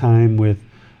spending time with,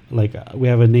 like we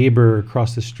have a neighbor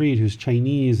across the street who's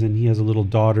Chinese, and he has a little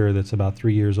daughter that's about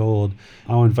 3 years old.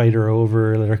 I'll invite her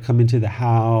over, let her come into the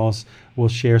house. We'll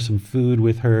share some food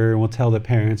with her, and we'll tell the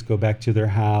parents go back to their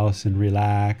house and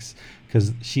relax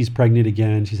because she's pregnant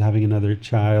again. She's having another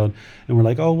child. And we're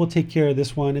like, oh, we'll take care of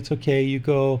this one. It's okay, you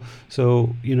go.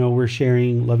 So, we're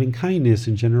sharing loving kindness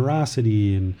and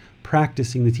generosity and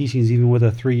practicing the teachings even with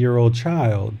a 3-year-old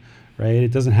child, right?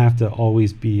 It doesn't have to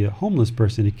always be a homeless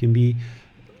person. It can be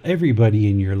everybody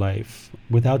in your life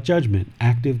without judgment,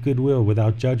 active goodwill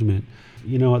without judgment.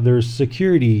 There's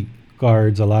security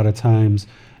guards a lot of times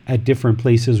at different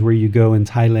places where you go in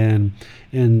Thailand.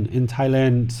 And in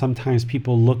Thailand, sometimes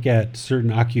people look at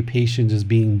certain occupations as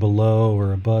being below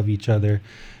or above each other.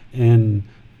 And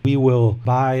we will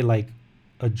buy like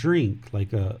a drink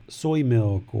like a soy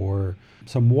milk or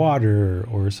some water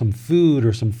or some food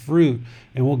or some fruit,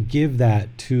 and we'll give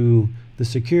that to the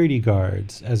security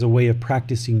guards as a way of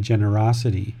practicing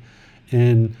generosity.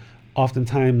 And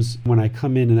oftentimes when I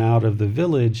come in and out of the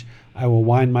village, I will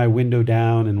wind my window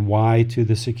down and wave to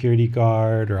the security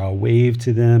guard, or I'll wave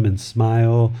to them and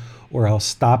smile, or I'll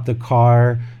stop the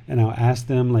car and I'll ask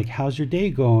them, like, how's your day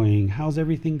going? How's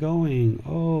everything going?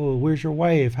 Oh, where's your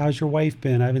wife? How's your wife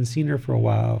been? I haven't seen her for a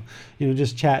while.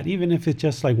 Just chat, even if it's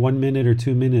just like 1 minute or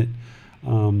 2 minute.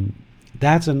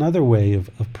 That's another way of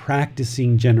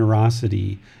practicing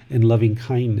generosity and loving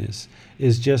kindness,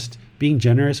 is just being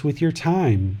generous with your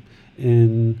time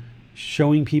and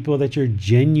showing people that you're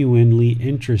genuinely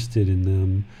interested in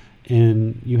them,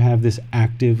 and you have this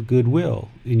active goodwill,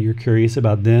 and you're curious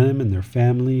about them and their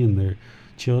family and their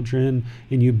children,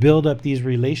 and you build up these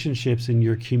relationships in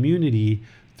your community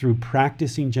through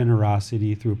practicing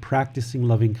generosity, through practicing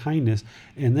loving kindness.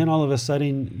 And then all of a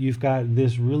sudden you've got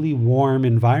this really warm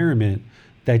environment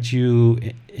that you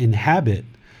inhabit,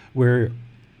 where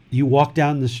you walk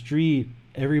down the street,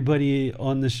 everybody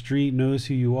on the street knows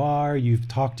who you are, you've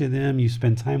talked to them, you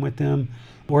spend time with them,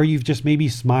 or you've just maybe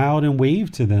smiled and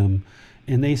waved to them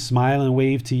and they smile and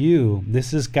wave to you.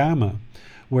 This is Gamma.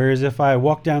 Whereas if I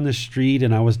walked down the street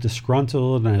and I was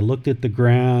disgruntled and I looked at the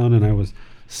ground and I was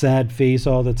sad face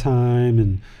all the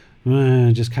time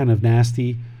and just kind of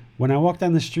nasty, when I walk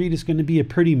down the street, it's going to be a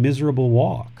pretty miserable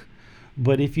walk.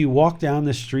 But if you walk down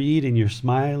the street and you're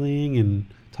smiling and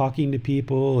talking to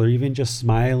people, or even just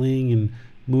smiling and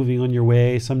moving on your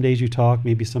way, some days you talk,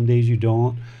 maybe some days you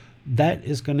don't, that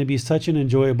is going to be such an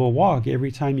enjoyable walk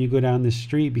every time you go down the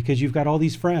street, because you've got all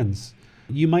these friends.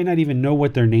 You might not even know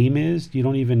what their name is. You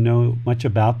don't even know much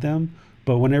about them.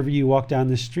 But whenever you walk down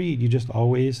the street, you just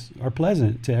always are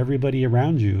pleasant to everybody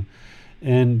around you.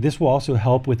 And this will also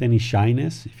help with any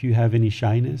shyness. If you have any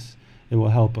shyness, it will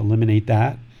help eliminate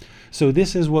that. So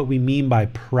this is what we mean by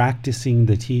practicing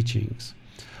the teachings.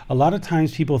 A lot of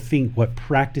times people think what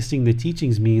practicing the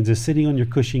teachings means is sitting on your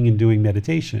cushion and doing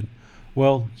meditation.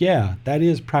 Well, yeah, that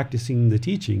is practicing the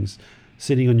teachings,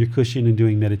 sitting on your cushion and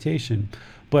doing meditation.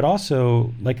 But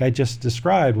also, like I just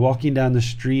described, walking down the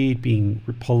street, being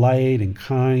polite and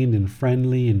kind and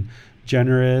friendly and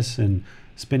generous, and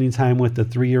spending time with the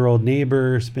 3-year-old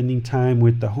neighbor, spending time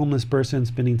with the homeless person,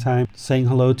 spending time saying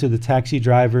hello to the taxi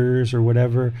drivers or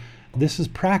whatever. This is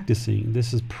practicing.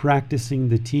 This is practicing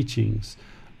the teachings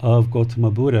of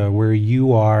Gautama Buddha, where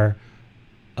you are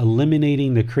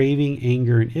eliminating the craving,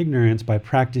 anger, and ignorance by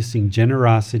practicing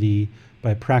generosity,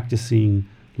 by practicing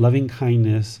loving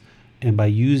kindness, and by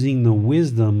using the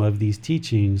wisdom of these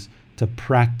teachings to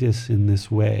practice in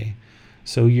this way.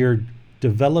 So you're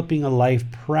developing a life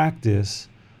practice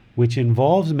which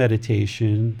involves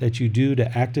meditation that you do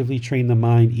to actively train the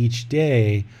mind each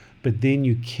day, but then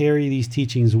you carry these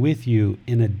teachings with you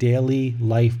in a daily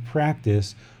life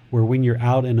practice where when you're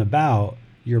out and about,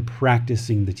 you're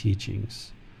practicing the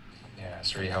teachings. Yeah,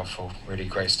 it's really helpful, really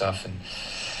great stuff. And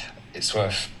it's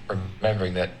worth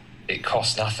remembering that it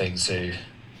costs nothing to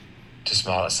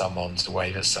smile at someone, to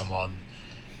wave at someone.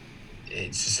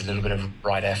 It's just a little bit of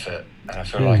right effort. And I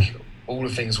feel like all the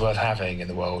things worth having in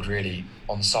the world really,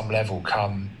 on some level,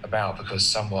 come about because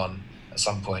someone at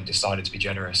some point decided to be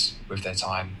generous with their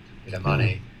time, with their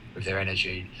money, with their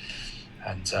energy.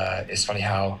 And it's funny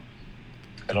how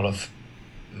a lot of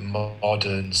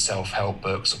modern self-help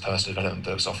books or personal development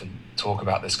books often talk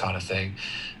about this kind of thing.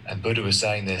 And Buddha was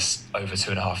saying this over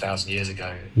 2,500 years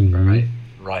ago, right?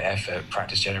 Right effort,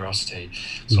 practice generosity.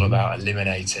 It's all about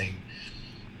eliminating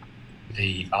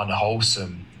the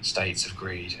unwholesome states of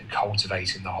greed and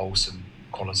cultivating the wholesome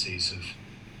qualities of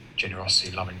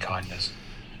generosity, loving kindness.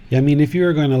 Yeah, I mean, if you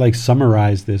were going to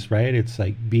summarize this, right, it's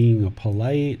like being a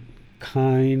polite,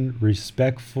 kind,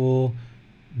 respectful,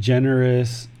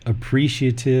 generous,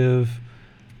 appreciative,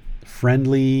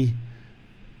 friendly,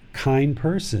 kind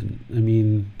person. I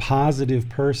mean, positive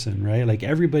person, right? Like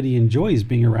everybody enjoys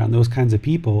being around those kinds of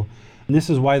people. And this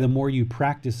is why the more you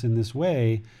practice in this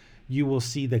way, you will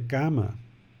see the Kamma.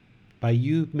 By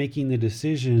you making the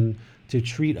decision to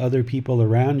treat other people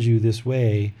around you this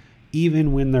way,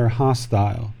 even when they're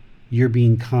hostile, you're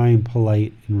being kind,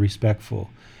 polite, and respectful.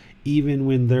 Even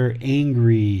when they're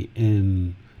angry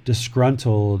and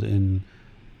disgruntled and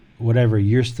whatever,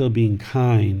 you're still being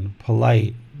kind,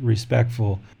 polite,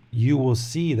 respectful. You will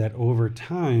see that over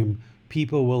time,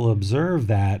 people will observe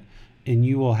that, and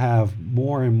you will have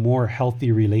more and more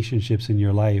healthy relationships in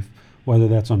your life, whether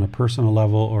that's on a personal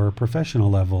level or a professional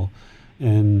level.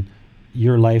 And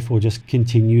your life will just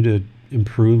continue to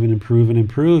improve and improve and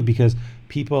improve because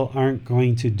people aren't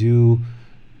going to do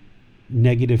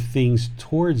negative things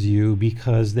towards you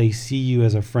because they see you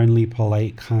as a friendly,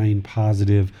 polite, kind,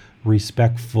 positive,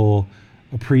 respectful,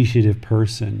 appreciative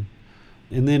person.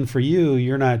 And then for you,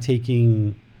 you're not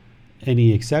taking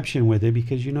any exception with it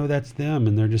because you know that's them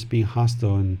and they're just being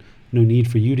hostile, and no need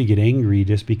for you to get angry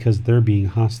just because they're being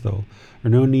hostile, or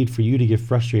no need for you to get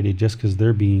frustrated just because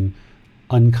they're being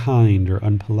unkind or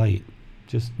unpolite.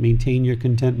 Just maintain your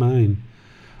content mind.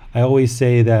 I always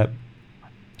say that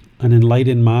an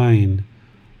enlightened mind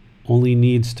only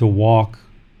needs to walk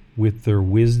with their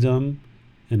wisdom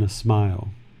and a smile.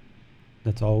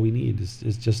 That's all we need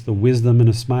is just the wisdom and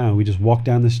a smile. We just walk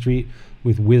down the street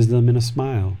with wisdom and a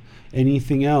smile.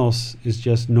 Anything else is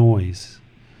just noise,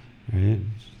 right?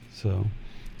 So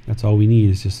that's all we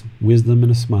need is just wisdom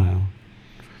and a smile.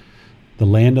 The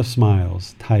land of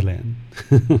smiles, Thailand.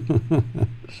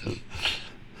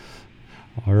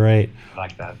 All right. I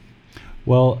like that.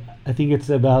 Well, I think it's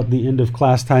about the end of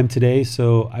class time today,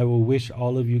 so I will wish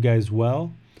all of you guys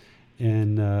well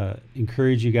and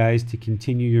encourage you guys to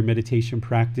continue your meditation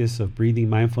practice of breathing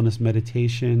mindfulness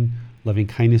meditation, loving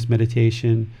kindness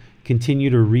meditation.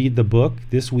 Continue to read the book.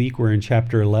 This week we're in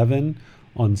chapter 11.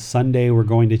 On Sunday we're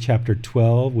going to chapter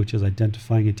 12, which is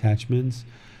identifying attachments.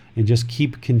 And just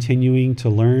keep continuing to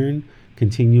learn,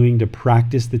 continuing to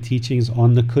practice the teachings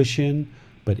on the cushion,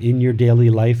 but in your daily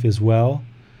life as well.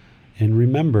 And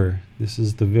remember, this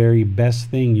is the very best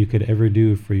thing you could ever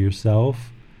do for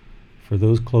yourself, for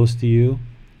those close to you,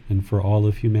 and for all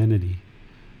of humanity.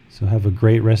 So have a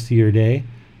great rest of your day,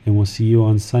 and we'll see you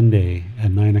on Sunday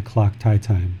at 9 o'clock Thai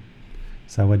time.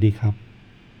 Sawadee krap.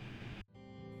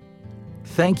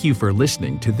 Thank you for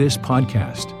listening to this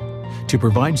podcast. To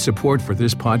provide support for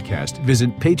this podcast, visit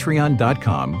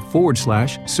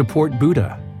patreon.com/support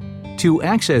Buddha. To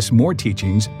access more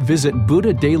teachings, visit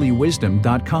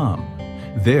buddhadailywisdom.com.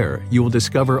 There, you will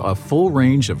discover a full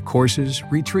range of courses,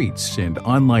 retreats, and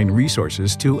online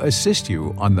resources to assist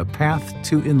you on the path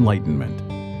to enlightenment.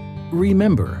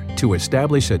 Remember to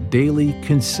establish a daily,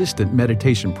 consistent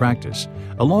meditation practice,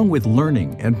 along with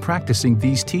learning and practicing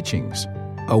these teachings.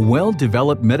 A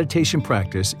well-developed meditation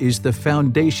practice is the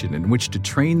foundation in which to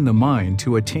train the mind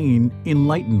to attain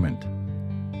enlightenment.